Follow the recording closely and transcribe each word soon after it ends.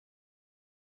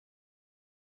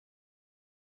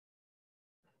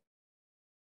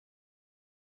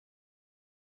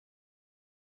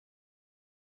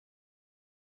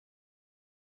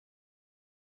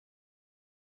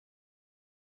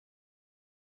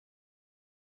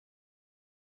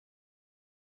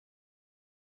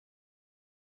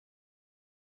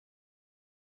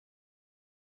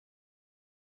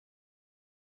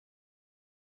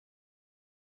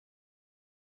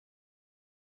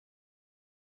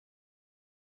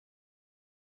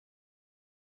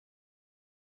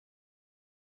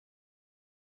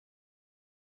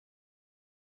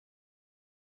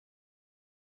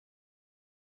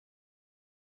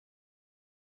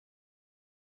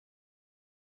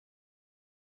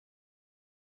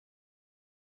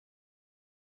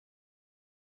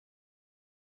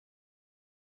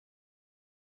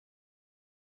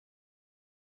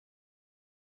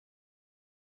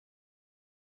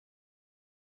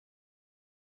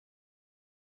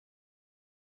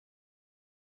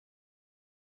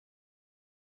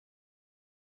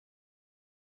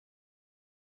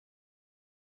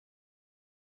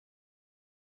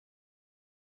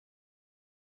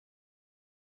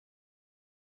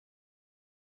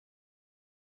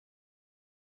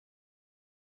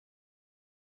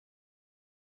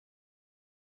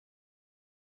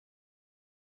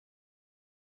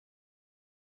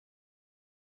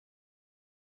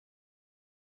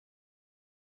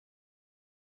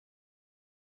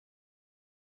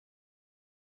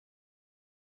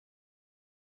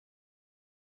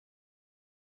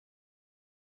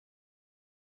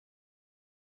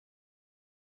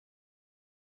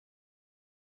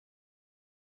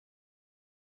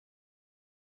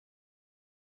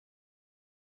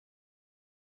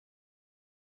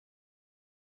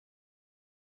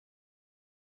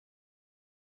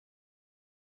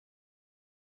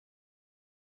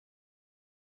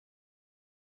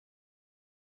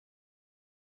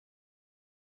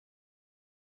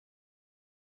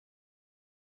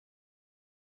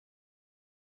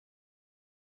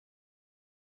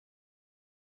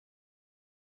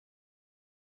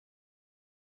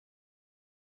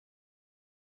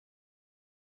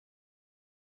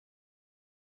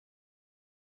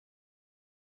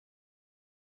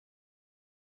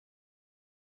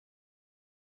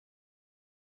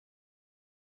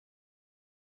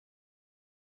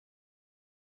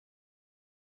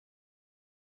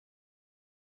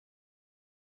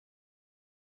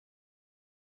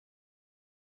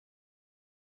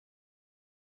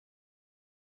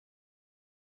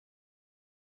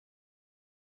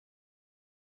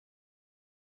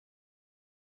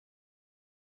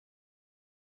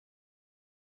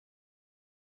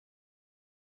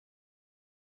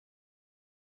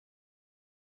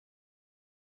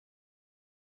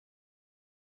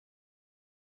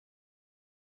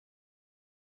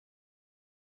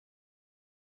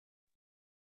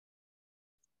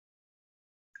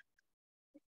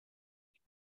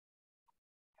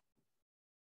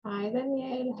Hi,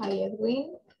 Daniel. Hi,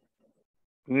 Edwin.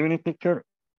 Good evening, teacher.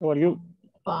 How are you?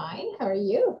 Fine. How are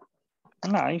you?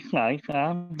 Nice, nice.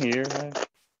 I'm here.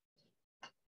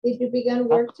 Did you begin At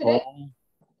work today? home.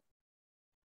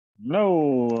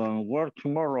 No, work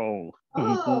tomorrow.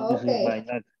 Oh, This is my okay.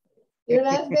 last. Your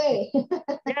last day.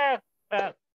 Yeah,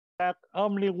 that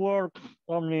only work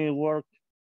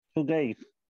 2 days,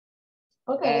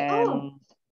 Okay. Oh,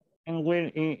 and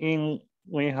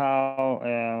we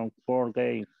have 4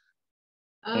 days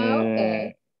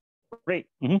okay. free.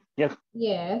 Yes,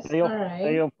 Yes. day All off,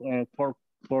 day right. off for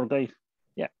 4 days.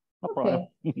 Yeah, no problem.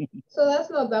 Okay. So that's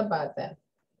not that bad then.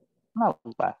 No,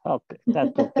 but okay,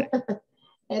 that's okay.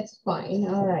 It's fine.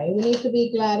 All right. We need to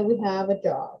be glad we have a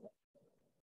job.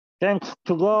 Thanks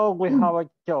to God, we have a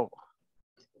job.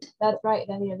 That's right,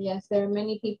 Daniel. Yes, there are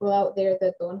many people out there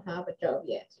that don't have a job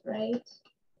yet, right?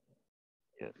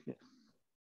 Yes, yes.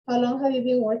 How long have you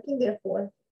been working there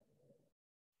for?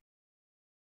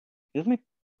 Excuse me?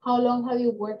 How long have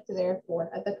you worked there for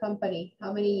at the company?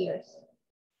 How many years?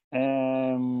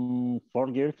 4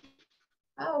 years.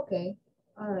 Ah, okay.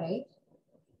 All right.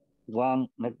 Let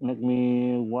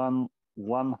me one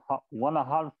and a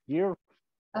half years,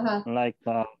 Uh-huh. like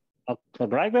a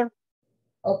driver.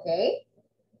 Okay.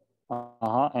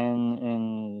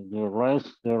 And the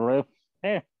rest,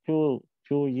 2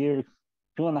 years,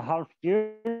 2.5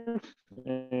 years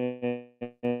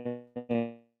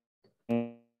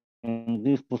in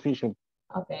this position.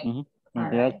 Okay. In All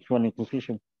the right. actual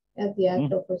position. At the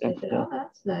actual Thanks, position. God. Oh,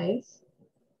 that's nice.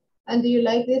 And do you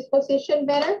like this position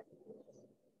better?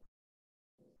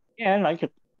 Yeah, I like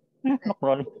it. No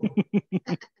problem.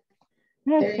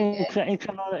 Yes, Very good.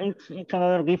 it's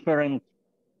another different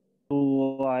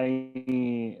to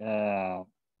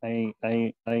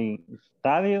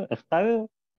study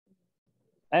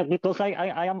because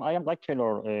I am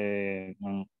bachelor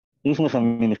in business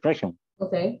administration,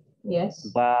 Okay. Yes.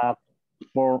 but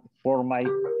for my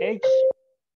age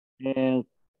uh,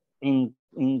 in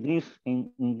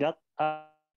that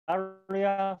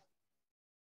area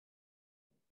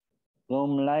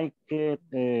don't like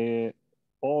it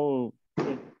all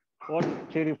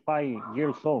 35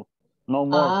 years old, no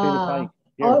more 35 Ah.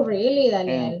 years. Oh, really, And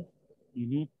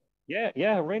Daniel?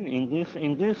 yeah, really. In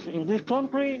this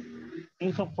country,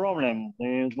 it's a problem.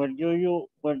 When you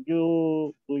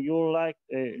like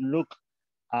look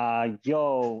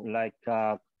job like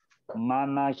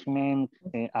management,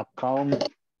 account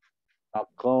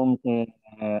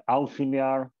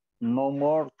auxiliar, no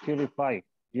more 35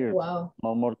 years, Wow.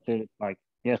 no more 35.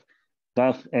 Yes,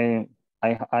 that's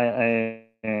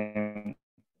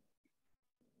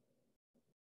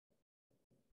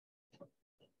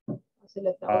Se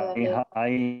le trabó a Daniel.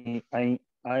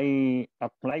 I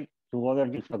apply to other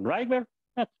jobs. A driver,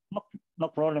 that's no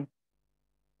problem.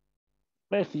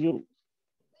 Best you.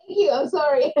 Thank you. I'm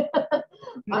sorry. All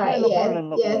Yeah, right. no Yes. problem,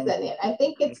 no Yes, problem. Daniel. I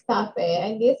think it's tough.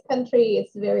 In this country,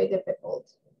 it's very difficult.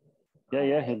 Yeah, All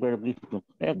yeah, right. it's very difficult.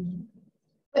 Yeah.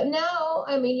 But now,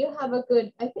 I mean, you have a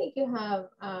good, I think you have,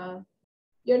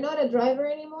 you're not a driver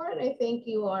anymore, and I think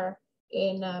you are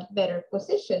in a better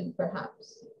position,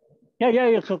 perhaps.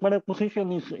 Yeah. So for the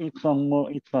position is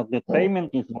the payment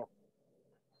is more.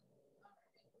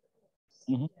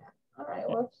 Yeah. All right,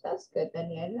 well, that's good,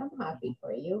 Daniel. I'm happy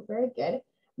for you. Very good.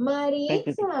 Thank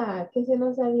you. Maritza, ¿qué se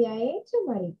nos había hecho,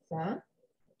 Maritza?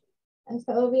 ¿Ha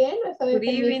estado bien o ha estado Good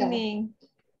enfermita? evening.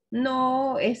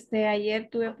 No, ayer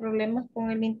tuve problemas con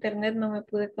el internet, no me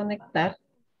pude conectar.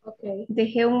 Ok.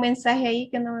 Dejé un mensaje ahí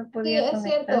que no me Sí, podía es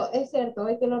conectar. cierto.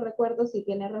 Hoy que lo recuerdo, sí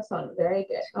tiene razón. Very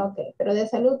good. Ok, pero de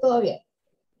salud todo bien.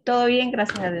 Todo bien,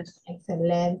 gracias a Dios.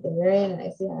 Excelente, very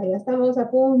nice. Ya estamos a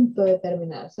punto de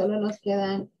terminar. Solo nos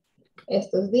quedan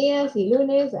estos días y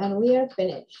lunes, and we are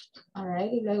finished. All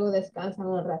right, y luego descansan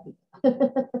un ratito.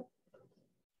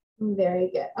 Very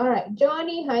good. All right,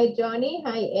 Johnny. Hi, Johnny.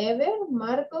 Hi, Ever.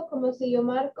 Marco, ¿cómo se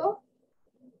llama Marco?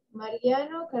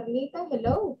 Mariano, Carlita,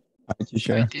 hello. Hi,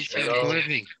 teacher. Good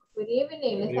evening. Good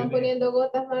evening. Le están poniendo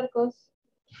gotas, Marcos.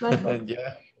 Marco.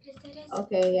 Yeah.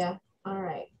 Okay, yeah. All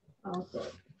right. Okay.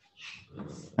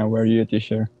 How are you,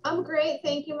 teacher? I'm great,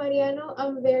 thank you, Mariano.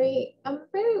 I'm very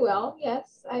well.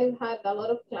 Yes, I've had a lot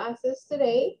of classes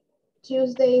today.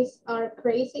 Tuesdays are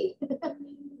crazy,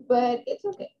 but it's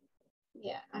okay.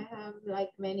 Yeah, I have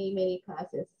like many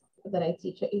classes that I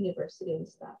teach at university and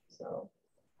stuff. So,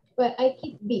 but I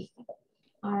keep busy.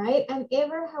 All right. And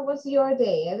Ever, how was your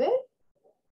day, Ever?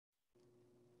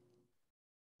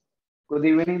 Good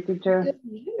evening, teacher. Good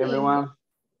evening. Everyone,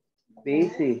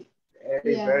 busy,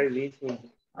 very busy.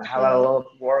 I have a lot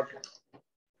of work.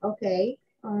 Okay.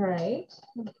 All right.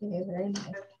 Okay, very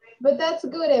nice. But that's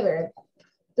good, Ever.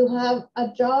 To have a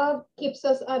job keeps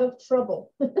us out of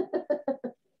trouble.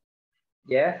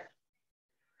 Yeah.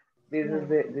 This is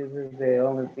the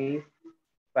only piece.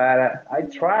 But I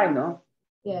try, no?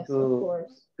 Yes, of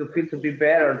course. To feel to be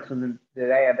better to the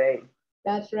day a day.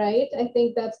 That's right. I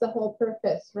think that's the whole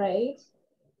purpose, right?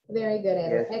 Very good,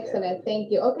 Evan. Yes, Excellent. yes.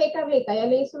 Thank you. Okay, Carlita, ya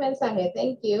leí su mensaje.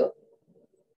 Thank you.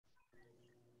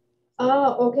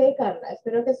 Ah, ok, Carla.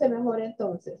 Espero que se mejore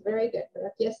entonces. Very good. Pero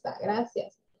aquí está.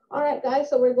 Gracias. All right, guys.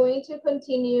 So we're going to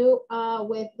continue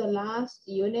with the last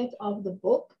unit of the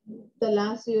book, the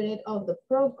last unit of the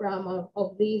program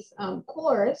of this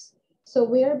course. So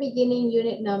we are beginning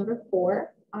unit number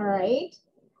 4. All right.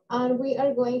 And we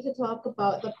are going to talk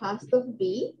about the past of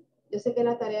be. Yo sé que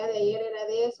la tarea de ayer era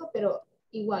de eso, pero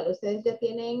igual ustedes ya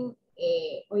tienen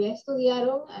o ya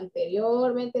estudiaron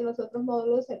anteriormente en los otros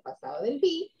módulos el pasado del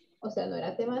be. O sea, no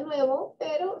era tema nuevo,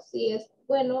 pero sí es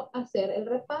bueno hacer el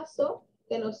repaso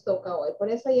que nos toca hoy. Por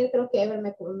eso ayer creo que Ever,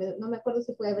 no me acuerdo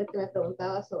si fue Ever que me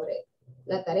preguntaba sobre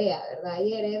la tarea, ¿verdad?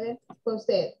 Ayer Ever fue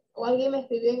usted. O alguien me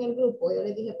escribió en el grupo. Yo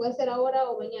les dije, puede ser ahora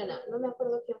o mañana. No me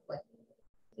acuerdo quién fue.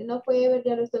 Si no fue Ever,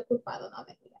 ya lo estoy culpando. No,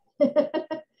 mentira.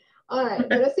 All right,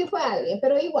 pero sí fue alguien.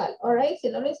 Pero igual, all right. Si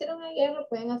no lo hicieron ayer, lo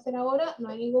pueden hacer ahora. No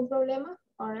hay ningún problema.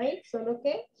 All right, solo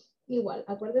que... Igual,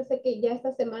 acuérdense que ya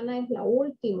esta semana es la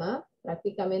última,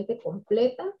 prácticamente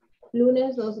completa.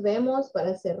 Lunes nos vemos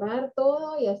para cerrar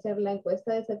todo y hacer la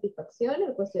encuesta de satisfacción,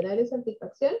 el cuestionario de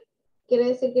satisfacción. Quiere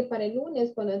decir que para el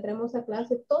lunes, cuando entremos a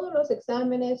clase, todos los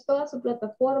exámenes, toda su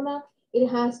plataforma, it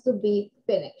has to be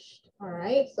finished. All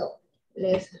right, so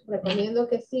les recomiendo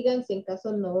que sigan si en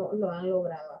caso no lo han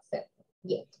logrado hacer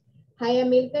yet. Hi,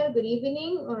 Amilcar. Good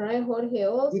evening. All right, Jorge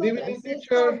also. Good evening,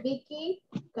 Francisco, teacher. Vicky,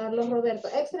 Carlos Roberto.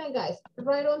 Excellent, guys.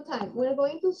 Right on time. We're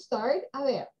going to start. A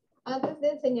ver, antes de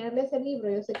enseñarles el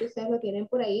libro, yo sé que ustedes lo tienen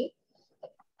por ahí.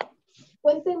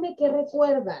 Cuéntenme qué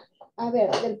recuerdan. A ver,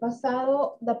 del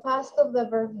pasado, the past of the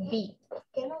verb be.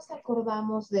 ¿Qué nos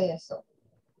acordamos de eso?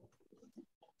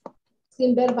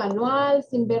 Sin ver manual,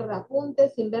 sin ver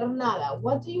apuntes, sin ver nada.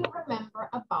 What do you remember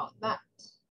about that?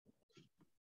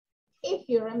 If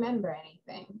you remember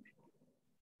anything.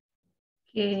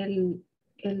 Que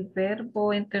el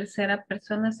verbo en tercera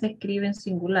persona se escribe en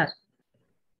singular.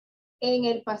 En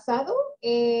el pasado,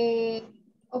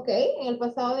 ok, en el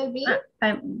pasado del be.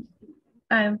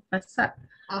 En pasado.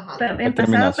 Ajá. En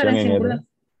pasado, pero en singular.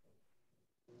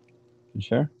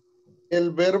 Sure.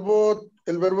 El verbo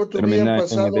to be en Termina en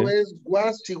pasado ed. es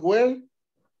was y were.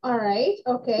 All right,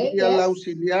 ok. Y el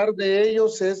auxiliar de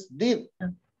ellos es did.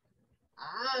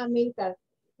 Ah, Milcar,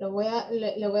 le voy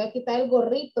a quitar el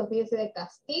gorrito, fíjese, de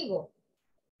castigo.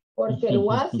 Porque el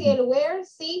was y el were,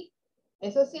 sí,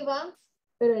 eso sí va,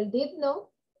 pero el did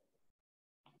no.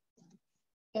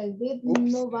 El did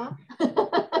no va.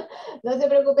 No se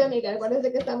preocupe, amiga,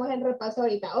 acuérdense que estamos en repaso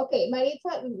ahorita. Ok,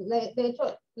 Maritza, de hecho,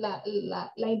 la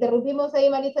interrumpimos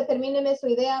ahí. Maritza, termíneme su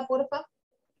idea, porfa.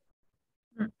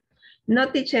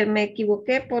 No, teacher, me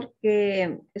equivoqué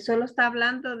porque solo está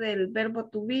hablando del verbo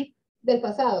to be. Del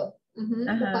pasado.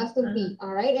 The past to be.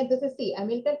 All right, entonces sí,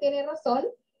 Amilcar tiene razón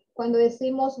cuando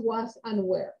decimos was and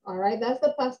were. All right, that's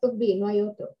the past of be, no hay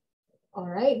otro. All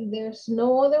right, there's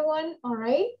no other one. All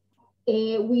right,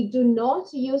 we do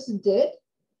not use did.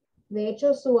 De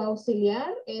hecho, su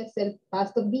auxiliar es el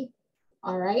past of be.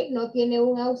 All right, no tiene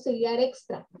un auxiliar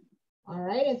extra. All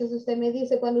right, entonces usted me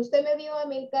dice, cuando usted me vio a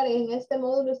Amilcar en este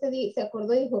módulo, usted se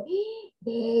acordó y dijo,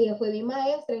 ella fue mi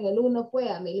maestra, en el 1 fue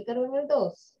Amilcar o en el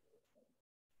 2.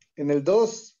 En el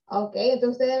 2. Ok, entonces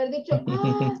usted debe haber dicho,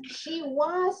 she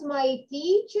was my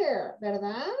teacher,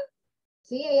 ¿verdad?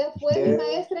 Sí, ella fue mi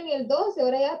maestra en el 12,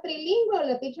 ahora ya trilingüe,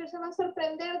 la teacher se va a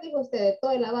sorprender, dijo usted, de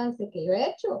todo el avance que yo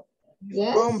he hecho.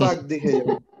 Yes. Come back, dije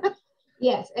yo.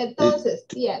 Yes, entonces,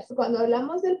 yes, cuando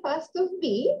hablamos del past of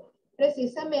be,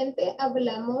 precisamente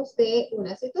hablamos de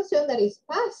una situación that is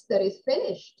past, that is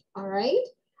finished, all right?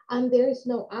 And there is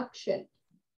no action.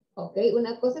 Ok,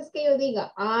 una cosa es que yo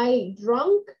diga, I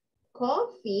drunk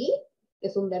coffee, que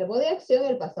es un verbo de acción,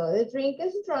 el pasado de drink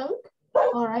es drunk,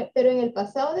 all right, pero en el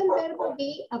pasado del verbo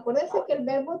be, acuérdense que el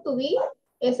verbo to be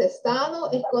es estado,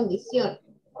 es condición,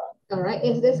 all right,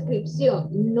 es descripción,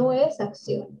 no es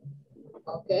acción,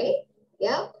 ok,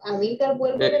 ya, Amilcar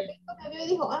vuelvo y repito, me vio y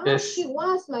dijo, she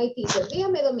was my teacher,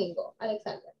 dígame Domingo,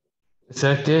 Alexander. O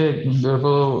sea que el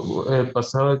verbo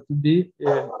pasado to be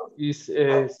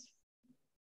es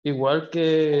igual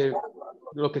que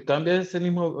lo que cambia es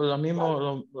la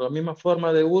misma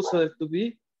forma de uso del to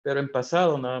be, pero en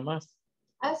pasado nada más.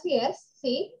 Así es,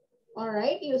 sí. All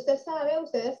right. Y ustedes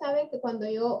saben que cuando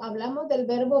hablamos del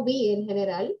verbo be en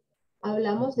general,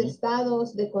 hablamos de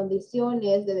estados, de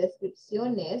condiciones, de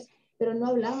descripciones, pero no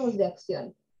hablamos de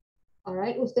acción. All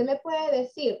right. Usted me puede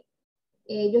decir,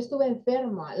 yo estuve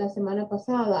enferma la semana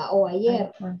pasada o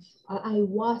ayer. I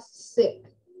was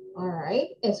sick. All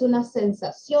right. Es una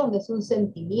sensación, es un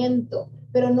sentimiento,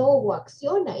 pero no hubo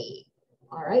acción ahí.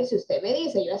 All right. Si usted me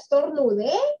dice, yo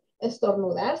estornudé,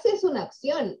 estornudarse es una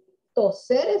acción.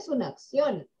 Toser es una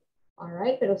acción. All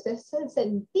right. Pero usted se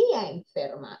sentía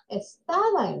enferma,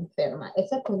 estaba enferma.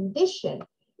 It's a condition,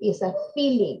 it's a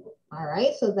feeling. All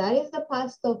right. So that is the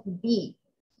past of be.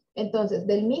 Entonces,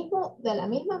 de la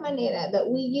misma manera that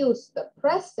we use the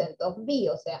present of be,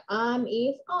 o sea, am,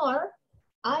 is, are,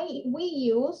 we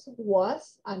use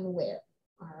was and were.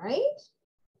 All right?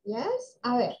 Yes?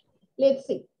 A ver, let's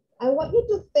see. I want you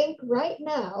to think right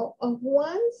now of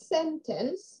one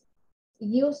sentence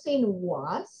using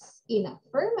was in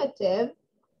affirmative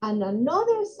and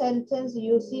another sentence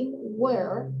using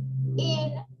were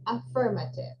in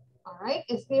affirmative. All right?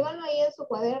 Escríbanlo ahí en su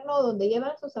cuaderno donde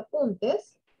llevan sus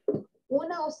apuntes.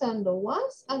 Una usando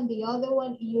was and the other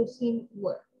one using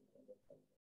were.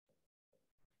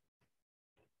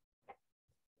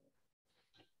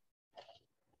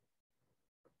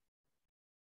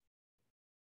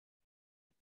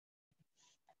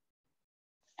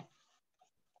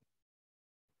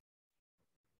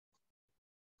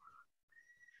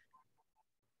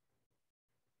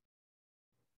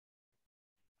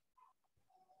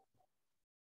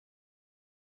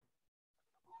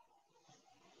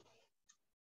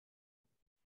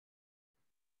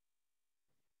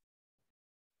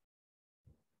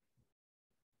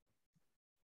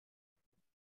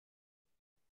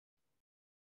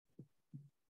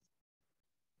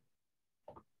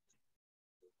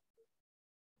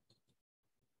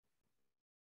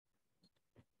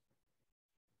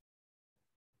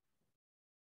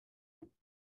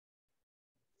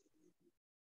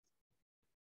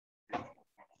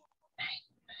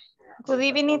 Good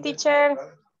evening, teacher.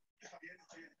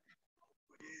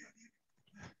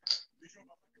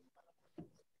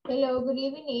 Hello, good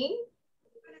evening.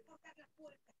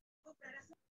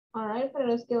 All right, para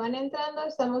los que van entrando,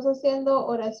 estamos haciendo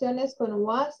oraciones con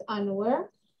was and were.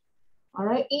 All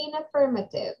right, in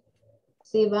affirmative.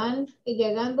 Si van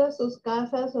llegando a sus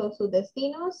casas o sus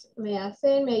destinos, me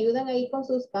ayudan ahí con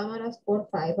sus cámaras,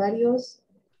 porfa. Hay varios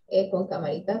con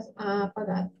camaritas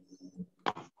apagadas.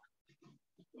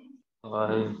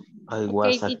 I Ok,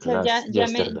 was at teacher, ya, class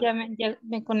yesterday. ya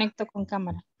me conecto con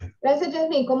cámara. Gracias,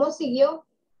 Jasmine. ¿Cómo siguió?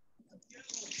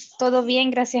 Todo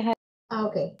bien, gracias a Ah,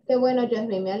 ok. Qué bueno,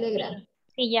 Jasmine. Me alegra.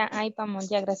 Sí, ya, ahí vamos,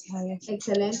 ya, gracias a Dios.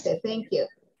 Excelente. Thank you.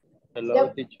 Hello,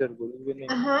 Yep. teacher. Good evening.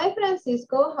 Hi,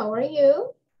 Francisco. How are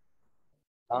you?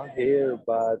 I'm here,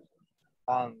 but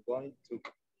I'm going to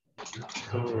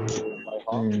my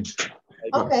home.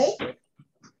 Okay.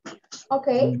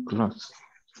 Okay. Close.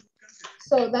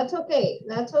 So that's okay.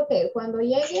 That's okay. Cuando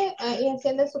llegue, ahí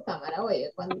enciende su cámara,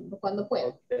 oye, cuando pueda.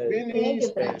 Okay. Thank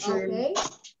you, Fran. Okay.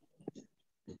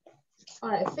 All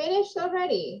right. Finished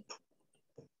already.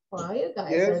 Wow, you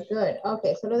guys are good.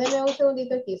 Okay, solo denme un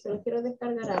segundito aquí. Solo quiero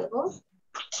descargar algo.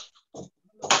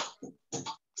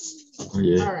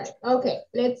 Yeah. All right. Okay,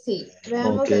 let's see.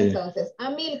 Veamos entonces.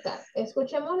 Amilcar,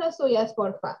 escuchemos las suyas,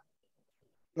 porfa.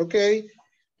 Okay.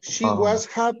 She was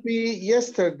happy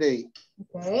yesterday.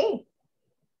 Okay.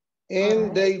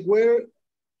 And they were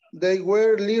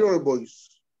little boys.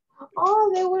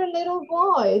 Oh, they were little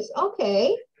boys.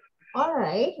 Okay. All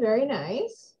right. Very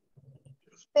nice.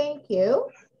 Thank you.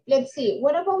 Let's see.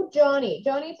 What about Johnny?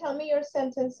 Johnny, tell me your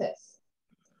sentences.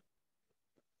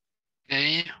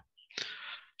 Okay.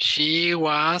 She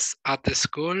was at the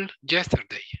school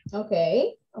yesterday.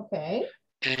 Okay. Okay.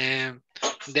 And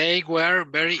they were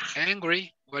very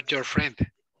angry with your friend.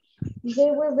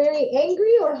 They were very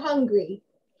angry or hungry?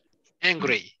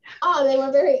 Angry. Oh, they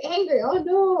were very angry. Oh,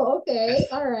 no. Okay.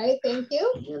 All right. Thank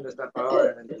you.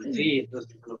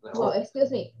 Well, excuse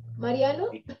me.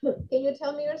 Mariano, can you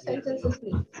tell me your sentences,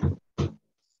 please?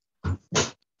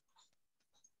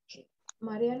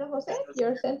 Mariano Jose,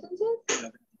 your sentences?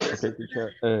 Okay,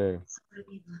 teacher.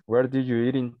 Where did you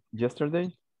eat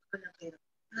yesterday?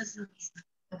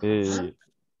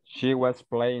 She was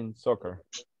playing soccer.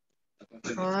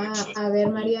 Ah, a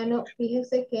ver, Mariano,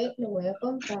 fíjese que le voy a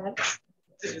contar.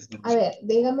 A ver,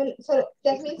 dígame, solo,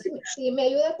 Jasmine, si me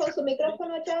ayuda con su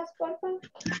micrófono, Jazz, por favor.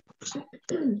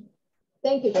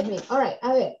 Thank you, Jasmine. All right,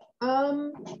 a ver.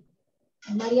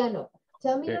 Mariano,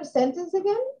 tell me your sentence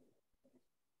again.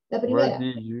 La primera.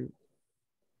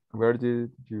 Where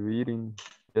did you eat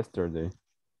yesterday?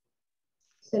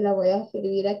 Se la voy a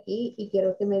escribir aquí y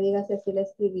quiero que me diga si así la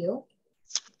escribió.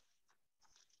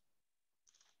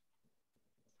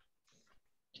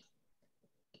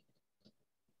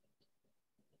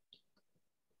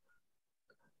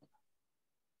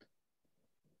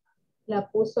 La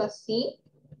puso así.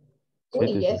 Sí,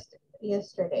 Uy, teacher.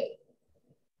 yesterday.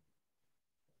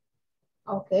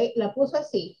 Ok, la puso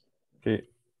así. Sí.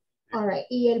 All right.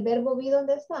 ¿Y el verbo be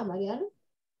dónde está, Mariano?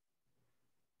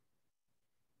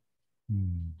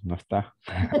 No está.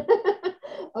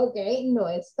 Ok, no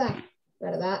está,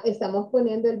 ¿verdad? Estamos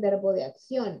poniendo el verbo de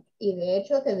acción y de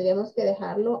hecho tendríamos que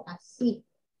dejarlo así.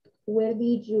 Where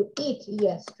did you eat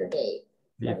yesterday?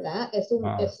 ¿Verdad?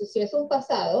 Sí es un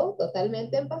pasado,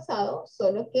 totalmente en pasado,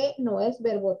 solo que no es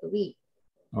verbo to be.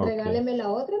 Okay. Regáleme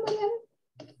la otra, Mariana.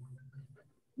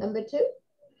 Number 2.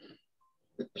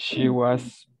 She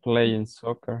was playing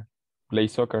soccer. Play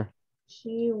soccer.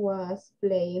 She was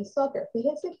playing soccer.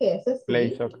 Fíjese que es así.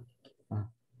 Play soccer.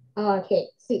 Ok,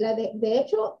 sí, de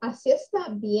hecho, así está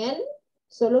bien,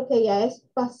 solo que ya es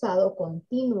pasado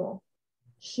continuo.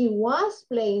 She was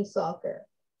playing soccer.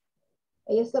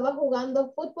 Ella estaba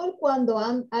jugando fútbol cuando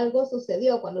algo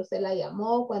sucedió, cuando usted la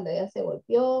llamó, cuando ella se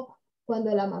golpeó,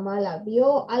 cuando la mamá la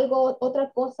vio,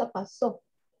 otra cosa pasó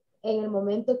en el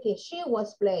momento que she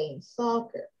was playing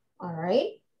soccer. All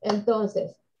right?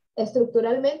 Entonces,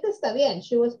 estructuralmente está bien,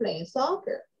 she was playing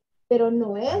soccer, pero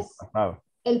no es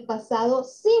el pasado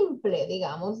simple,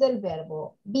 digamos, del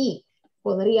verbo be.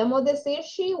 Podríamos decir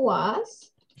she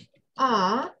was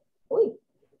a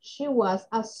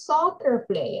soccer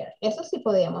player. Eso sí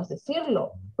podríamos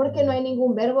decirlo, porque no hay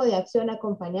ningún verbo de acción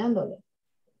acompañándole.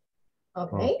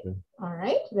 Okay. All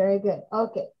right, very good.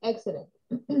 Okay, excellent.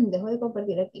 Dejo de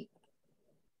compartir aquí.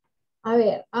 A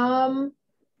ver,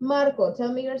 Marco,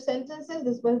 tell me your sentences.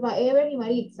 Después va Ever y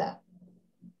Maritza.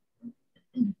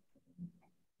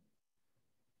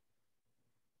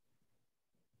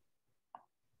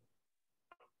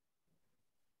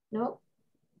 No?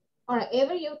 All right,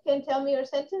 Ever, you can tell me your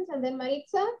sentence, and then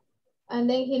Maritza, and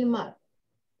then Gilmar.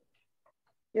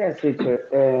 Yes, teacher.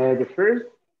 The first,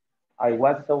 I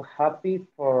was so happy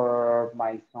for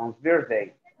my son's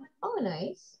birthday. Oh,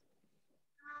 nice.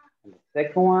 And the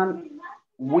second one,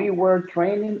 we were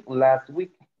training last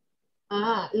week.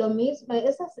 Lo mismo,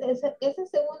 esa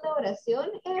segunda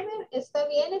oración, Ever, está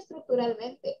bien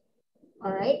estructuralmente.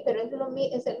 All right, pero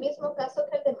es el mismo caso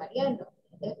que el de Mariano.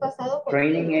 Es pasado por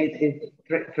Training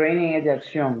es de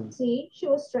acción. Sí, she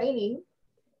was training.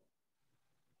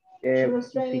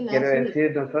 Si quiero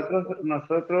decir,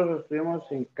 nosotros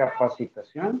estuvimos en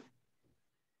capacitación.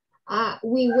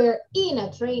 We were in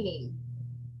a training.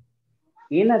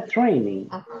 In a training.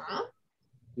 Ajá.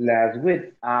 Last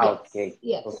week. Yes, Okay.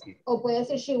 Yes. Okay. O puede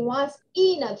decir she was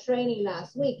in a training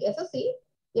last week. Eso sí,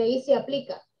 y ahí se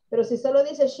aplica. Pero si solo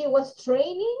dice she was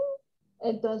training,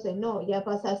 entonces no, ya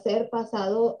pasa a ser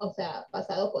pasado, o sea,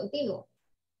 pasado continuo.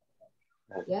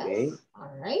 Okay. Yes.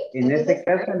 All right. En este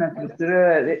caso, en la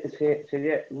estructura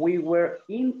sería we were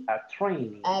in a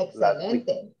training.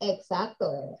 Excelente.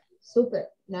 Exacto. Super.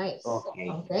 Nice.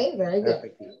 Okay. Very good.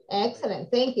 Perfect.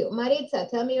 Excellent. Thank you. Maritza,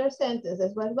 tell me your sentence.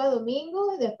 Después va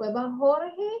Domingo, después va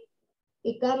Jorge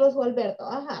y Carlos o Alberto.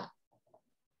 Ajá.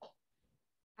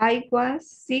 I was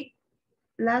sick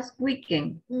last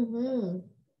weekend.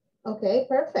 Okay,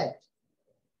 perfect.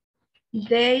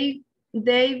 They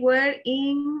were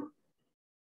in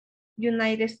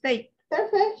United States.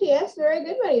 Perfect. Yes, very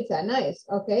good, Maritza. Nice.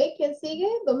 Okay, ¿quién sigue?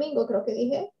 Domingo, creo que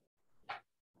dije.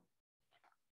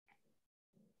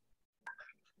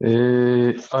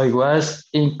 I was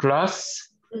in class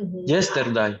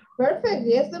yesterday. Perfect.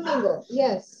 Yes, Domingo.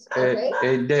 Yes. Okay.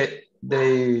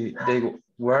 They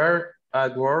were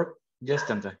at work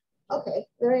yesterday. Okay,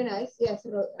 very nice. Yes,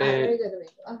 very good,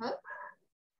 Domingo.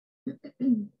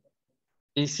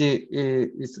 Y si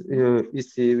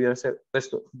hubiera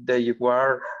puesto they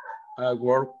were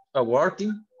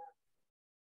working,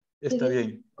 está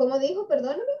bien. ¿Cómo dijo?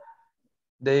 Perdóname.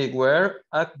 They were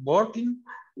at working.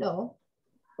 No,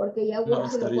 porque ya No,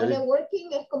 si lo estaría pone bien.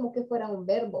 working es como que fuera un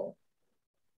verbo,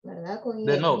 ¿verdad? Con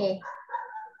De ing. no.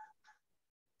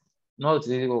 No,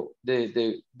 te digo,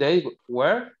 they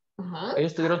were,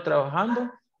 ellos estuvieron trabajando.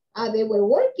 They were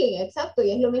working, exacto,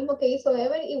 y es lo mismo que hizo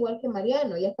Ever, igual que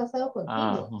Mariano, ya es pasado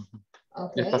continuo.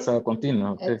 Es pasado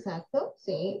continuo. Okay. Exacto,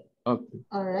 sí. Okay.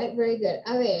 All right, very good.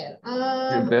 A ver,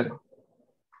 Ver.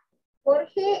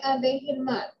 Jorge, and then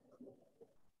Gilmar.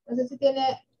 No sé si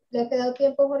le ha quedado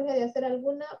tiempo, Jorge, de hacer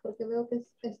alguna, porque veo que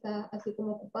está así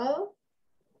como ocupado.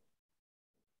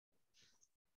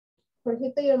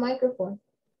 Jorgito, your microphone.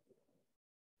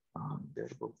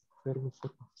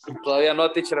 Todavía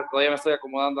no, teacher, todavía me estoy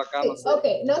acomodando acá. Sí, no sé. ok,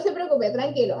 no se preocupe,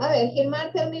 tranquilo. A ver,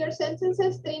 Gilmar, tell me your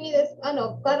sentences. Trini,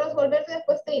 no, Carlos, volverte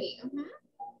después Trini.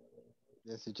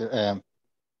 Yes, teacher.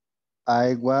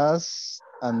 I was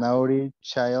a naughty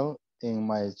child in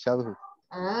my childhood.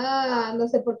 Ah, no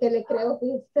sé por qué le creo.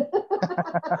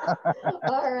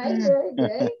 All right, very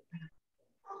good.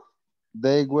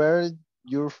 They were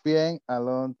your friend a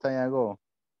long time ago.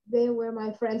 They were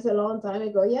my friends a long time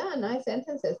ago. Yeah, nice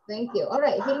sentences. Thank you. All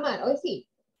right, Gilmar, hoy sí.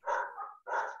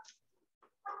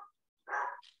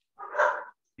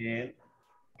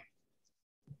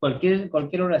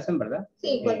 Cualquier oración, ¿verdad?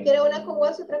 Sí, cualquiera una con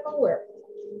was y otra con were.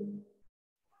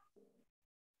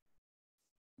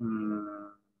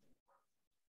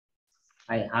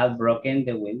 I have broken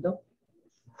the window.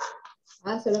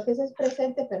 Ah, solo que eso es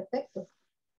presente perfecto.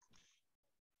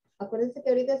 Acuérdense que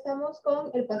ahorita estamos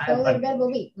con el pasado del verbo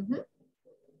be.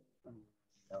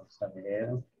 Vamos a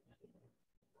ver.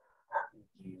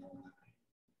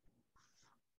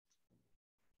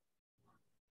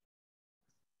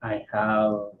 I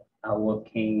have a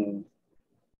working.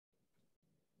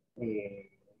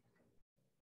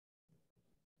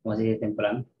 ¿Cómo se dice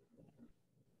temprano?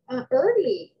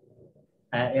 Early.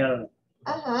 Early.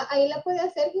 Ajá, ahí la puede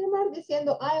hacer Gilmar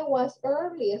diciendo I was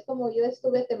early. Es como yo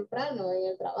estuve temprano en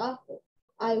el trabajo.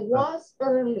 I was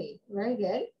early. Very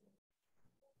good.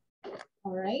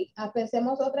 All right.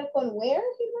 Pensemos otra con where,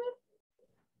 Gilmar.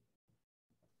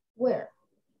 Where.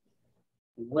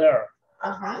 Where.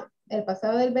 Ajá. El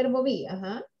pasado del verbo be.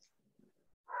 Ajá.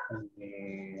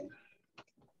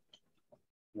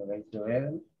 Lo vais a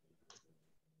ver.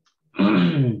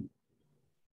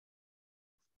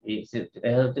 Y se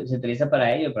utiliza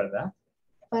para ello, ¿verdad?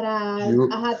 Para, You,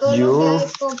 ajá, todo you, lo que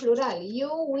hay con plural. You,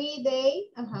 we,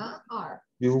 they, ajá, are.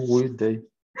 you, we, they.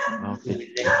 Okay.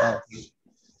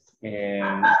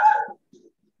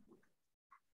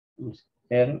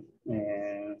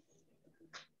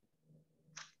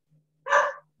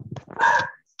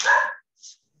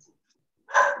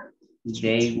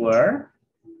 They were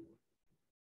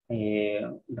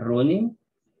running.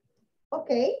 Ok,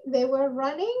 they were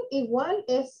running, igual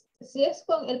es, si es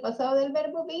con el pasado del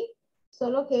verbo be,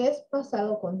 solo que es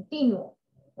pasado continuo,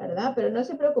 ¿verdad? Pero no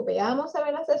se preocupe, ya vamos a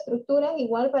ver las estructuras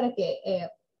igual para que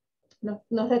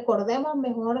nos recordemos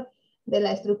mejor de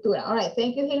la estructura. All right,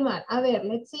 thank you, Gilmar. A ver,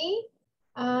 let's see.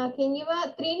 ¿Quién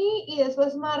lleva? Trini y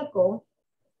después Marco.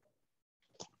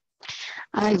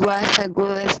 I was a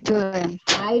good student.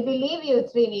 I believe you,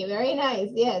 Trini. Very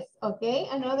nice. Yes. Okay.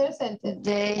 Another sentence.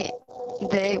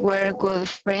 They were good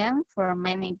friends for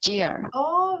many years.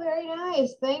 Oh, very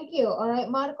nice. Thank you. All right,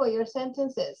 Marco, your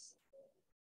sentences.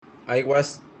 I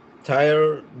was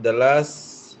tired the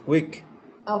last week.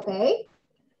 Okay.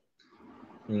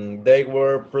 They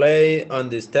were playing on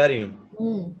the stadium.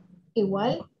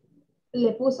 Igual.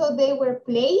 ¿Le puso they were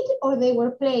played or they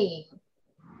were playing?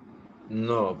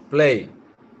 No, play.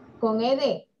 Con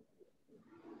ed.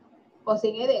 O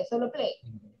sin ed, solo play.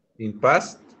 In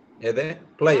past, ed,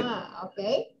 played. Ah, ok.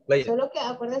 Played. Solo que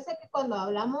acuérdense que cuando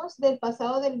hablamos del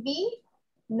pasado del be,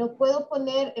 no puedo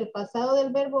poner el pasado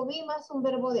del verbo be más un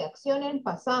verbo de acción en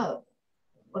pasado.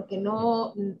 Porque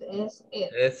no es...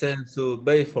 Es en su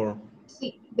base form.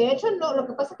 Sí, de hecho no, lo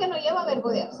que pasa es que no lleva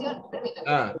verbo de acción.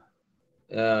 Permítanme.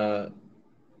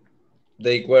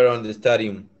 They were on the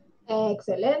stadium.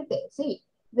 Excelente, sí.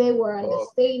 They were in the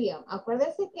stadium.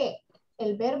 Acuérdense que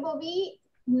el verbo be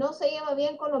no se lleva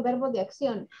bien con los verbos de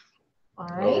acción. All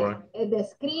right.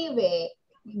 Describe,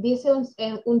 dice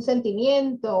un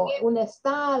sentimiento, un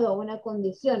estado, una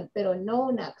condición, pero no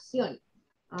una acción.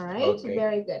 All right, Okay.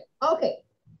 very good. Okay,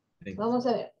 Thanks. vamos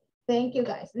a ver. Thank you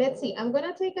guys. Let's see. I'm going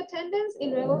to take attendance y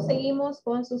luego seguimos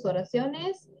con sus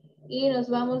oraciones y nos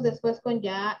vamos después con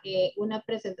ya una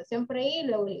presentación por ahí y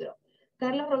luego un libro.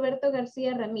 Carlos Roberto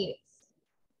García Ramírez.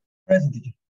 Present,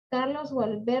 teacher. Carlos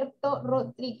Gualberto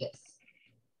Rodríguez.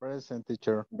 Present,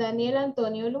 teacher. Daniel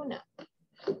Antonio Luna.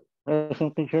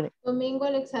 Present, teacher. Domingo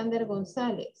Alexander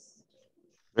González.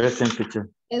 Present, teacher.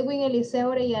 Edwin Eliseo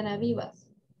Orellana Vivas.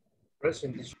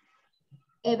 Present, teacher.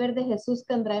 Ever de Jesús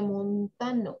Candray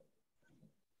Montano.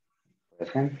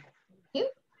 Present.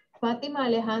 Fátima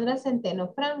Alejandra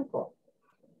Centeno Franco.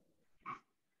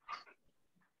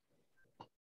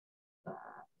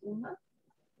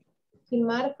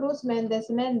 Gilmar Cruz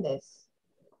Méndez Méndez.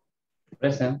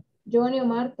 Present. Johnny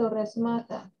Omar Torres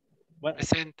Mata.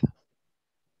 Present.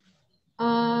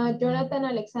 Jonathan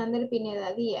Alexander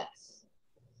Pineda Díaz.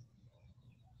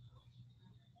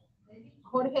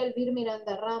 Jorge Elvir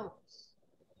Miranda Ramos.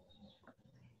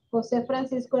 José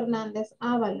Francisco Hernández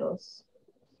Ábalos.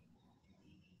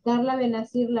 Carla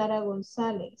Benazir Lara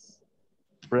González.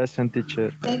 Present,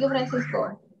 teacher. Thank you,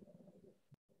 Francisco.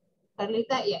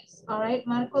 Carlita, yes. All right.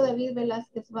 Marco David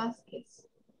Velázquez Vázquez.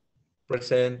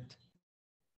 Present.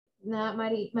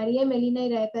 María Melina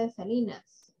Iraeta de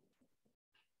Salinas.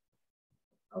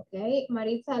 Ok.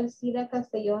 Maritza Alcira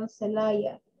Castellón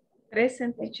Celaya.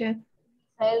 Present, teacher.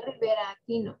 Sael Rivera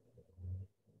Aquino.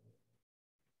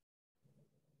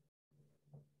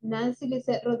 Nancy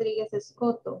Lisette Rodríguez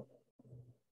Escoto.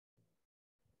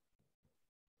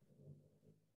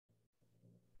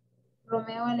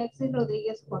 Romeo Alexis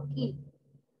Rodríguez Joaquín.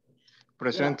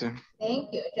 Presente.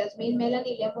 Thank you. Jasmine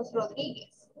Melanie Lemos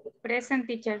Rodríguez. Present,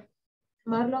 teacher.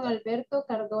 Marlon Alberto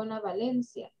Cardona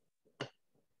Valencia.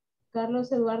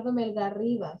 Carlos Eduardo Melgar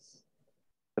Rivas.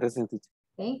 Present, teacher.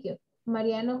 Thank you.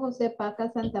 Mariano José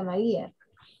Paca Santa María.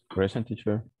 Present,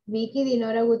 teacher. Vicky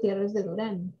Dinora Gutiérrez de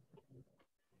Durán.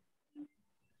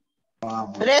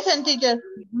 Present, teacher.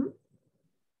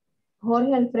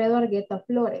 Jorge Alfredo Argueta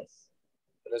Flores.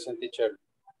 Present, teacher.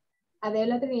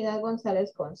 Adela Trinidad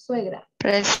González Consuegra.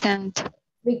 Present.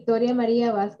 Victoria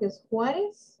María Vázquez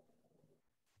Juárez.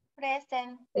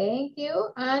 Present. Thank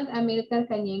you. And Amilcar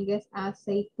Cañengues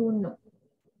Aceituno.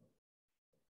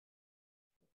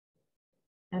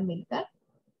 Amilcar.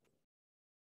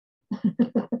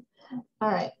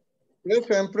 All right.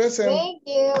 Present, present. Thank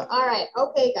you. All right.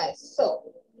 Okay, guys. So.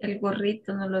 El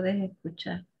gorrito no lo deje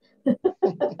escuchar.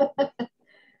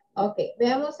 Ok,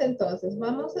 veamos entonces.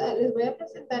 Les voy a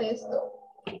presentar esto.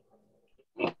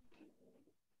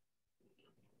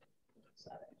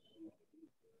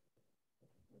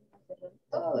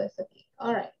 Todo esto aquí.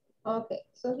 All right. Okay.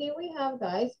 So here we have,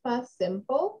 guys, past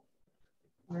simple.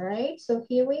 All right. So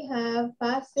here we have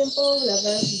past simple, the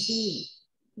verb be.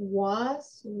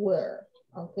 Was, were.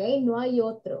 Okay. No hay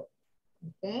otro.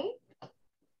 Okay.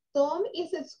 Tom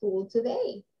is at school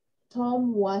today.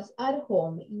 Tom was at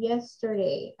home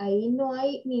yesterday. Ahí no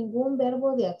hay ningún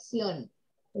verbo de acción.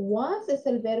 Was es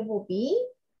el verbo be.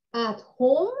 At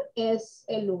home es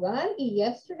el lugar y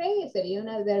yesterday sería un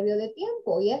adverbio de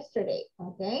tiempo. Yesterday,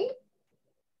 okay?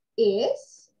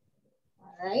 Is,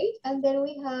 all right? And then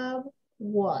we have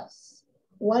was.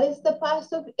 What is the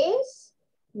past of is?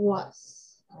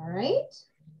 Was, all right?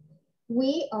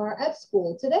 We are at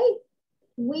school today.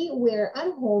 We were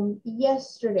at home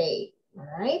yesterday. All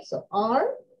right, so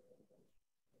are.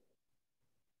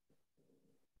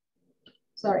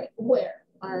 Sorry, were.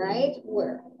 All right,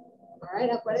 were. All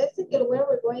right, acuérdense que el were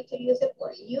we're going to use it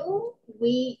for you,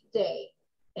 we, they.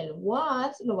 El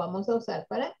was lo vamos a usar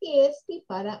para is y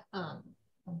para am.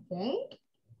 Okay.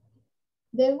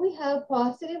 Then we have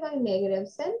positive and negative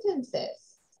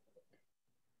sentences.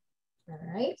 All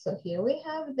right, so here we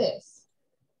have this.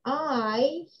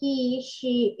 I, he,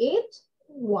 she, it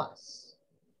was.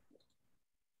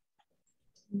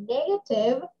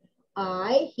 Negative,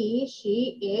 I, he,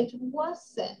 she, it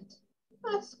wasn't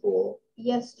at school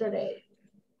yesterday.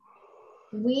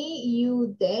 We,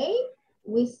 you, they,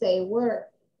 we say were.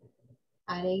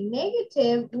 And in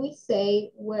negative, we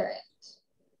say weren't.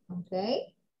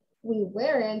 Okay? We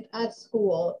weren't at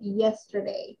school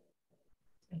yesterday.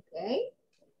 Okay?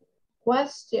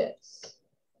 Questions.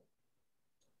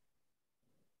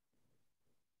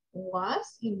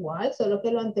 Was, igual, solo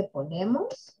que lo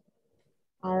anteponemos.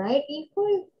 All right, y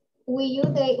for we, you,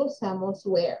 they usamos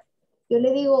were. Yo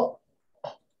le digo,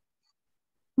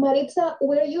 Maritza,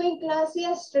 were you in class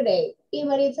yesterday? Y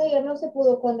Maritza ayer no se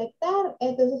pudo conectar.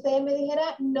 Entonces ella me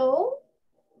dijera, no.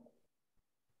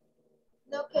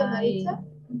 No, ¿qué, Maritza?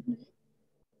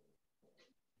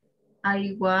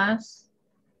 I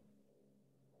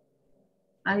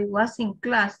was in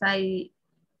class.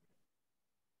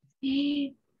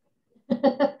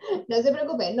 No se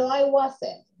preocupe, no, I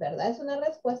wasn't, ¿verdad? Es una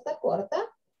respuesta corta.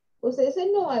 Usted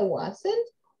dice, no, I wasn't,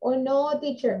 o no,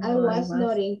 teacher, I was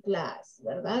not in class,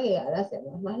 ¿verdad? Y ahora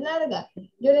hacemos más larga.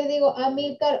 Yo le digo,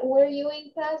 Amilcar, were you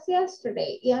in class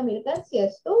yesterday? Y Amilcar sí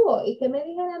estuvo. ¿Y qué me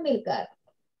dijeron, Amilcar?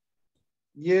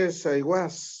 Yes, I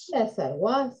was. Yes, I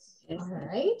was. All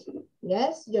right.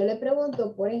 Yes, yo le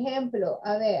pregunto, por ejemplo,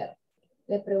 a ver,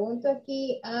 le pregunto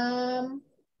aquí a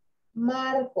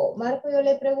Marco. Marco, yo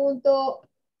le pregunto,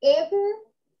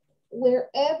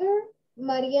 wherever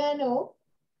Mariano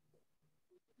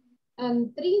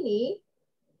and Trini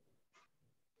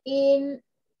in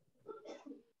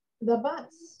the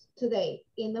bus today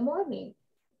in the morning.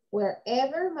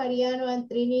 Wherever Mariano and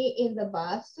Trini in the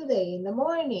bus today in the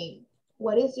morning.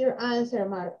 What is your answer,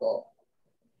 Marco?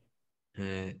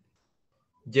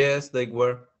 Yes, they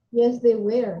were. Yes, they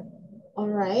were. All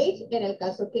right. En el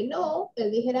caso que no,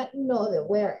 él dijera no, they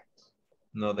weren't.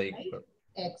 No, they Right? were.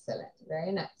 Excellent.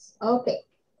 Very nice. Okay.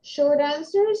 Short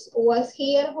answers. Was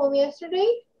he at home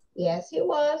yesterday? Yes, he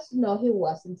was. No, he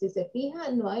wasn't. Si se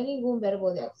fija, no hay ningún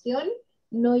verbo de acción.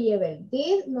 No lleva el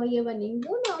did. No lleva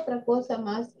ninguna otra cosa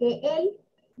más que el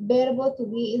verbo to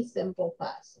be in simple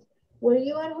past. Were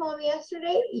you at home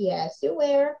yesterday? Yes, you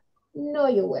were. No,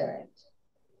 you weren't.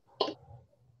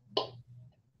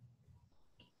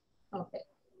 Okay.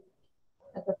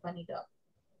 That's a funny dog.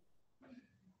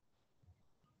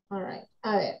 All right.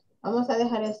 A ver, vamos a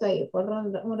dejar eso ahí por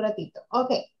un ratito.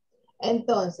 Ok.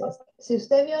 Entonces, si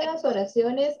usted vio las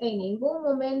oraciones, en ningún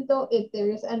momento if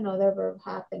there is another verb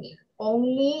happening.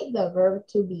 Only the verb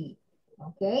to be.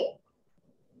 Okay?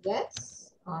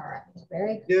 Yes? All right.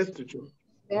 Very good. Yes, teacher.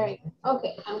 Very good.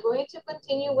 Okay, I'm going to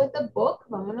continue with the book.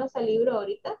 Vámonos al libro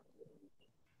ahorita.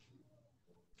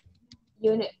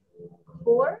 Unit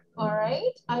 4. All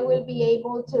right. I will be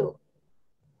able to.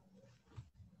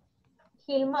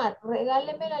 Gilmar,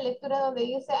 regáleme la lectura donde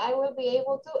dice I will be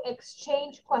able to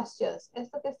exchange questions.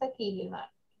 Esto que está aquí, Gilmar.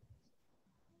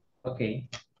 Okay.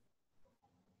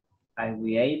 I will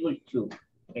be able to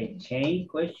exchange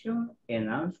questions and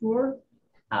answer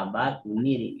about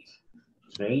meetings,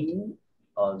 training,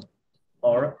 or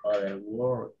other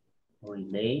work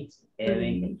relates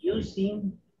even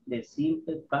using the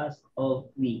simple past of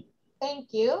be.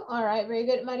 Thank you. All right, very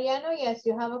good. Mariano, yes,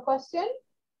 you have a question?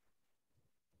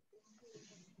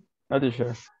 No,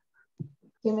 teacher.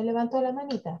 ¿Quién me levantó la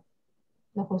manita?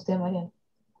 No fue usted, Mariano.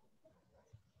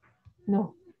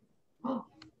 No. Oh,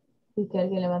 y que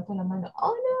alguien levantó la mano.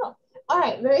 Oh, no. All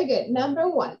right, very good. Number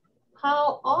 1.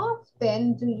 How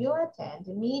often do you attend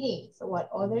meetings? What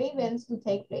other events do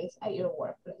take place at your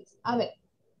workplace? A ver.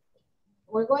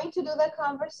 We're going to do the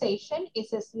conversation. It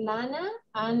says Lana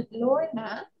and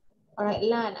Lorna. All right,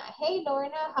 Lana. Hey,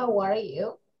 Lorna, how are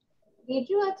you? Did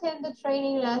you attend the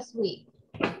training last week?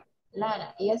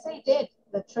 Lana, yes, I did.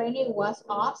 The training was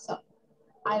awesome.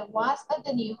 I was at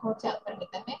the new hotel.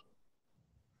 Permítame.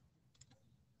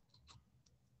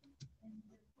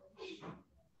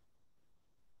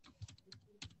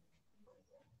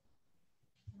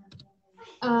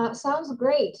 Sounds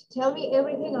great. Tell me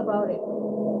everything about it.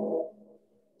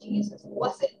 Jesus,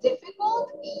 was it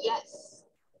difficult? Yes.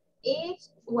 It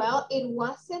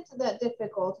wasn't that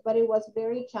difficult, but it was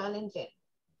very challenging.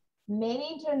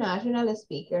 Many international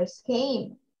speakers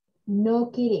came. No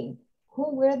kidding.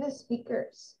 Who were the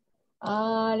speakers?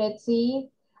 Let's see.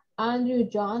 Andrew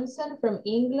Johnson from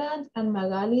England and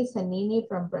Magali Zanini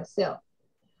from Brazil.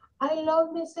 I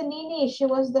love Miss Zanini. She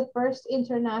was the first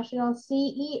international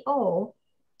CEO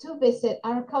to visit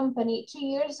our company 2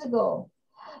 years ago.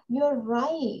 You're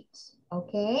right.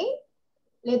 Okay.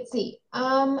 Let's see.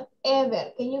 Ever,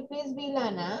 can you please be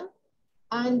Lana?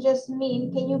 And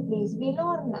Jasmine, can you please be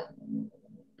Lorna?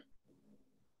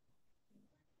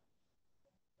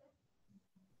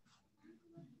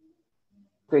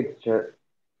 Picture.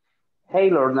 Hey,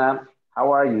 Lorna,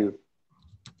 how are you?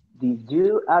 Did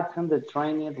you attend the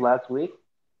training last week?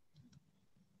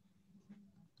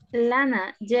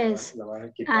 Lana, yes,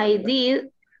 I did.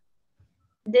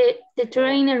 The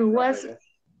trainer was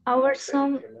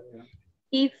awesome.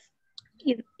 It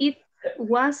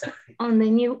was on the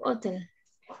new hotel.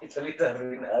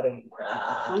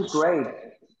 Sounds great.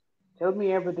 Tell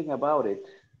me everything about it.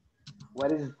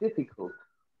 What is difficult?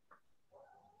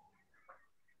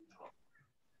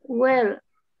 Well,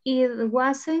 it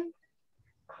wasn't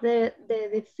the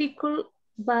difficult,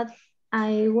 but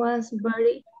I was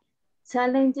very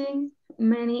challenging.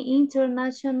 Many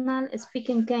international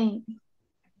speaking came.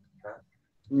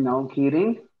 No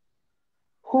kidding.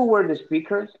 Who were the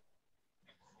speakers?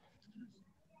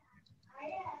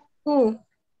 Who?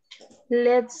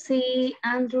 Let's see,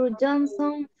 Andrew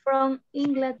Johnson from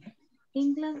England,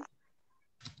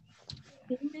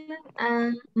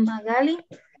 and Magali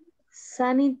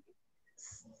Zanini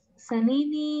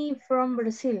from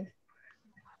Brazil.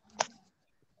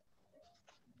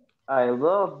 I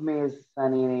love Miss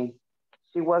Zanini.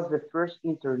 She was the first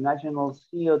international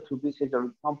CEO to visit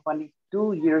our company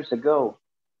 2 years ago.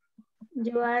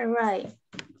 You are right.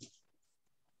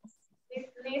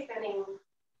 Listening.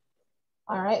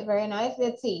 All right, very nice.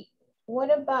 Let's see.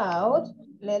 What about,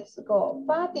 let's go.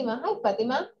 Fatima. Hi,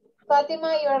 Fatima.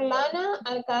 Fatima, you're Lana,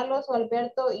 and Carlos or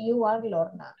Alberto, you are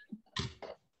Lorna.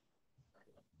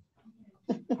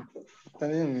 Está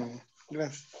bien,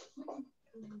 gracias.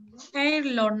 Hey,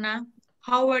 Lorna,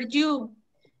 how are you?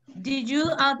 Did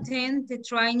you attend the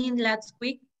training last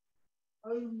week?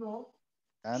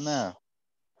 Anna,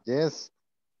 yes,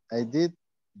 I did.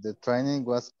 The training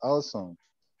was awesome.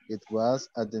 It was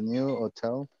at the new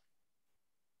hotel.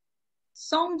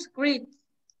 Sounds great.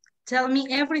 Tell me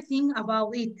everything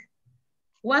about it.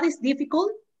 What is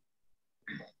difficult?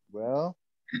 Well,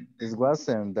 it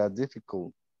wasn't that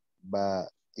difficult, but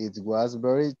it was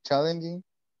very challenging.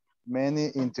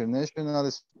 Many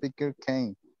international speakers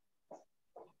came.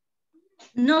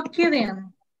 No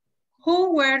kidding.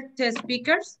 Who were the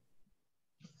speakers?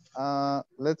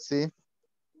 Let's see.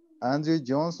 Andrew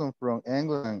Johnson from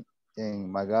England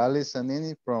and Magali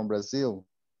Sanini from Brazil.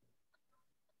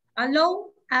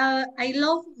 Hello, I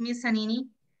love Miss Anini.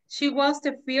 She was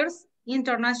the first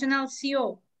international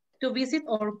CEO to visit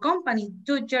our company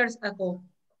 2 years ago.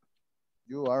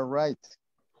 You are right.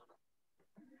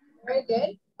 Very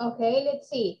good. Okay, let's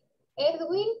see.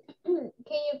 Edwin, can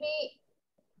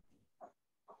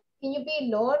you be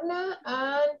Lorna,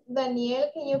 and Daniel,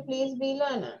 can you please be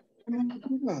Lana?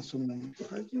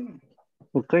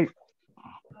 Okay.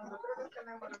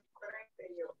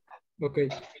 Okay.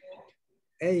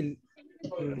 Hey,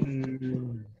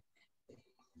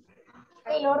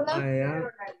 Hey, Lorna.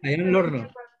 I am Lorna.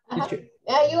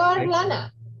 You are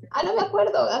Lana. No me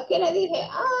acuerdo. ¿A quién le dije?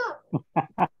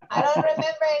 I don't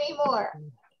remember anymore.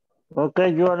 Okay,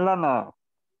 you are Lana.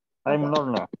 I'm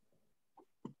Lorna.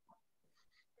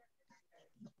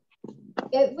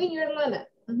 Edwin, you're Lana.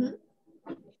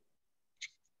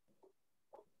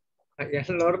 I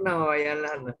am Lorna o I am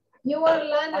Lana. You are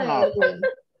Lana, Edwin.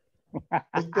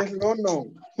 Este es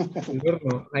Lorno.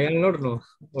 Lorno. I am Lorno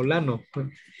o Lano.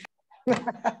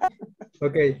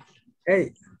 Okay.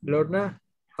 Hey, Lorna,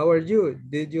 how are you?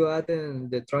 Did you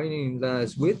attend the training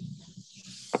last week?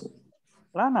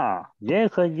 Lana,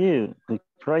 yes, I did. The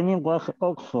training was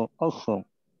also awesome.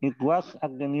 It was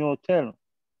at the new hotel.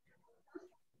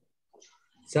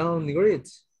 Sound great.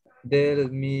 Tell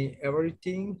me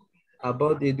everything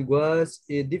about it. Was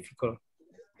it difficult?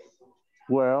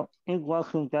 Well, it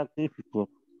wasn't that difficult,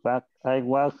 but it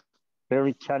was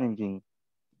very challenging.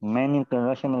 Many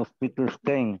international speakers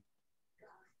came.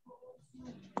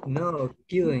 No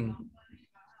kidding.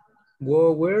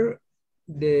 What were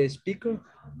the speakers?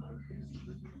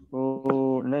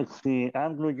 Oh, let's see,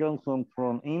 Andrew Johnson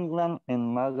from England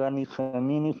and Magali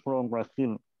Sanini from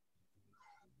Brazil.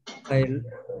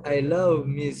 I love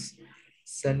Miss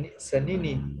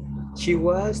Sanini. She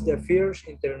was the first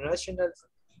international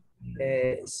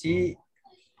CEO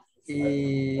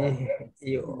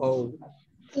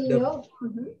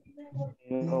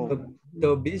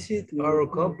to visit our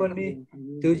company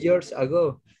 2 years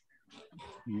ago.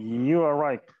 You are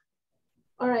right.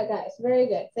 All right, guys, very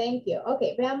good. Thank you.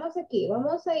 Okay, veamos aquí.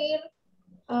 Vamos a ir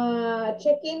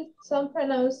checking some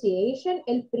pronunciation.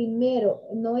 El primero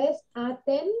no es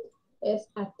attend, es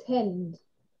attend.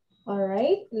 All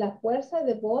right, la fuerza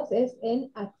de voz es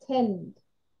en attend.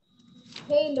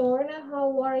 Hey, Lorna,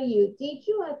 how are you? Did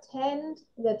you attend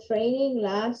the training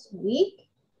last week?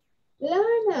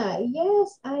 Lana,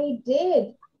 yes, I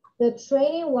did. The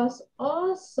training was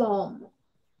awesome.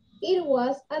 It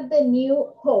was at the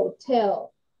new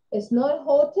hotel. It's not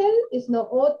hotel, it's not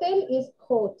hotel, it's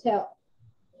hotel.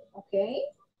 Okay?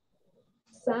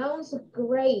 Sounds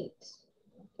great.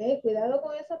 Okay, cuidado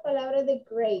con esa palabra de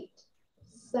great.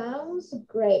 Sounds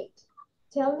great.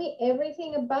 Tell me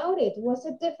everything about it. Was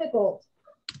it difficult?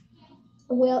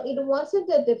 Well, it wasn't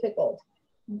that difficult,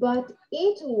 but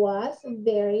it was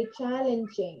very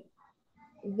challenging.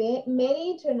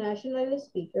 Many international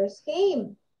speakers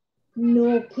came.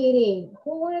 No kidding.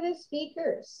 Who were the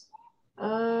speakers?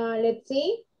 Let's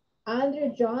see.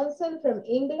 Andrew Johnson from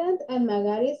England and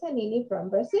Magali Sanini from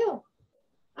Brazil.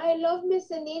 I love Miss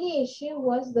Sanini. She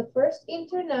was the first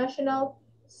international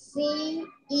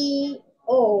CEO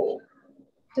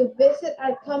to visit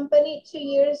our company 2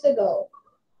 years ago.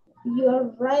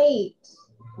 You're right.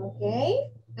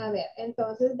 Okay. A ver,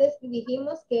 entonces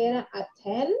dijimos que era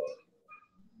attend.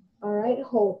 All right,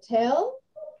 hotel.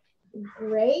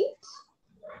 Great.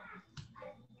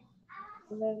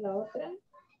 A ver la otra.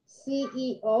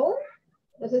 CEO.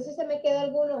 No sé si se me queda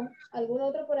algún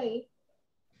otro por ahí.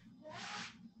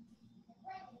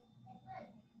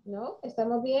 ¿No?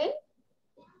 ¿Estamos bien?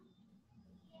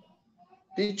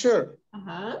 Teacher.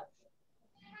 Ajá.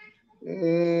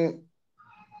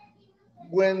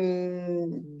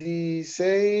 When they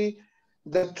say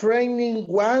the training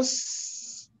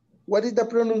was, what is the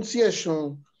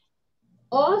pronunciation?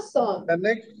 Awesome. The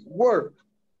next word.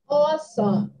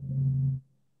 Awesome.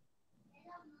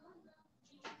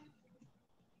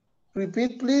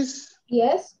 Repeat, please.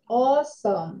 Yes,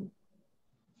 awesome.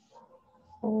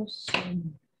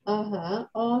 Awesome. Ajá,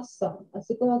 awesome.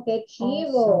 Así como que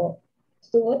chivo. Awesome.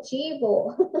 Estuvo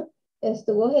chivo.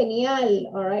 Estuvo genial.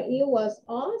 All right, it was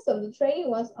awesome. The training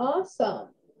was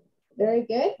awesome. Very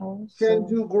good. Awesome. Can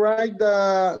you write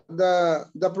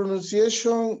the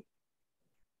pronunciation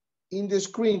in the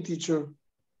screen, teacher?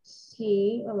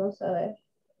 Sí, vamos a ver.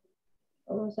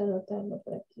 Vamos a anotarlo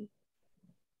por aquí.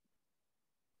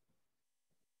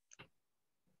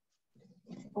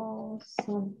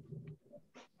 Awesome.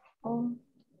 Oh,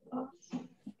 awesome.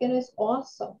 Que no es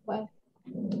awesome. Bueno.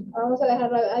 Vamos a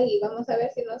dejarlo ahí. Vamos a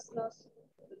ver si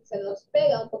se nos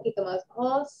pega un poquito más.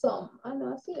 Awesome. Ah,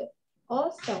 no, así es.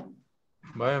 Awesome.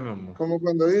 Vaya, mi amor. Como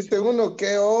cuando dice uno,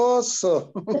 qué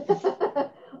oso.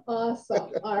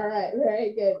 Awesome. All right.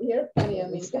 Very good. You're funny,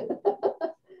 amiga.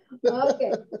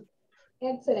 Okay.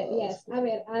 Excellent. Yes. A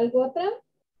ver, ¿algo otra?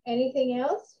 Anything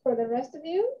else for the rest of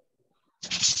you?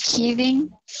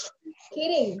 Kidding.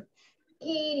 Kidding.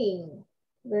 Kidding.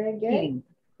 Very good. Kidding.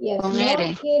 Yes. Con No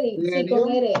R. kidding. Sí,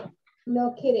 con R.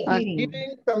 No kidding.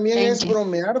 Kidding también es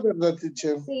bromear, ¿verdad,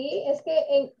 teacher? Sí, es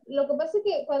que lo que pasa es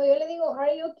que cuando yo le digo,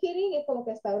 are you kidding? Es como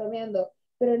que está bromeando.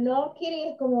 Pero no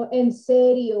kidding es como en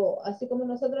serio. Así como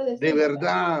nosotros decimos. De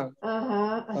verdad.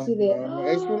 Ajá, así de.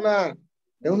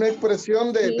 Es una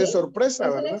expresión de Sí, sorpresa,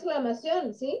 es una ¿verdad?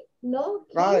 exclamación, ¿sí? No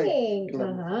Ay, kidding.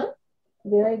 claro. Ajá.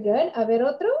 Very good. A ver,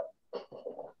 otro.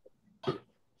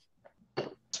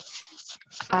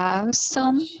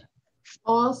 Awesome.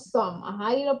 Awesome.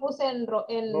 Ajá, y lo puse en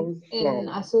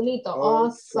Awesome. azulito.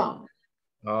 Awesome.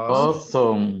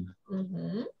 Awesome.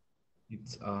 Ujú.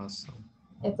 It's awesome.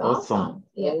 It's Awesome. awesome.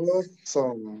 Yes.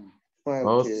 Awesome. Okay.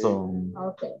 Awesome.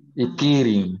 Okay. Y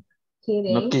kidding.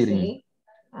 Kidding, No kidding. sí.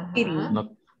 Ajá.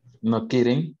 No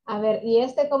kidding. A ver, ¿y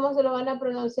cómo se lo van a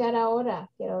pronunciar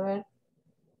ahora? Quiero ver.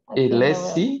 Y Aquí lo let's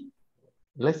veo. see.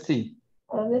 Let's see.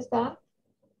 ¿Dónde está?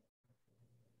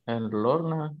 En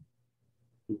Lorna.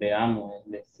 Veamos.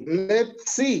 Let's see. Let's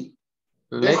see.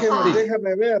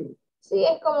 Déjame ver. Sí,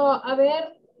 es como, a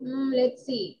ver, let's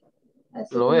see.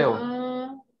 Así Lo como,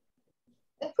 veo.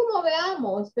 es como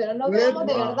veamos, pero no Let veamos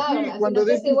de me verdad, see. ¿verdad? Cuando Sino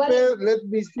que es dice igual. usted, let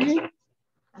me see.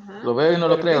 Ajá. Lo veo y no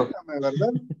lo creo. Permítame,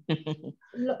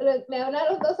 ¿verdad? Me hablan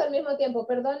los dos al mismo tiempo.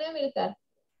 Perdone, Milcar.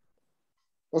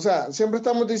 O sea, siempre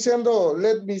estamos diciendo,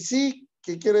 let me see,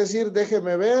 que quiere decir,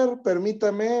 déjeme ver,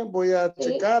 permítame, voy a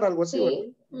checar, algo así, ¿verdad?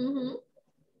 Sí. Ujú.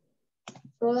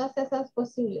 Todas esas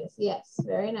posibles. Yes,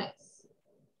 very nice.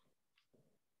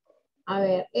 A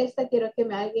ver, esta quiero que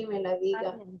alguien me la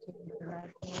diga.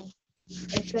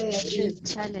 Esta de aquí.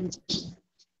 Challenging.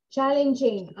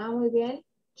 Challenging. Ah, muy bien.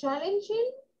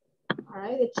 Challenging. All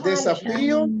right, the challenge.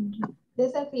 Desafío.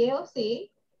 Desafío,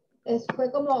 sí.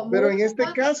 Fue como Pero muy en este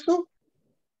caso,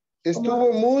 estuvo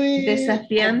como muy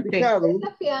desafiante. complicado.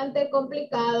 Desafiante,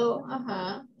 complicado.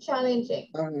 Ajá. Challenging.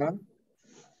 Ajá.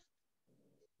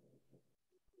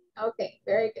 Ok,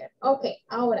 very good. Ok,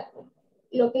 ahora,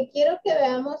 lo que quiero que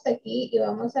veamos aquí, y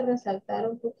vamos a resaltar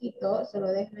un poquito, solo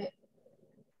déjeme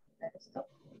ver esto.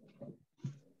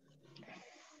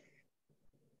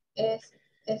 Es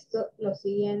esto lo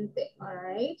siguiente, all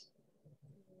right.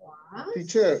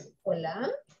 Teacher.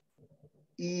 Hola.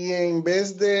 Y en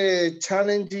vez de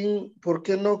challenging, ¿por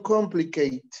qué no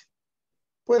complicate?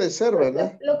 Puede ser,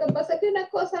 ¿verdad? Lo que pasa es que una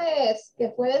cosa es que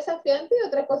fue desafiante y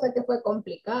otra cosa que fue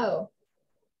complicado.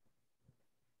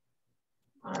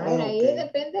 Ahí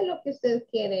depende de lo que usted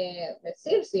quiere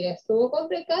decir. Si estuvo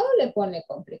complicado, le pone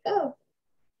complicado.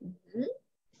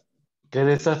 Que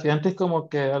desafiante es como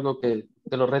que algo que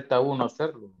te lo reta a uno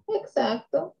hacerlo.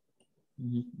 Exacto.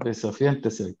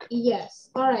 Desafiante cerca. Yes.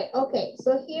 All right. Okay.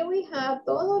 So here we have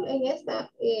todo en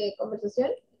esta conversación.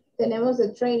 Tenemos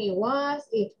the training was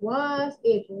it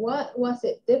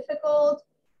difficult,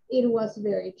 it was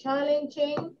very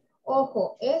challenging.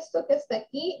 Ojo, esto que está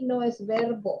aquí no es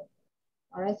verbo.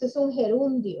 Ahora, esto es un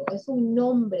gerundio, es un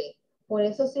nombre. Por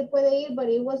eso sí puede ir, but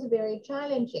it was very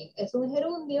challenging. Es un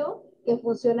gerundio que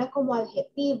funciona como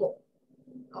adjetivo.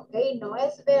 Ok, no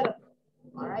es verbo.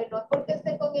 All right, no es porque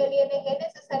esté con el ing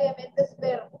necesariamente es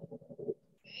verbo. Okay.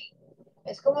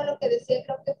 Es como lo que decía,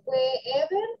 creo que fue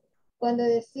Ever, cuando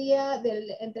decía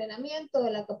del entrenamiento,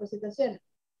 de la capacitación.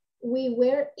 We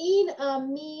were in a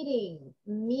meeting.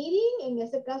 Meeting, en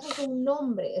ese caso, es un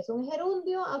nombre. Es un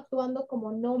gerundio actuando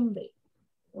como nombre.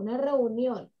 Una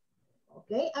reunión, ¿ok?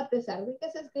 A pesar de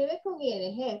que se escribe con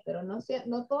ing, pero no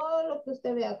todo lo que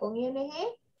usted vea con ing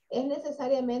es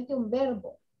necesariamente un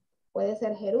verbo. Puede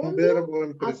ser gerundio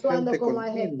actuando como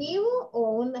adjetivo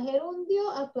o un gerundio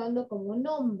actuando como un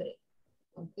nombre,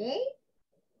 ¿ok?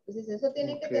 Entonces eso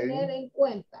tiene que tener en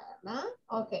cuenta, ¿verdad?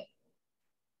 Ok.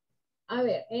 A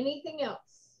ver, anything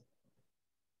else?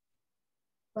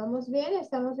 ¿Vamos bien?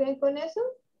 ¿Estamos bien con eso?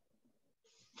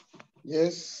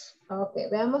 Yes. Ok,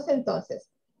 veamos entonces.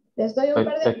 Les doy un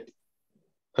par de...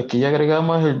 Aquí ya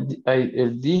agregamos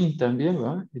el DIN también,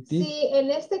 ¿verdad? Sí, en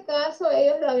este caso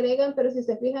ellos lo agregan, pero si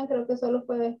se fijan creo que solo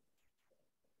fue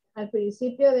al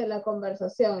principio de la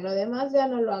conversación. Lo demás ya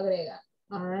no lo agregan.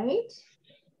 All right.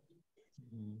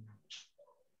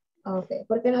 Ok,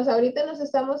 porque ahorita nos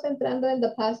estamos centrando en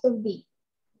the past of be.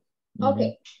 Ok,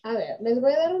 a ver, les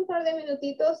voy a dar un par de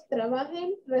minutitos.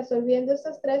 Trabajen resolviendo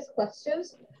estas 3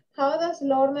 questions. How does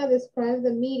Lorna describe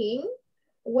the meeting?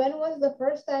 When was the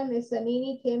first time Miss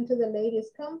Zanini came to the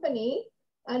ladies' company?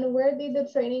 And where did the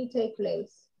training take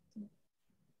place?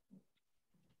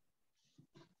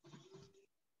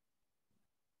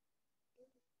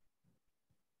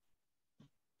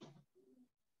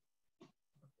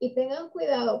 Y tengan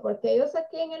cuidado porque ellos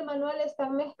aquí en el manual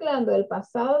están mezclando el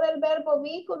pasado del verbo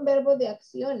be con verbo de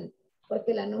acción.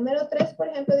 Porque la número 3, por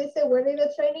ejemplo, dice, where did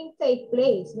the training take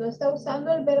place? No está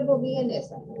usando el verbo be en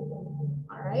esa.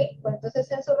 All right. Pues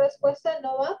entonces en su respuesta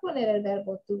no va a poner el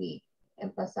verbo to be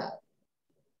en pasado.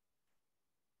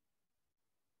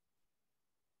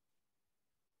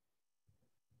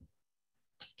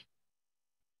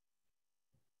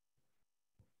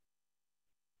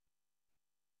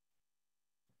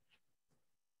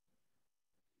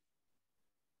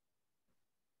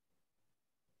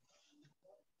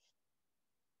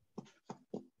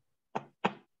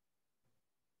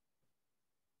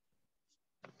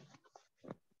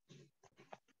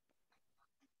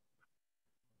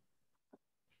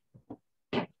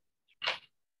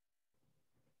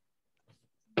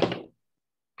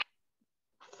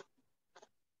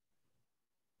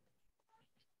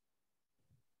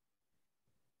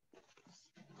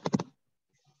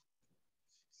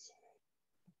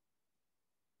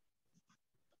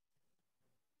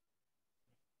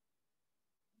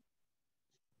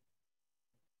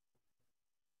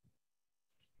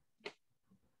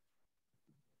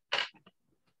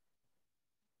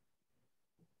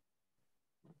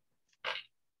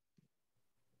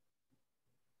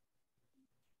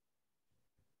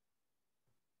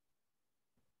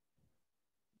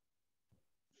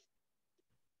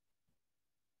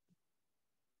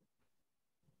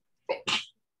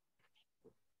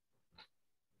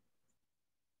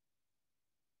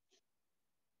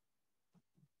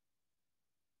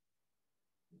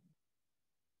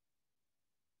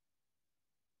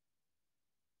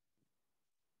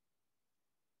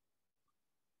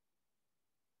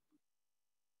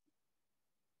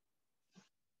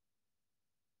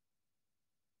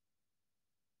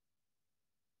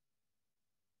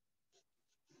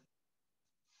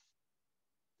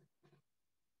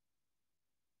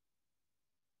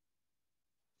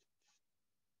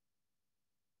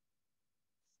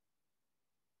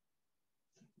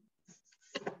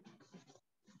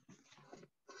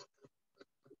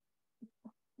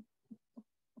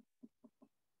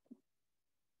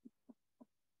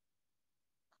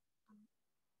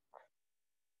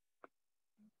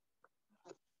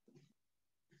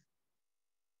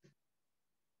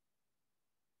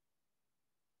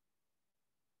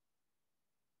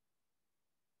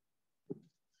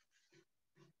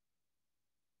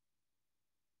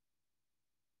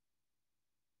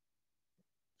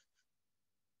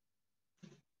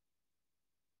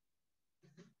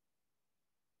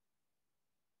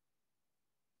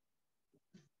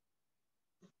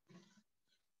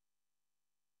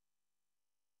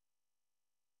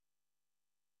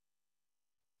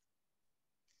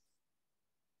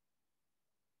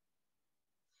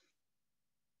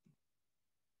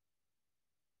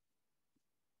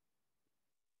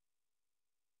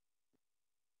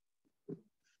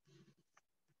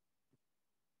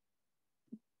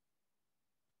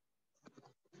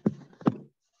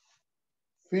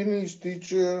 Finish,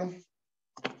 teacher.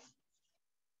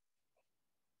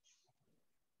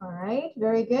 All right,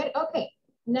 very good. Okay,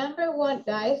 number 1,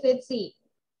 guys, let's see.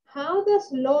 How does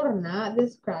Lorna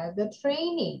describe the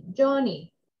training?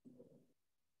 Johnny.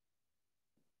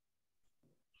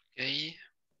 Okay.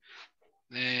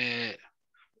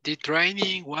 The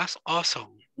training was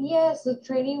awesome. Yes, the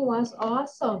training was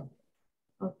awesome.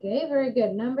 Okay, very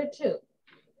good. Number 2.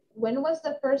 When was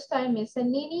the first time Miss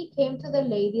Anini came to the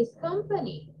ladies'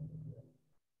 company?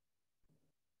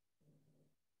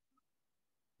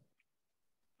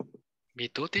 Me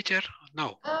too, teacher?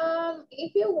 No.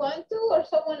 If you want to or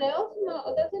someone else, no,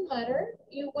 it doesn't matter.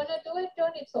 You want to do it,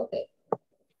 John, it's okay.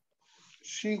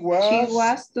 She She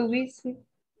was to visit.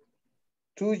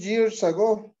 2 years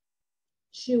ago.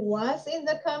 She was in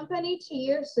the company 2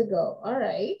 years ago. All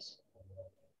right.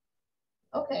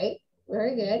 Okay,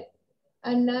 very good.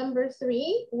 And number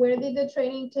 3, where did the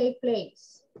training take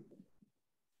place?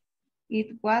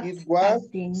 It was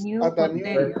at the new the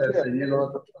hotel.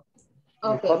 new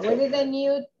Okay, where did the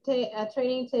new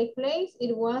training take place?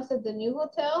 It was at the new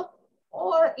hotel,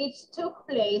 or it took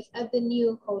place at the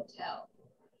new hotel.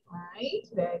 All right,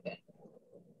 very good.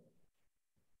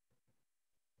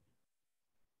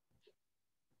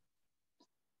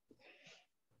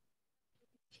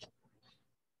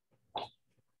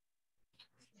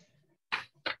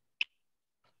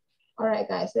 All right,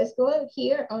 guys, let's go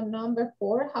here on number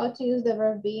 4, how to use the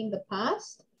verb be in the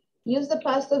past. Use the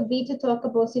past of be to talk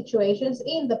about situations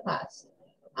in the past.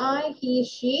 I, he,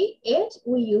 she, it,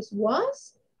 we use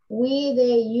was. We,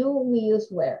 they, you, we use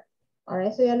were. All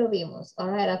right, so ya lo vimos. All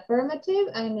right, affirmative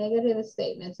and negative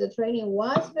statements. The training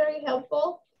was very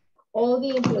helpful. All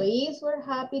the employees were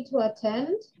happy to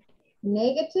attend.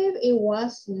 Negative, it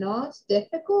was not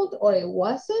difficult or it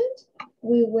wasn't.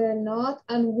 We were not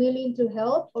unwilling to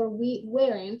help or we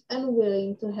weren't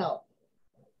unwilling to help.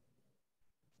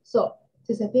 So,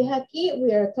 si se fija aquí,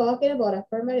 we are talking about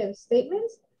affirmative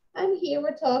statements and here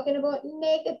we're talking about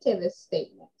negative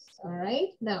statements. All right,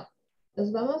 now,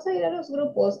 nos vamos a ir a los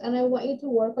grupos and I want you to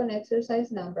work on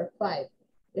exercise number 5.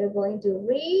 You're going to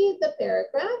read the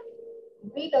paragraph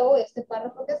below este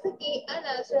párrafo que está aquí and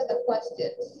answer the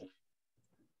questions.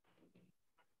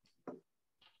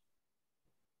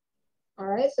 All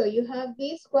right, so you have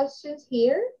these questions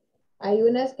here. Hay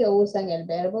unas que usan el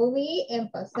verbo be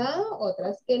en pasado,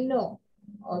 otras que no.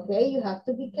 Okay, you have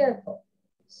to be careful.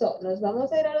 So, nos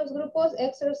vamos a ir a los grupos.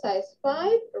 Exercise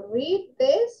 5, read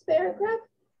this paragraph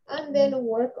and then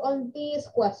work on these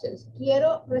questions.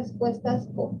 Quiero respuestas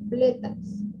completas.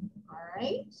 All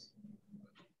right.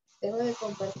 Debo de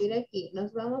compartir aquí.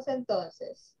 Nos vamos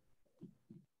entonces.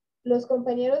 Los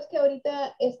compañeros que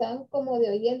ahorita están como de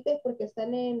oyentes porque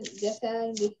están ya sea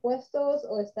indispuestos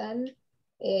o están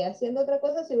haciendo otra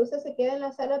cosa, si usted se queda en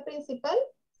la sala principal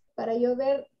para yo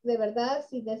ver de verdad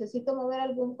si necesito mover a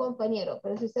algún compañero.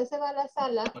 Pero si usted se va a la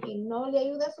sala y no le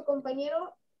ayuda a su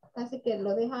compañero, casi que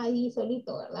lo deja ahí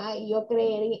solito, ¿verdad? Y yo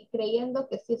creyendo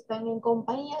que sí están en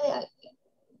compañía de alguien.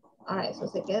 All right, so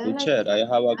se quedan Teacher, I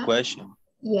have a question.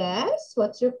 Yes,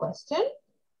 what's your question?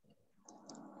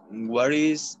 What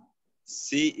is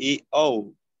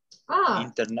CEO?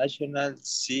 International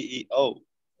CEO.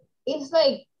 It's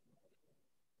like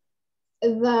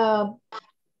the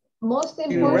most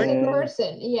important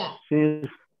person, yeah.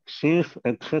 Chief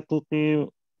Executive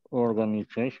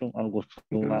Organization, algo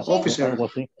así. Officer. Algo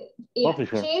así. Yeah,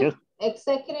 Officer, Chief yes.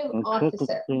 Executive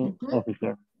Officer.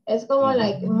 Officer. Es como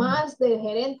like más del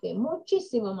gerente,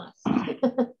 muchísimo más.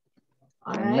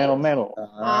 All right. Mero, mero.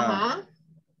 Ajá.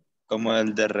 Como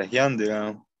el de región,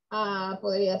 digamos. Ah,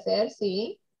 podría ser,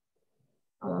 sí.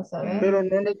 Vamos a ver. Pero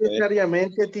no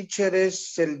necesariamente, teacher,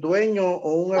 es el dueño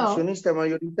o un accionista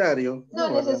mayoritario.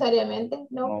 No necesariamente,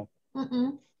 no.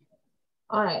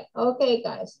 All right, okay,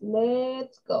 guys,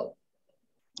 let's go.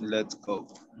 Let's go.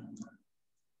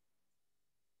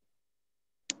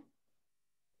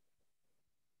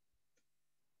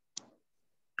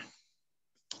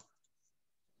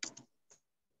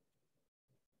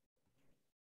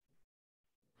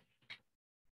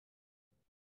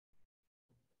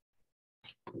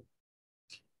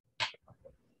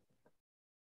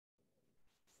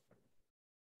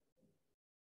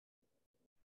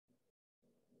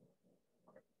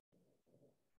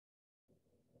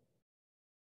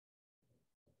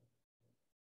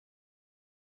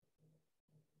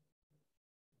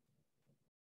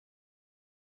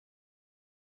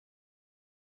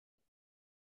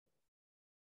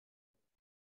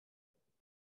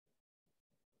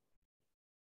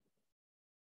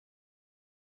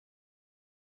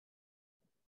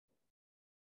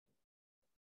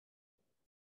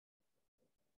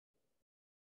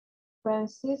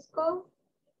 Francisco,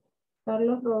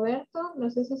 Carlos Roberto, no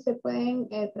sé si se pueden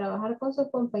trabajar con sus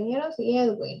compañeros y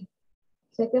Edwin.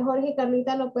 Sé que Jorge y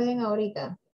Carlita no pueden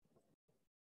ahorita.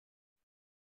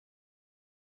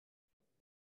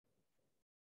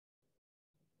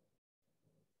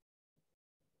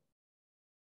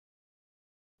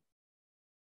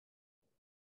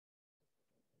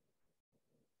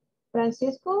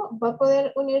 Francisco va a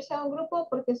poder unirse a un grupo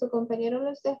porque su compañero lo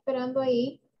está esperando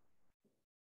ahí.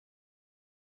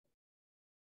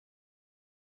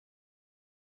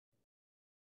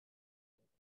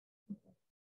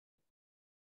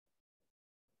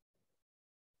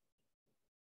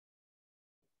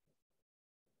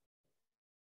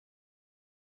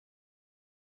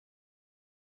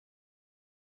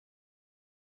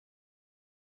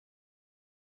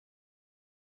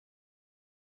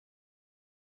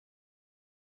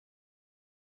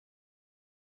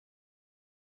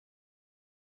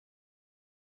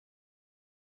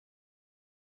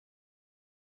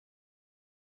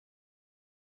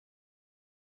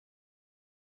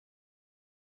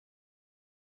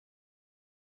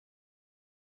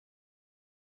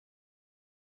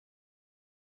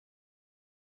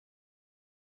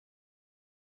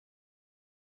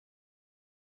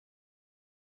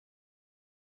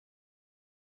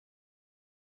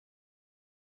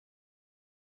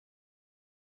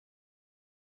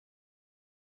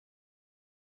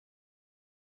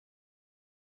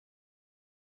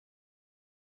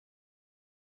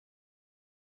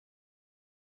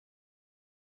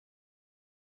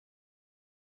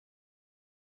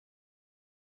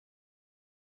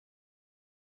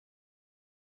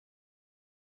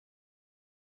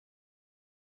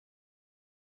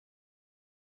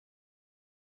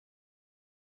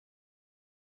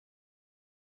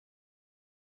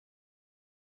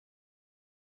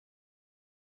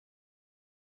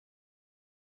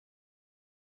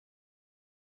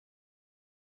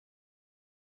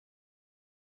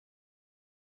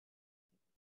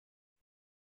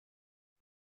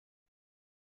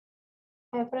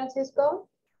 Hi, Francisco.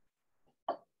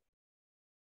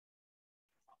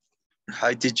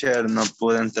 Hi, teacher. No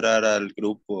pude entrar al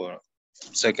grupo.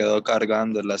 Se quedó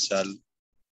cargando la sala.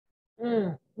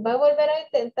 ¿Va a volver a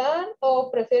intentar o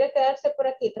prefiere quedarse por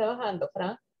aquí trabajando,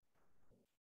 Fran?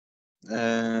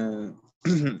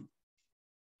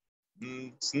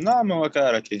 No, me voy a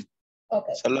quedar aquí.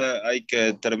 Okay. Solo hay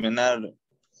que terminar.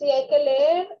 Sí, hay que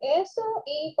leer eso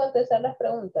y contestar las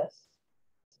preguntas.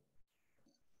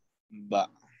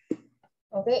 Va.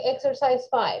 Ok, exercise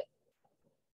 5.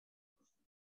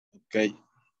 Ok.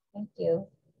 Thank you.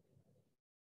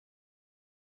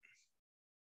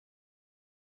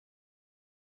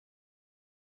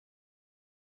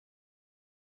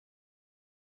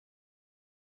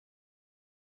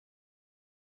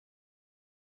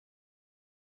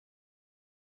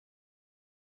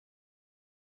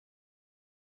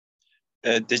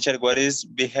 Teacher, what is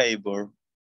behavior?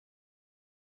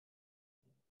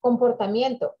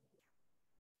 Comportamiento.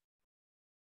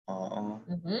 Oh.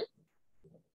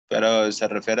 Pero se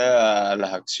refiere a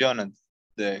las acciones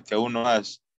que uno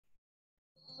hace.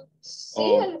 Sí,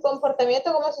 el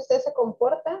comportamiento, como si usted se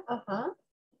comporta. Ajá.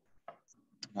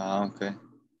 Ah, ok.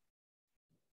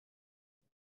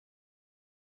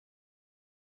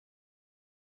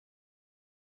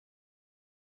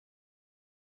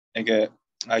 Es que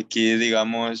aquí,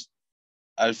 digamos,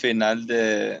 al final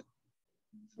de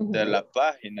la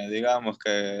página, digamos,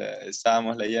 que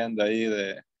estábamos leyendo ahí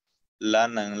de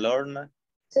Lana and Lorna,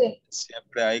 sí.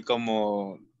 Siempre hay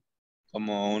como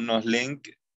unos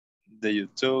links de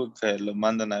YouTube que los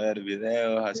mandan a ver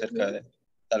videos acerca de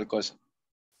tal cosa.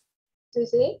 Sí,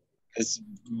 sí.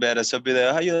 Ver esos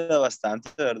videos ayuda bastante,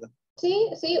 ¿verdad? Sí,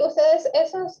 sí, ustedes,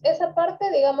 esa parte,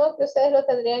 digamos que ustedes lo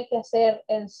tendrían que hacer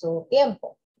en su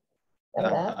tiempo,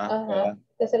 ¿verdad? Ajá.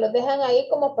 Que se los dejan ahí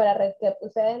como para que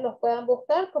ustedes los puedan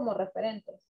buscar como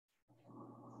referentes.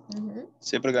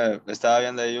 Sí, porque estaba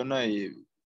viendo ahí uno y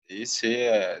sí,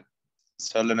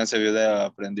 solo en ese video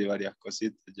aprendí varias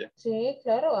cositas ya. Sí,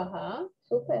 claro, ajá,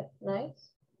 súper,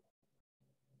 nice.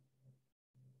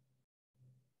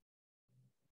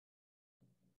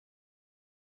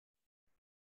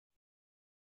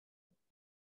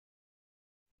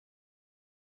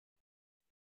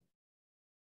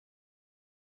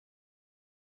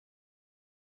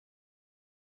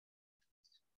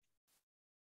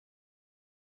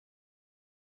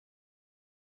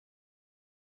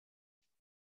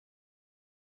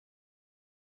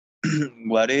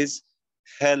 What is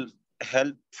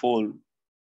helpful?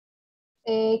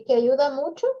 Que ayuda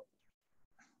mucho.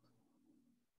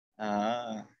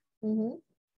 Ah.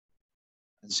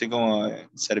 Así como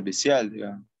servicial,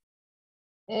 digamos.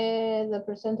 The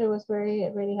presenter was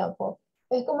very helpful.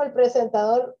 Es como el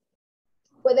presentador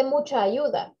fue de mucha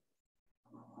ayuda.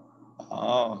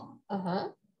 Oh.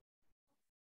 Ajá.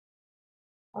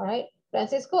 All right.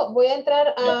 Francisco, voy a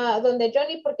entrar a donde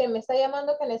Johnny porque me está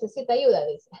llamando que necesita ayuda,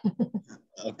 dice.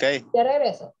 Ok. Ya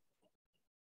regreso.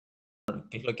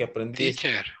 ¿Qué es lo que aprendiste?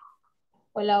 Teacher.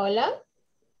 Hola, hola.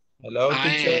 Hello,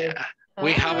 teacher.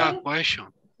 We have a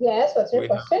question. Yes, what's your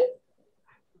question?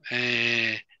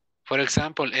 For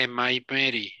example, am I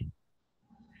married?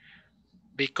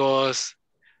 Because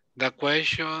the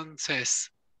question says,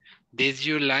 did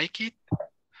you like it?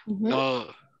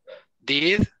 No.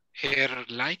 Did her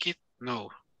like it?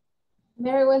 No.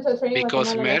 Mary went to a training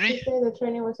Because with Mary. Mary? The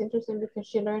training was interesting because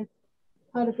she learned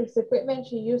how to fix the equipment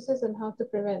she uses and how to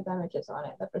prevent damages on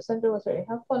it. The presenter was very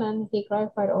helpful and he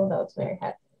clarified all doubts Mary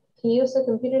had. He used the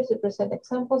computer to present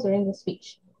examples during the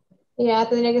speech. Yeah,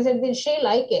 tendría que ser, did she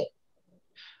like it?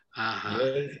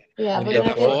 Yes. Yeah, In but the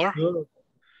no fourth,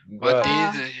 What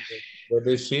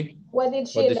did she? What did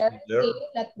she learn? Sí,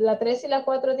 la 3 y la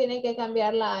 4 tienen que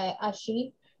cambiarla a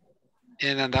she.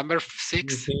 And number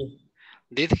 6,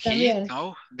 did he? También.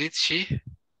 No, did she?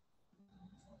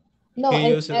 No,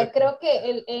 creo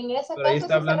que en ese Pero ahí caso está sí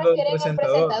se hablando del refieren al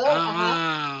presentador.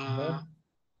 Ajá.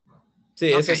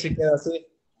 Sí, ese sí queda así.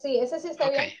 Sí, ese sí está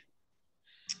bien.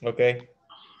 Ok.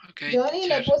 Johnny,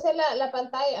 le puse la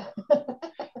pantalla.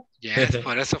 Yes,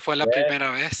 por eso fue la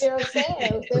primera vez. Yo sé,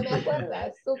 usted me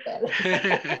acuerda, súper.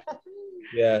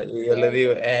 Ya, y yo le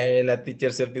digo, la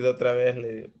teacher se olvidó otra vez,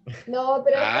 le digo. No,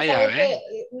 pero sabe que,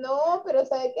 pero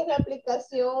sabe que es la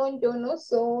aplicación, yo no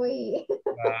soy.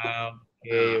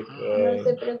 No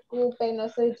se preocupen, no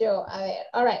soy yo. A ver,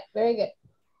 all right, very good.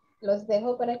 Los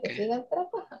dejo para que sigan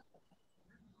trabajando.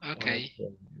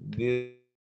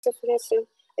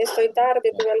 Estoy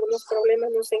tarde, tuve algunos problemas,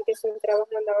 no sé en qué estoy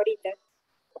trabajando ahorita.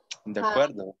 De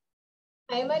acuerdo.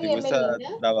 Hi, María Si gusta,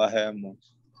 Melina.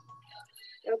 trabajemos.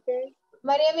 Okay.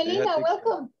 María Melina,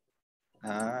 welcome.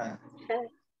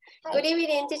 Good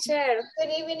evening, teacher.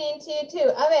 Good evening to you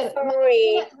too. A ver,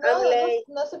 Sorry, I'm late.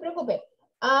 no se preocupe.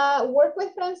 Work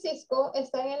with Francisco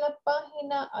están en la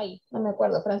página, ay, no me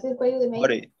acuerdo, Francisco, ayúdeme.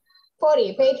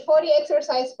 40, page 40,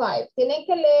 exercise 5. Tienen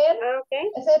que leer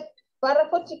ese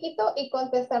párrafo chiquito y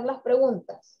contestar las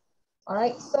preguntas. All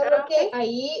right, solo que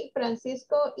ahí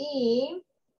Francisco y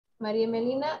María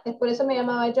Melina, es por eso me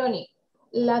llamaba Johnny.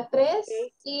 La 3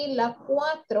 y la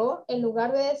 4, en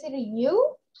lugar de decir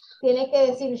you, tiene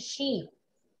que decir she.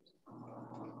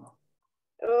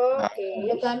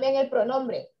 Le cambian el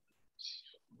pronombre.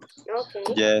 Okay.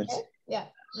 Yes. Okay.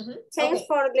 Yeah. Thanks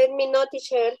for letting me know,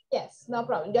 teacher. Yes, no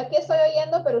problem. Yo aquí estoy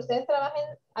oyendo, pero ustedes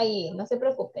trabajen ahí, no se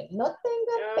preocupen. No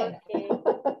tengan pena.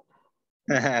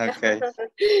 Okay.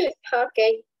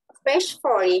 Okay. Page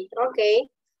 40.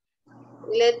 Okay.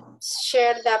 Let's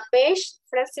share the page,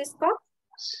 Francisco.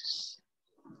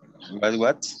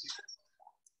 What?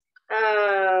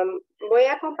 Voy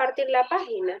a compartir la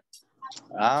página.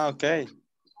 Okay.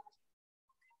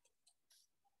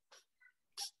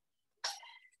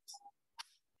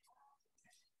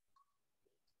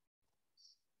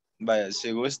 Vaya,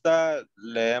 si gusta,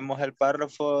 leemos el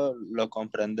párrafo, lo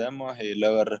comprendemos y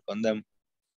luego respondemos.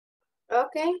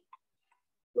 Ok,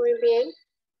 muy bien.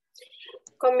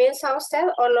 ¿Comienza usted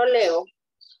o lo leo?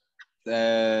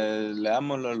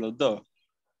 Leámoslo los dos.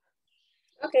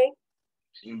 Ok.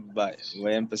 Vaya,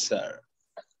 voy a empezar.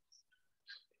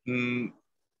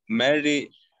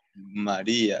 María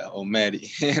o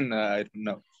Mary, no, I don't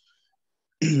know.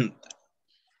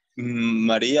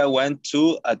 Maria went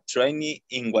to a training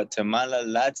in Guatemala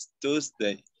last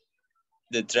Tuesday.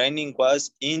 The training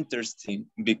was interesting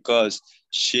because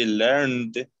she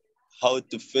learned how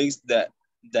to fix the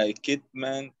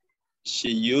equipment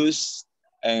she used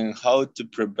and how to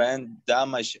prevent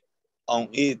damage on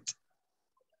it.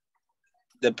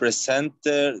 The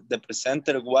presenter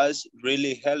was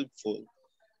really helpful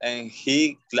and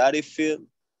he clarified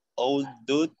all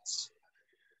doubts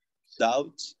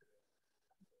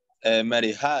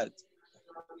Mary had.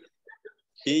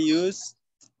 He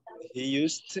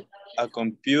used a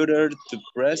computer to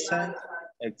present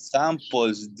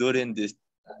examples during the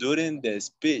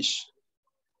speech.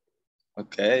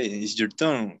 Okay, it's your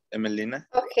turn, Emelina.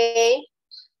 Okay.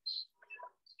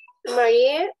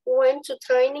 Maria went to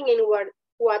training in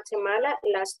Guatemala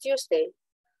last Tuesday.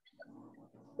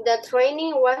 The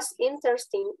training was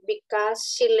interesting because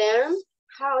she learned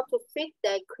how to fix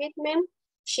the equipment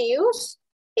she used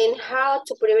and how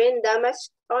to prevent damage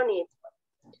on it.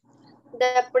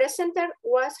 The presenter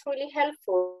was really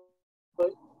helpful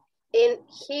and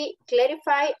he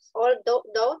clarified all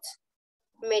doubts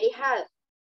Mary had.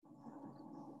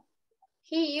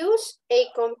 He used a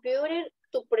computer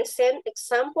to present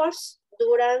examples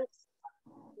during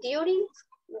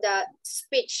the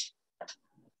speech.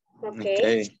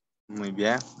 Okay, muy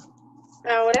bien.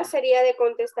 Ahora sería de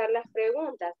contestar las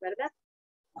preguntas, ¿verdad?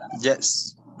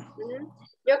 Yes.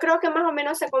 Yo creo que más o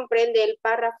menos se comprende el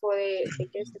párrafo de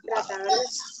qué se trata, ¿verdad?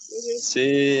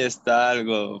 Sí, está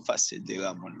algo fácil,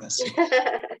 digámoslo así.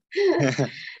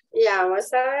 Ya,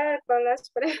 vamos a ver con las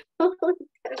preguntas.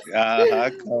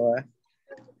 Ajá, cabrón.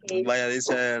 Vaya,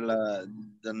 dice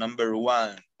the number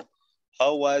 1.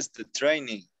 How was the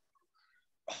training?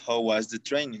 How was the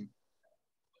training?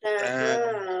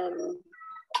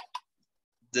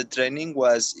 The training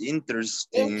was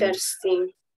interesting.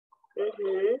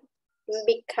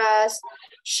 Because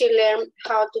she learned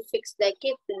how to fix the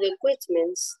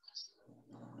equipment.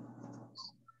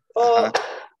 O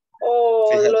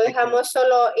lo dejamos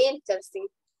solo interesting.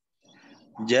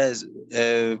 Yes,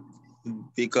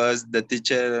 because the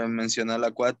teacher mencionó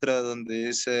la 4 donde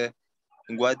dice,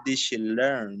 what did she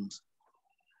learn?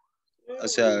 O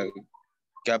sea,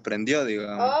 que aprendió,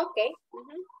 digamos. Ok.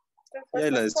 Y ahí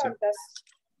lo dice.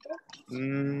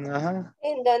 Ajá.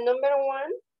 In the number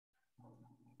 1,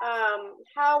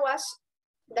 how was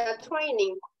the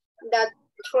training? The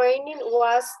training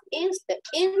was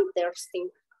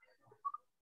interesting.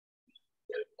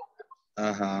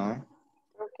 Ajá.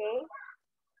 Okay.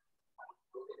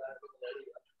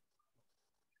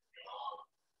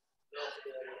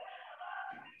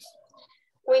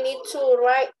 We need to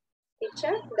write,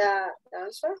 teacher, the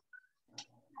answer.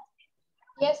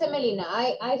 Yes,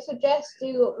 Emelina, I suggest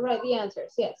you write the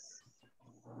answers, yes.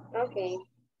 Okay.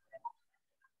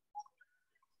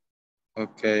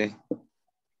 Okay.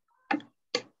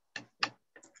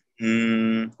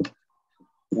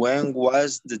 When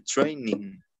was the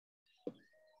training?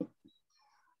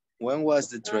 When was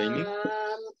the training?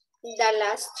 The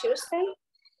last Tuesday.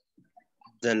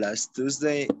 The last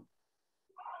Tuesday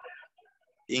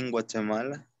in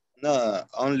Guatemala? No,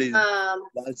 only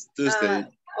last Tuesday.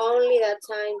 Only that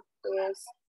time, yes.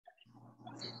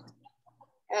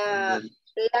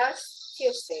 Last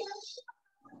Tuesday.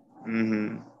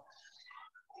 Mhm.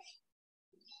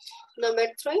 Number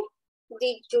 3,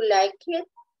 did you like it?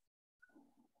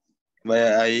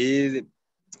 Vaya, ahí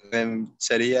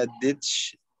sería Did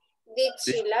she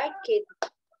like it?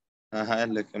 Ajá,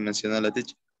 lo que mencionó la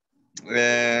teacher.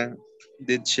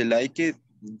 Did she like it?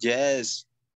 Yes.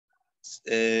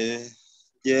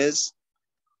 Yes.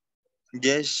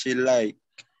 Yes, she like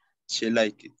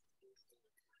it.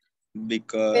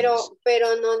 Because.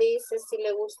 Pero no dice si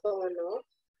le gustó o no.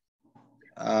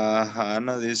 Ajá,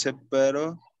 no dice,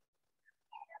 pero.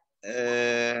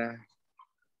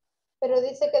 Pero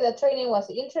dice que the training was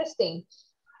interesting.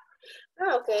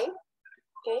 Ah, okay.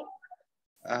 Okay.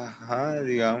 Ajá,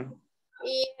 digamos.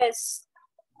 Yes,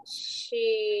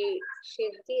 she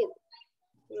did.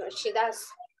 No, she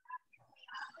does.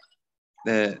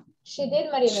 She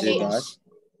did, María Melina.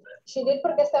 She did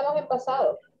porque estamos en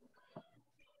pasado.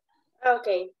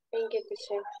 Okay, thank you,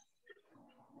 teacher.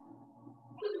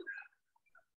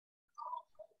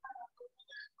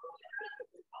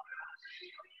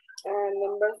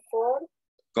 Number 4.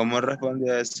 ¿Cómo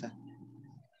respondió esa?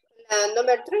 La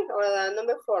number 3 o la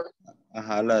number 4.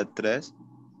 Ajá, la 3.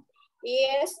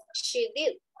 Yes, she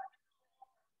did.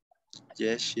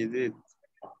 Yes, she did.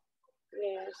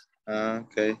 Yes. Ah,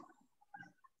 ok.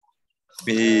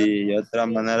 Y otra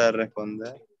manera de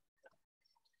responder.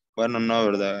 Bueno, no,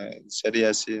 ¿verdad?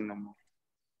 Sería así nomás.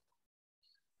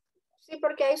 Sí,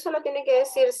 porque ahí solo tiene que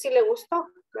decir si le gustó,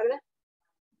 ¿verdad?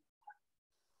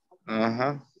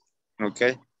 Ajá.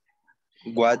 Ok.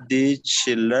 What did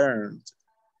she learn?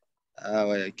 Ah,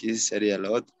 bueno, aquí sería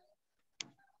lo otro.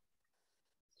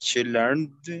 She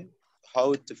learned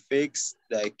how to fix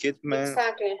the equipment.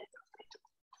 Exactly.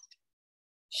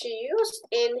 She used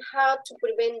and how to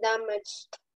prevent damage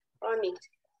on it.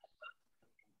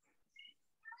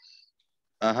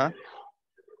 Ajá.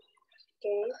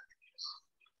 Okay.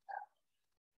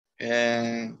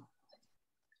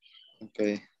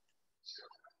 Okay.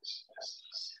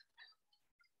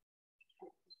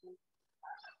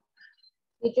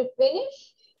 Did you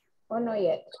finish or not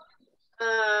yet?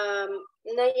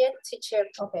 Not yet, teacher.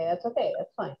 Okay, that's okay.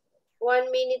 That's fine.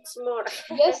 1 minute more.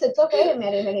 Yes, it's okay,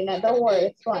 María Melina. Don't worry,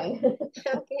 it's fine.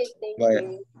 Okay, thank Vaya.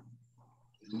 you.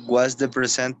 Was the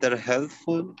presenter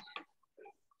helpful?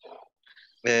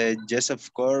 Yes,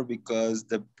 of course, because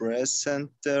the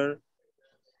presenter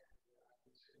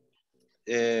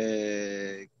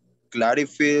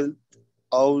clarified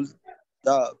all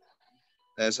doubt.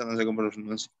 Eso no sé cómo lo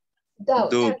pronuncio.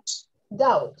 Doubt.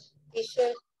 Doubt.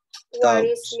 Teacher, what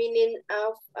is meaning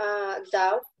of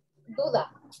doubt? Duda.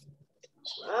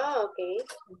 Ah, okay.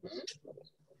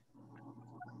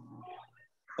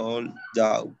 All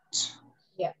doubt.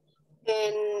 Yeah.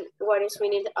 And what is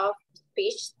meaning of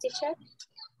speech, teacher?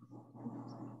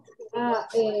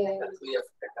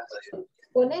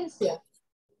 Ponencia.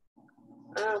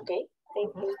 Ah, okay.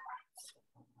 Thank you.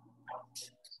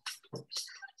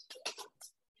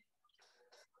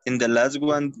 In the last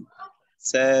one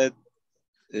said,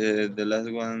 the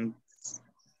last one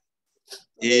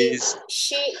is.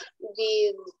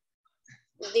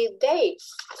 Did they?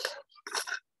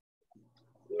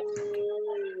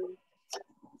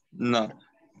 No.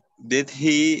 Did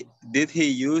he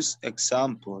use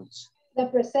examples? The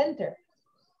presenter.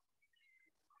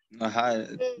 Ajá,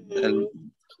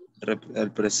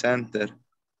 el presenter.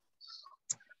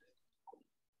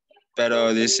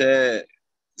 Pero dice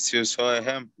si usó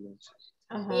ejemplos.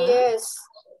 Yes,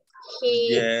 he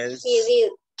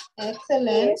did.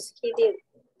 Excellent. Yes, he did.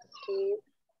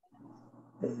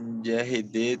 Yeah, he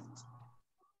did.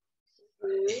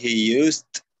 He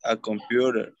used a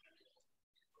computer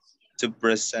to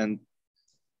present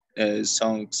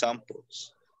some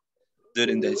examples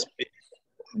during the speech.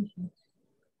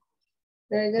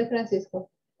 Very good, Francisco.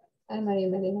 And Maria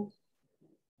Melina.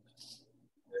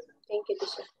 Thank you,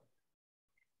 teacher.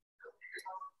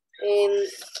 And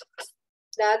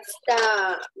that's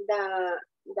the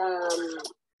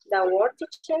word,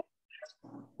 teacher.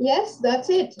 Yes, that's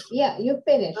it. Yeah, you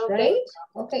finished, Okay. right?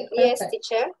 Okay, perfect. Yes,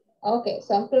 teacher. Okay,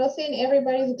 so I'm closing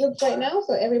everybody's groups right now,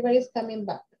 so everybody's coming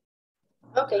back.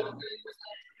 Okay.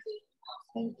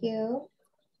 Thank you.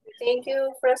 Thank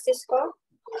you, Francisco.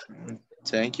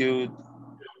 Thank you,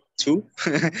 too.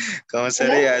 ¿Cómo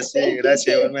sería? Sí, Thank gracias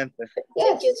you, igualmente.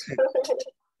 Yes.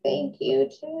 Thank you,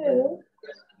 too.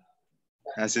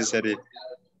 Así sería.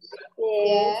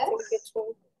 Yes. Thank you,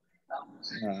 too.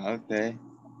 Ah, ok.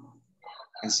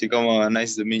 Así como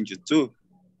nice to meet you too.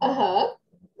 Uh-huh.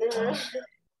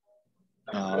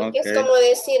 Ah, Que es como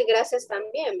decir gracias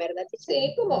también, ¿verdad?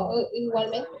 Sí, como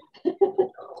igualmente.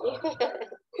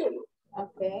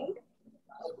 Ok.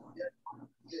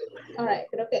 All right,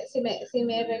 creo que si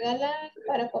me regalan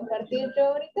para compartir yo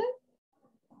ahorita.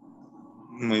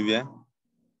 Muy bien.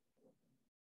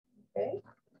 Okay.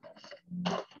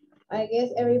 I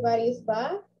guess everybody's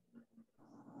back.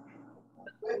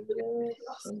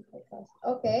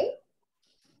 Okay.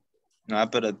 No,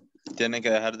 pero tiene que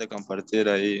dejar de compartir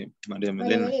ahí, María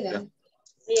Melina. Melina.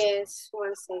 Yes,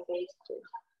 one second.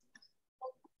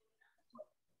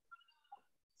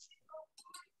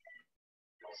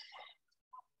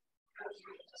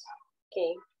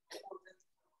 Okay.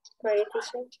 Ready,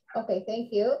 teacher? Okay,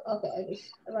 thank you. Okay, I'm just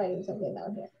writing something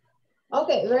down here.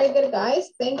 Okay, very good,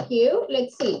 guys. Thank you.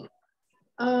 Let's see.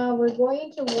 We're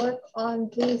going to work on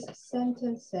these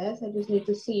sentences. I just need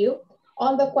to see you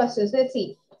on the questions. Let's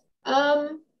see.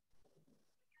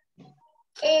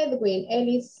 Edwin,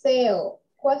 Eliseo.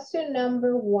 Question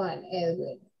number 1,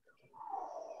 Edwin.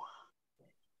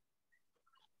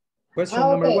 Question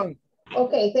number Okay. 1.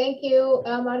 Okay, thank you,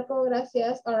 Marco,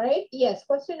 gracias. All right, yes,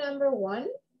 question number 1.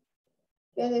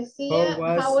 Que decía,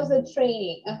 how was the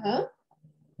training? Uh-huh.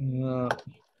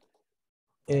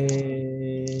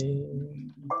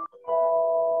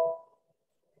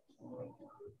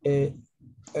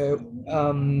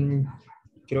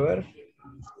 Quiero ver.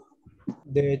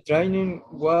 The training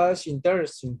was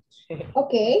interesting.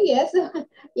 Okay, yes.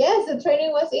 Yes, the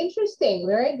training was interesting.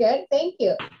 Very good, thank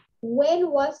you. When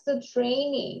was the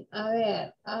training? A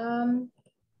ver,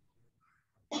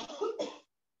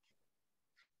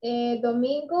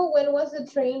 Domingo, when was the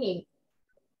training?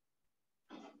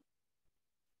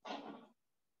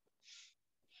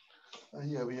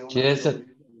 Yes,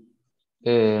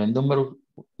 number 2.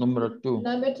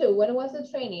 Number 2, when was the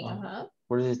training? Uh-huh.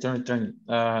 What is the training?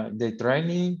 The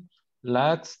training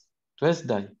last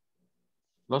Tuesday.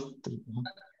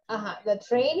 Ajá, the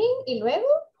training, y luego?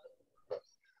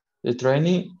 The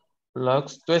training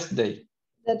last Tuesday.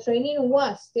 The training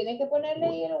was, tiene que ponerle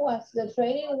ahí el was. The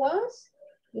training was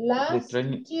last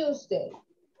Tuesday.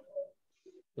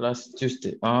 Last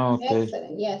Tuesday. Ah, okay.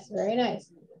 Excellent, yes, very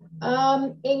nice.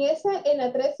 En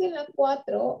la 3 y en la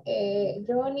 4,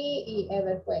 Johnny y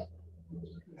Ever fue.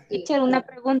 Sí. Teacher, una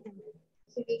pregunta.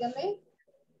 Sí, dígame.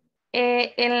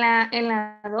 En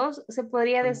la 2 se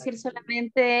podría decir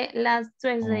solamente last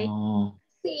Tuesday.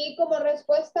 Sí, como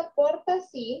respuesta corta,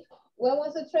 sí. When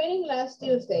was the training? Last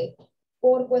Tuesday.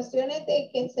 Por cuestiones de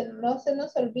que no se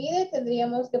nos olvide,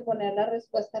 tendríamos que poner la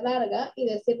respuesta larga y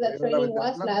decir the training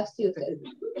was last Tuesday.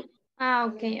 Ah,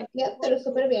 ok. Yeah, pero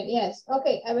súper bien, yes. Ok,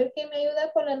 a ver quién me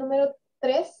ayuda con la número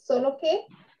 3, solo que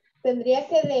tendría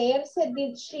que leerse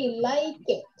did she like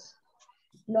it.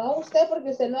 No usted, porque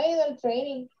usted no ha ido al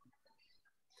training.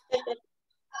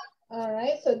 All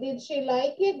right, so did she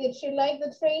like it? Did she like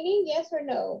the training? Yes or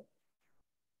no?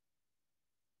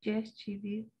 Yes, she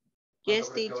did. Yes,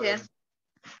 teacher.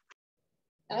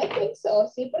 I think so.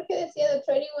 Sí, porque decía the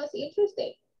training was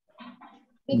interesting.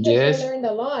 Because Yes. we learned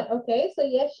a lot. Okay, so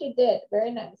yes, she did.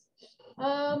 Very nice.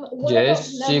 What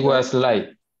Yes, about she was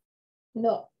like.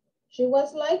 No, she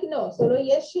was like no. Solo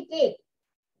yes, she did.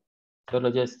 Solo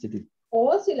yes, she did.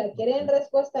 O si la quieren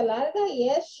respuesta larga,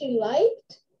 yes, she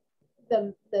liked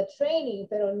the training,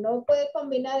 pero no puede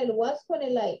combinar el was con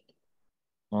el like.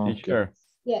 Okay. Teacher.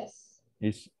 Yes.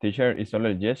 Teacher, ¿is solo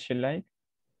yes she like?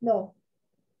 No.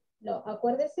 No,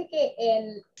 acuérdese que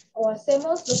lo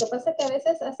que pasa es que a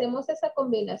veces hacemos esa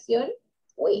combinación.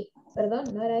 Uy, perdón,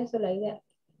 no era eso la idea.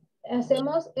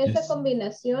 Hacemos esa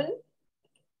combinación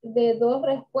de 2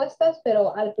 respuestas,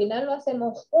 pero al final lo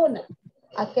hacemos una.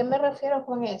 ¿A qué me refiero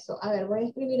con eso? A ver, voy a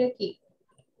escribir aquí.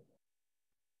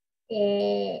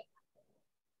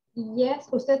 Yes,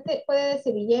 usted puede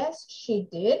decir yes, she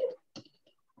did,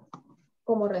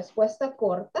 como respuesta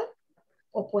corta,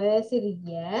 o puede decir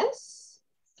yes,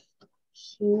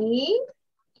 she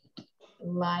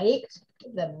liked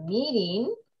the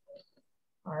meeting,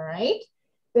 all right,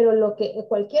 pero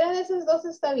cualquiera de esas dos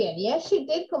está bien. Yes, she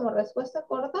did como respuesta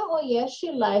corta, o yes,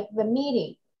 she liked the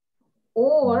meeting,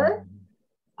 or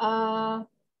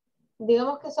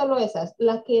digamos que solo esas.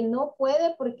 La que no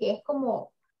puede porque es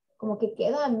como que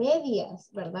queda a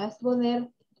medias, ¿verdad? Es poner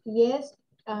yes,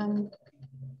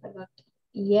 perdón,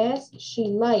 yes, she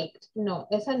liked. No,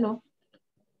 esa no.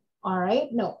 All right,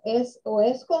 no, o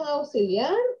es con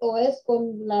auxiliar o es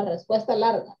con la respuesta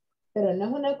larga, pero no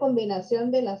es una combinación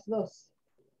de las dos.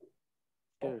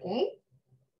 Ok.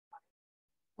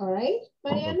 All right,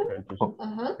 Mariano.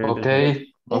 Ajá.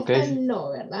 Okay. Esta no,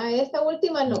 ¿verdad? Esta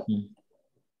última no.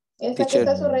 Esta que Teacher.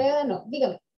 está subrayada no.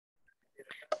 Dígame.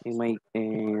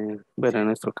 Bueno, en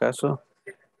nuestro caso,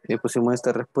 Y pusimos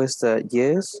esta respuesta,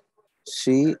 yes,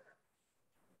 she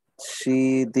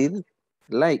did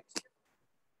like,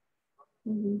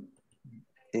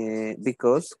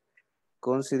 because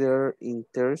consider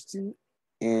interesting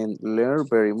and learn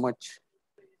very much.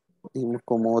 Dimos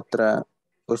como otra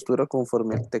postura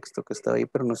conforme al texto que estaba ahí,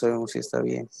 pero no sabemos si está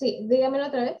bien. Sí, dígamelo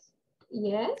otra vez.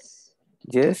 Yes.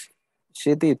 Yes,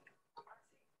 she did.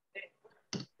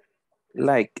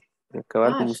 Like,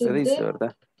 acabar como She usted dice, did.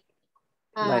 ¿verdad?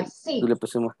 Like. Sí. Y le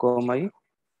pusimos coma ahí.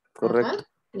 Correcto.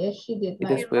 Yes, she did. Y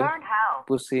Like. después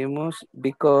pusimos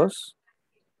because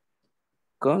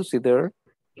consider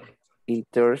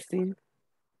interesting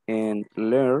and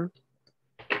learn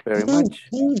very much.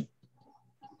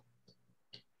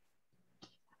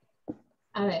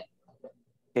 A ver.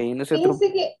 Y nosotros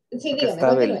Fíjense que, sí, dígame,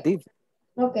 estaba el continúe. did.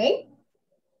 Ok.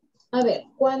 A ver,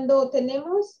 cuando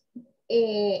tenemos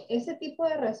ese tipo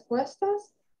de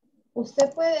respuestas,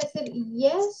 usted puede decir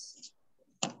yes,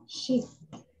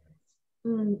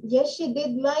 yes, she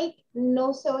did like,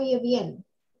 no se oye bien.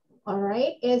 All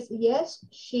right, es yes,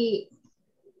 she,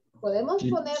 podemos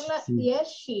ponerla, yes,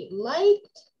 she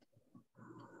liked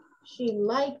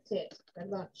it,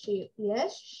 perdón,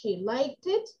 yes, she liked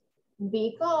it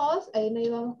because, ahí no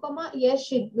íbamos coma, yes,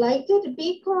 she liked it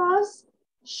because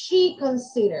she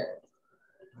considered.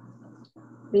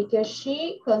 Because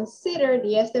she considered,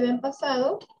 y este bien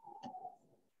pasado,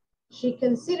 she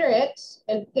considered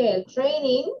el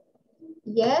training.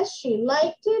 Yes, she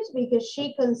liked it because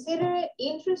she considered it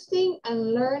interesting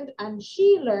and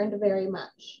she learned very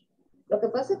much. Lo que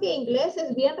pasa es que en inglés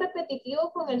es bien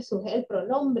repetitivo con el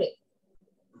pronombre.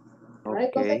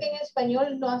 Right? Cosa que en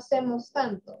español no hacemos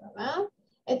tanto, ¿verdad?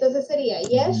 Entonces sería,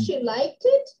 yes, she liked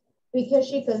it because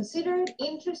she considered it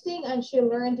interesting and she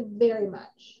learned very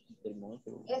much.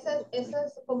 Esa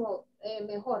es como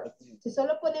mejor. Si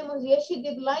solo ponemos yes, she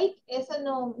did like, esa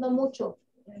no mucho.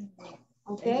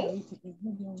 Okay?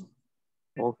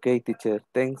 Okay, teacher,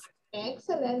 thanks.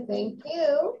 Excellent, thank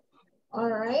you. All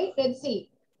right, let's see.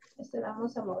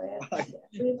 Vamos a mover.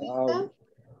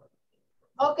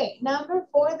 Okay, number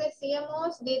 4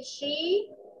 decíamos,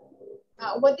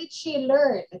 what did she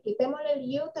learn? Quitémosle el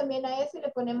you también a ese y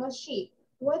le ponemos she.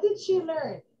 What did she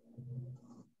learn?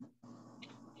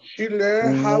 She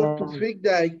learned how to fix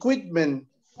the equipment.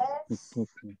 Yes.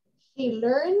 She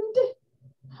learned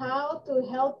how to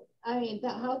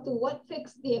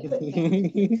fix the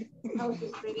equipment. How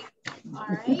to read it. All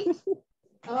right.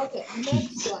 Okay,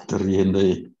 next one. Está riendo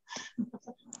ahí.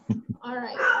 All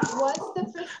right. What's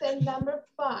the present number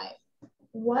 5?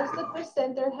 Was the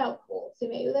presenter helpful? Si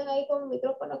me ayudan ahí con el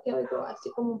micrófono que oigo así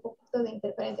como un poquito de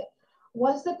interferencia.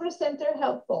 Was the presenter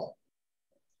helpful?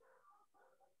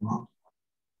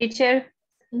 Teacher.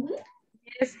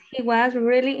 Yes, he was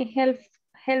really helpful.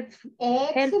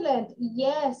 Excellent.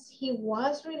 Yes, he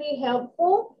was really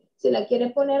helpful. Si la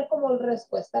quiere poner como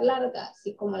respuesta larga,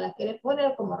 si como la quiere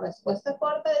poner como respuesta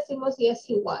corta, decimos yes,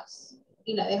 he was.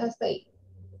 Y la deja hasta ahí.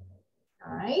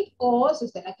 All right. O si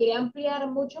usted la quiere ampliar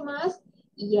mucho más,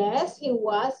 yes, he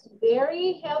was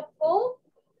very helpful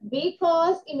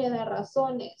because, y me da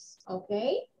razones.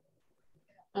 Okay.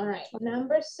 All right.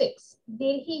 Number 6.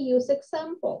 Did he use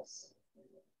examples?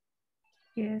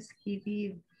 Yes, he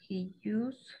did. He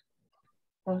used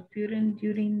computer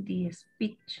during the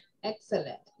speech.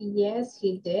 Excellent. Yes,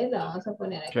 he did. La vamos a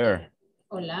poner aquí. Sure.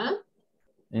 Hola.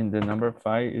 In the number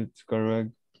 5, it's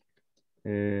correct.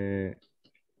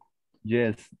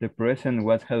 Yes, the present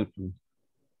was helpful.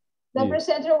 The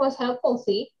presenter was helpful,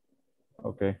 see?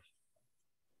 Okay.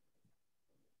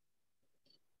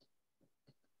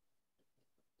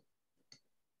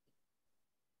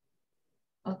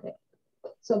 Okay.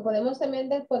 So podemos también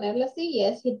ponerla así.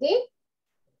 Yes, he did.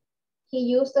 He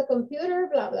used the computer,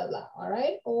 blah, blah, blah. All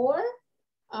right. Or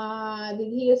did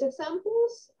he use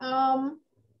examples?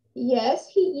 Yes,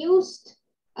 he used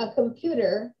a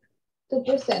computer to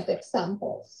present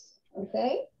examples.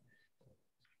 Okay.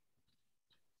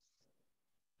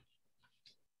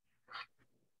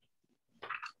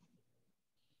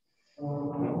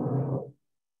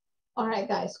 All right,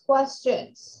 guys,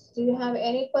 questions. Do you have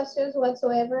any questions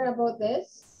whatsoever about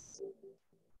this?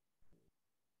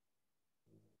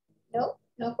 No,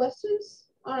 no questions?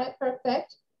 All right,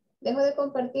 perfect. Dejo de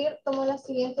compartir, tomo la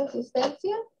siguiente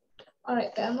asistencia. All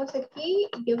right, quedamos aquí.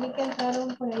 Yo vi que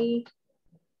entraron por ahí.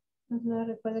 No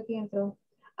recuerdo quién entró.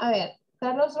 A ver,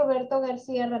 Carlos Roberto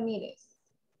García Ramírez.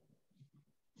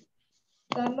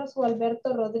 Carlos o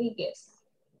Alberto Rodríguez.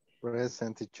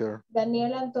 Present, teacher.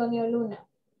 Daniel Antonio Luna.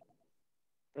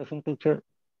 Present, teacher.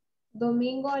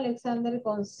 Domingo Alexander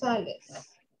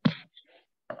González.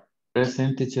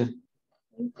 Present, teacher.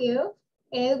 Thank you.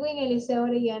 Edwin Eliseo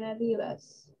Orellana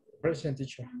Rivas. Present,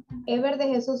 teacher. Ever de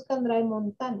Jesús Candray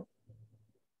Montano.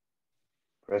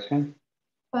 Present.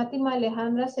 Fátima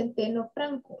Alejandra Centeno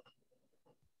Franco.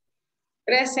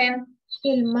 Present.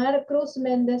 Gilmar Cruz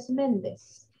Méndez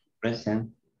Méndez.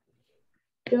 Present.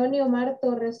 Johnny Omar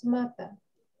Torres Mata.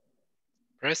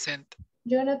 Present.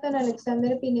 Jonathan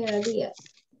Alexander Pineda Díaz.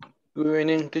 Good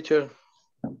evening, teacher.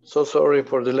 So sorry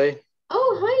for delay.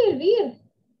 Oh, hi, Elvir.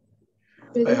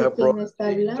 Yo I dije, have ¿quién problems está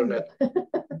with hablando? internet.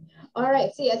 All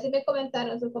right, sí, así me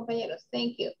comentaron sus compañeros.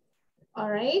 Thank you. All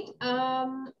right.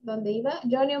 ¿Dónde iba?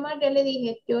 Johnny Omar, ya le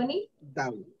dije. Johnny.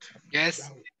 Down.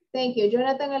 Yes. Thank you.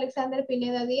 Jonathan Alexander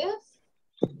Pineda Díaz.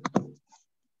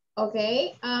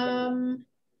 Okay.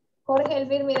 Jorge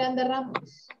Elvir Miranda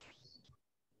Ramos.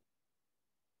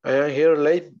 I am here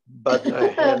late, but I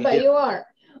am But here. you are.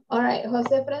 All right.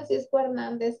 José Francisco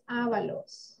Hernández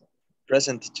Ábalos.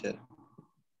 Present, teacher.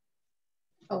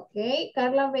 Okay.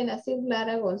 Carla Benacid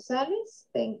Lara González.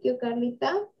 Thank you,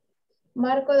 Carlita.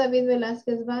 Marco David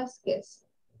Velázquez Vázquez.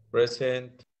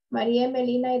 Present. María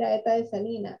Melina Iraeta de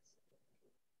Salinas.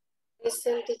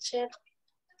 Present, teacher.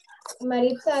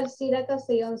 Maritza Alcira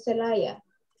Castellón Celaya.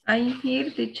 I'm here,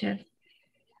 teacher.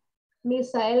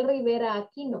 Misael Rivera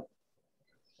Aquino.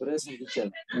 Present,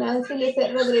 teacher. Nancy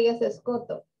Lizeth Rodríguez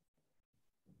Escoto.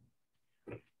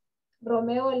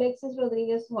 Romeo Alexis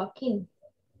Rodríguez Joaquín.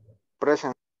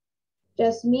 Present.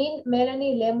 Yasmín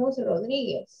Melanie Lemus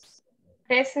Rodríguez.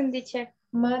 Present, teacher.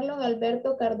 Marlon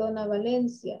Alberto Cardona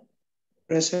Valencia.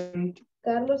 Present.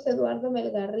 Carlos Eduardo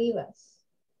Melgar Rivas.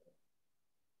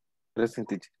 Present,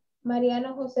 teacher.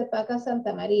 Mariano José Paca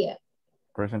Santa María.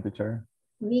 Present, teacher.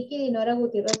 Vicky Dinora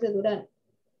Gutiérrez de Durán.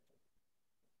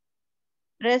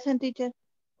 Present, teacher.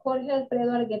 Jorge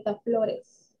Alfredo Argueta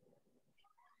Flores.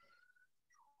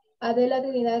 Adela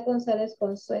Trinidad González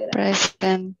Consuegra.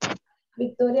 Present.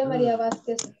 Victoria María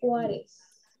Vázquez Juárez.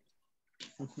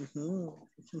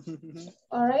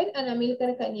 All right, Ana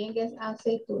Milcar Cañengues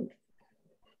Aceitún.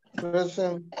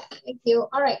 Present. Thank you.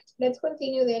 All right, let's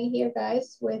continue then here,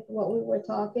 guys, with what we were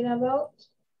talking about.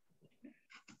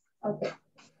 Okay.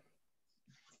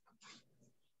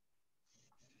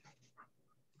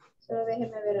 Solo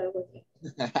déjenme ver algo aquí.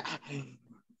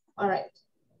 All right.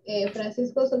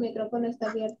 Francisco, su micrófono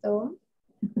está abierto.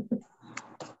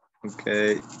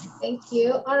 Okay. Thank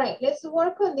you. All right, let's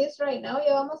work on this right now.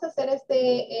 Ya vamos a hacer el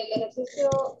ejercicio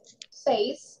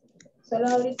 6. Solo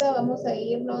ahorita vamos a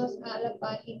irnos a la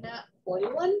página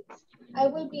 41. I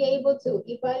will be able to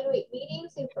evaluate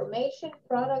meetings, information,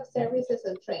 products, services,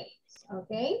 and trainings.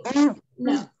 Okay.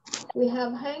 Now, we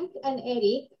have Hank and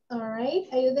Eric. All right.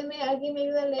 Ayúdeme, alguien me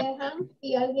ayuda a leer Hank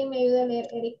y alguien me ayuda a leer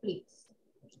Eric, please.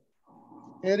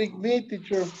 Eric, me,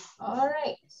 teacher. All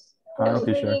right. Hi, Who's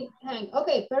teacher. reading Hank?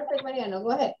 Okay, perfect, Mariano. Go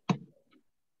ahead.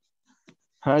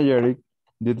 Hi, Eric.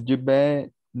 Did you buy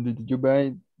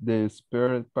the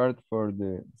spare part for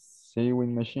the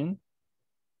sewing machine?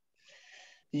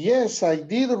 Yes, I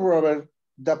did, Robert.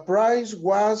 The price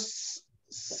was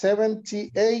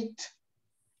 $78.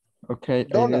 Okay,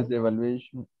 I need the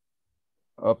evaluation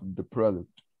of the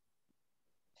product.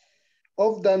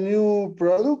 Of the new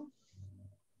product?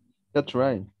 That's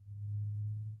right.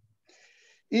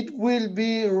 It will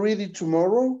be ready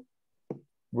tomorrow.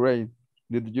 Great.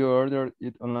 Did you order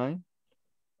it online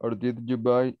or did you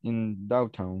buy in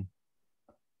downtown?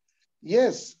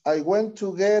 Yes, I went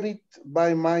to get it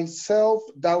by myself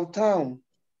downtown.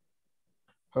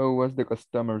 How was the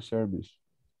customer service?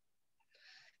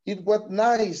 It was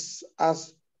nice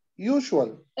as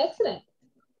usual. Excellent.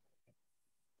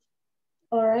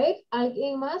 All right.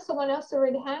 ¿Alguien más? Someone else to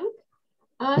read Hank?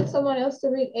 And someone else to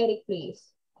read Eric,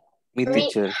 please. Me,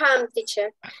 teacher. Ham,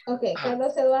 teacher. Okay,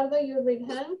 Carlos Eduardo, you read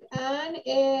Hank. And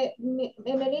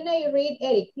Melina, you read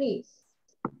Eric, please.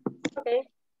 Okay.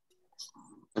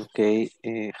 Okay.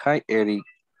 Hi, Eric.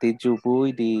 Did you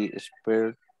buy the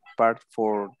spare part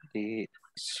for the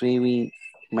sewing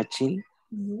machine?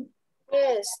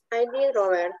 Yes, I did,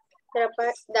 Robert.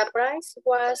 The price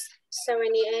was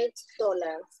 $78.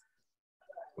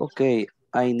 Okay,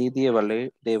 I need the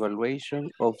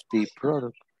evaluation of the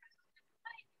product.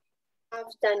 Of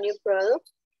the new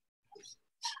product?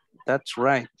 That's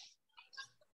right.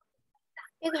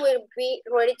 It will be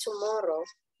ready tomorrow.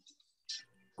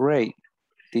 Great.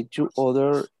 Did you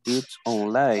order it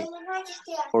online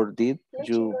or did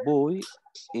you buy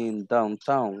in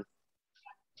downtown?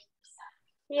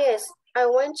 Yes, I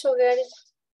went to get it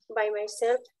by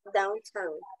myself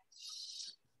downtown.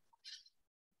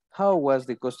 How was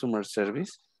the customer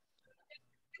service?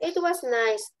 It was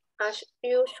nice as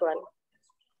usual.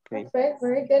 Okay. Perfect,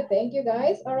 very good. Thank you,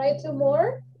 guys. All right, 2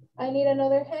 more. I need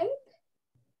another Hank.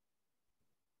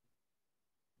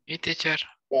 Me, teacher.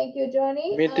 Thank you,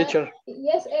 Johnny. Me, teacher.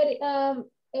 Yes, Eric.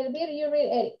 Elvir, you read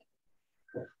Eric.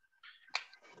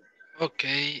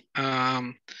 Okay.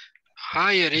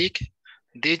 Hi, Eric.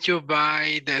 Did you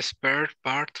buy the spare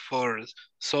part for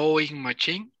sewing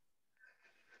machine?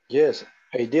 Yes,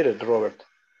 I did it, Robert.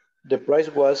 The price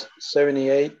was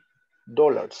 $78.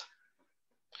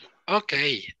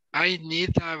 Okay. I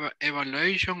need an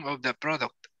evaluation of the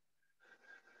product.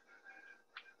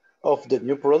 Of the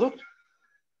new product?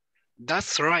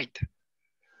 That's right.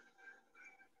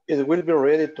 It will be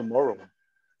ready tomorrow.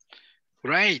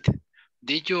 Great.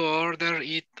 Did you order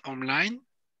it online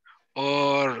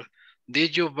or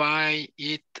did you buy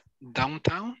it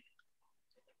downtown?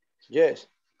 Yes,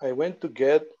 I went to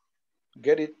get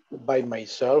it by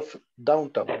myself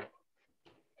downtown.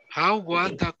 How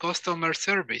was the customer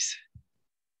service?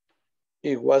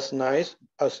 It was nice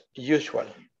as usual.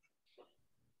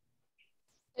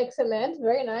 Excellent,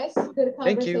 very nice. Good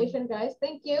Thank you. conversation, guys.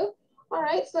 Thank you. All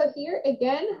right, so here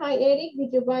again, hi Eric,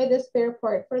 did you buy the spare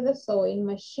part for the sewing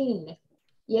machine?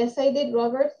 Yes, I did,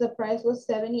 Robert. The price was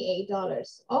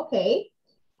 $78. Okay,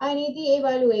 I need the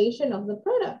evaluation of the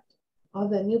product. Of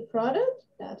the new product?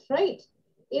 That's right.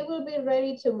 It will be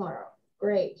ready tomorrow.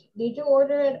 Great. Did you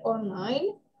order it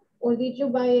online or did you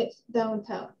buy it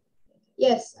downtown?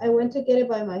 Yes, I went to get it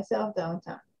by myself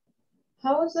downtown.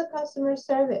 How was the customer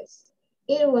service?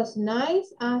 It was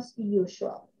nice as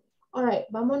usual. All right,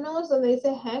 vámonos donde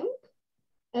dice Hank.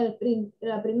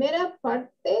 La primera parte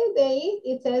de ahí,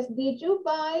 it says, did you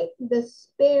buy the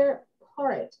spare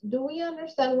part? Do we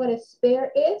understand what a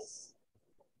spare is?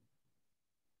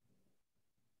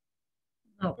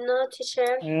 No,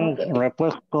 teacher. Okay.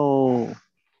 Repuesto.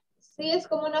 Sí, es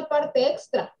como una parte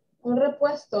extra, un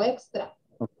repuesto extra.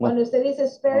 Cuando usted dice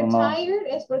spare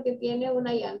tire es porque tiene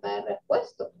una llanta de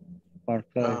repuesto.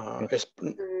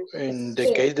 In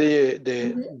the case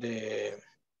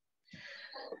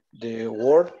the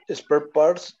word spare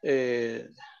parts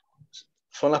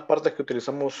son las partes que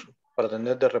utilizamos para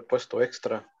tener de repuesto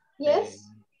extra. Yes.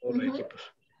 Los equipos.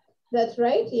 That's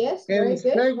right, yes, very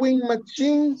good. Sewing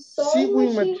machine,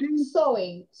 sewing machine.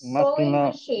 Sewing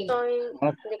machine.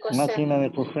 Máquina de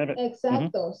coser.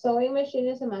 Exacto, sewing machine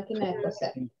es una máquina de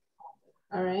coser.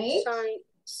 All right.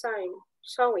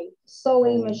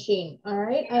 Sewing machine. All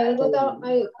right. ¿Hay otra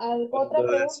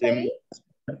pregunta ahí?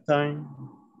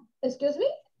 Excuse me.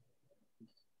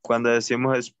 Cuando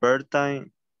decimos spare time.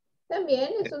 También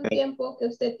es un tiempo que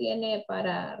usted tiene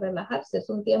para relajarse. Es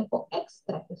un tiempo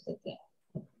extra que usted tiene.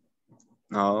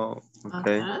 Oh,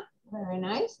 okay. Very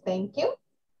nice. Thank you.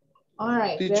 All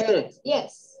right. Teacher, very nice.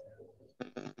 Yes.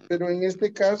 Pero en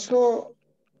este caso,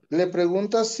 le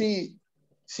pregunta si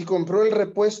compró el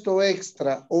repuesto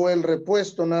extra o el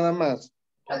repuesto nada más.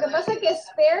 Lo que pasa es que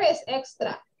spare es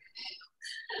extra.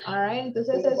 All right.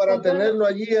 Entonces es para tenerlo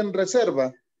allí en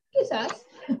reserva. Quizás.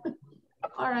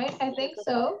 All right. I think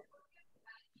so.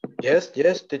 Yes,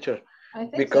 teacher. I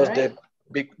think because so, right?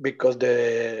 because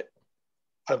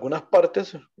algunas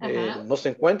partes no se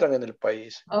encuentran en el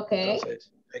país. Okay.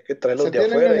 Entonces, hay que traerlos de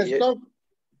afuera.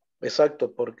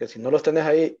 Exacto, porque si no los tenés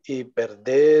ahí y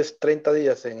perdés 30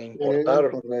 días en importar,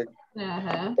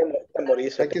 te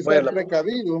morís. Hay que ser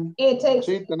precavido. It takes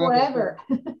forever.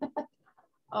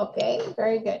 Okay,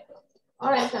 very good.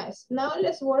 All right, guys. Now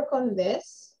let's work on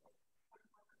this.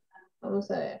 Vamos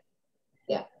a ver.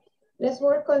 Yeah. Let's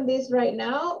work on this right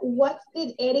now. What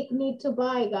did Eric need to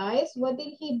buy, guys? What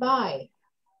did he buy?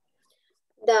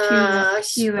 The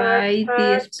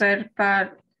spare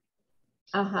part.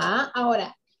 Ajá.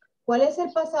 Ahora, ¿cuál es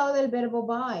el pasado del verbo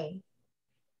buy?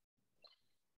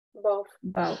 Bought.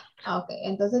 Ok,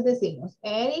 entonces decimos,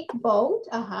 Eric bought,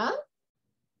 ajá.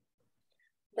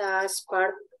 The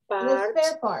spare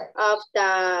part of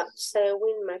the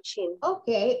sewing machine.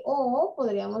 Ok, o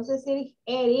podríamos decir,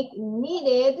 Eric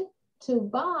needed to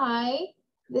buy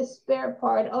the spare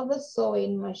part of the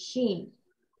sewing machine.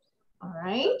 All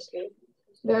right. Okay.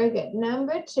 Very good.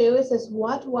 Number 2, it says,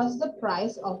 what was the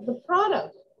price of the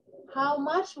product? How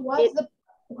much was it?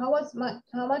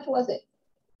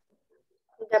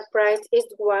 The price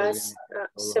was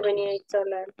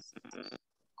 $78.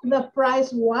 The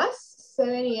price was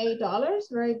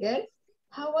 $78. Very good.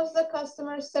 How was the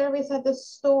customer service at the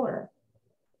store?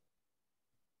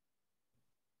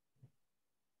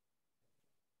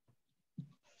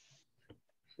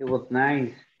 It was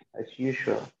nice as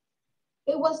usual.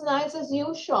 It was nice as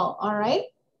usual. All right.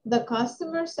 The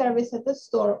customer service at the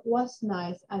store was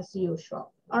nice as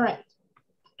usual. All right.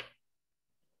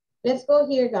 Let's go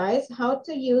here, guys. How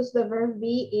to use the verb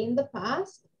be in the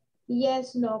past.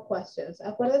 Yes, no questions.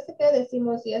 Acuérdense que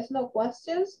decimos yes, no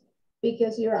questions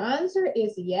because your answer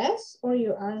is yes or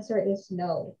your answer is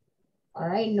no. All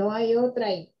right, no hay otra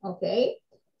ahí, okay?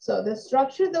 So the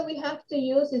structure that we have to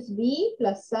use is be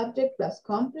plus subject plus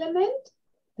complement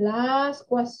plus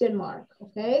question mark,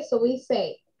 okay? So we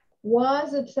say,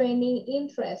 was the training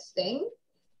interesting?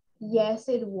 Yes,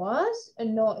 it was.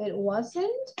 No, it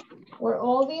wasn't. Were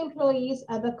all the employees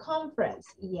at the conference?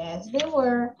 Yes, they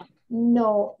were.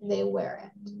 No, they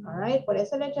weren't. All right, por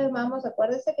eso le llamamos,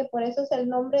 acuérdense que por eso es el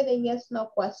nombre de yes, no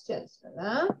questions,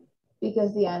 ¿verdad?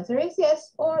 Because the answer is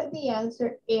yes or the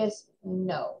answer is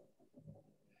no.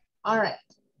 All right.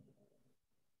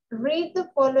 Read the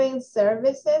following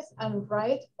services and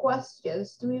write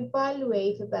questions to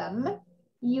evaluate them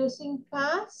using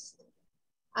past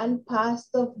and past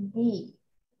of be.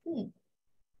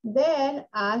 Then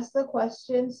ask the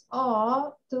questions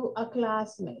of to a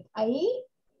classmate. Ahí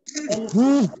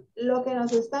lo que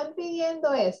nos están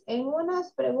pidiendo es, en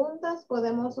unas preguntas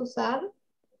podemos usar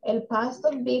el past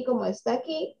of be como está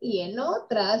aquí y en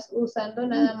otras usando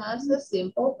nada más el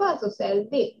simple past, o sea, el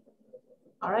did.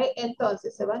 All right,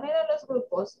 entonces se van a ir a los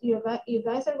grupos. You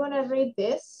guys are going to read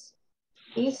these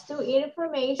two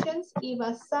informations y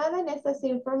basada en estas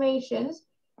informations,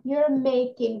 you're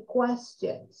making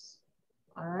questions.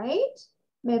 All right.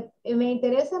 Me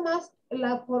interesa más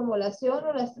la formulación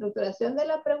o la estructuración de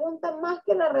la pregunta más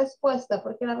que la respuesta,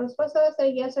 porque la respuesta va a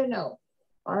ser yes or no.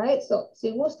 All right. So,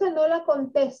 si gusta, no la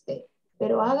conteste,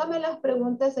 pero hágame las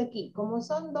preguntas aquí. Como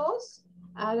son dos,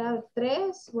 haga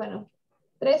 3, bueno,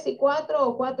 3 y 4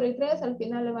 o 4 y 3, al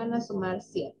final le van a sumar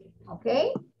 7. ¿Ok?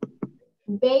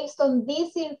 Based on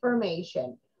this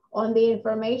information, on the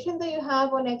information that you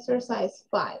have on exercise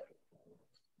 5.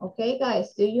 Okay,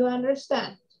 guys, do you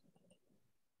understand?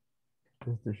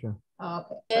 Yes, teacher.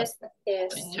 Okay. Yes,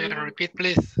 yes. Teacher, repeat,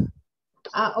 please.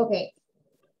 Okay.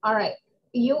 All right.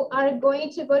 You are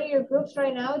going to go to your groups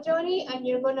right now, Johnny, and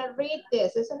you're going to read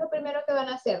this. Eso es lo primero que van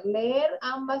a hacer, leer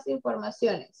ambas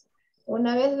informaciones.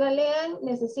 Una vez la lean,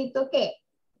 necesito que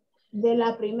del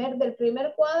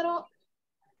primer cuadro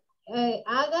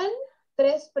hagan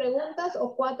 3 preguntas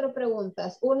o 4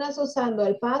 preguntas. Unas usando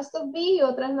el past of be y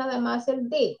otras nada más el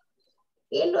did.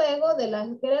 Y luego de las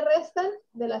que le restan,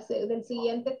 del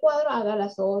siguiente cuadro, haga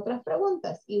las otras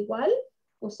preguntas. Igual,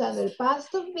 usando el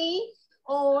past of be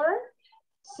or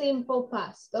simple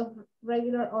past of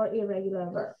regular or irregular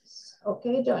verbs.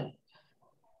 Okay, Johnny?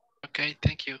 Okay,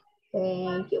 thank you.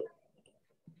 Thank you.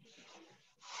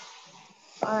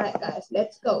 All right, guys,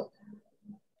 let's go.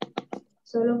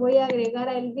 Solo voy a agregar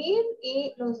a Elvin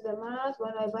y los demás,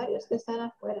 bueno, hay varios que están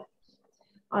afuera.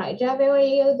 All right, ya veo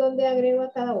ahí donde agrego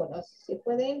a cada uno. Si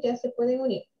pueden, ya se pueden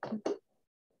unir.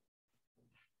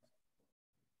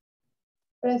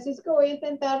 Francisco, voy a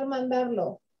intentar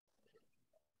mandarlo.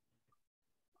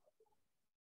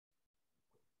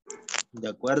 De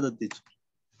acuerdo, teacher.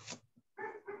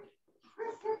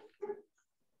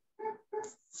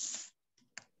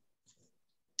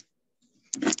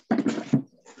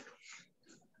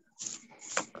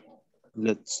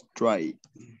 Let's try.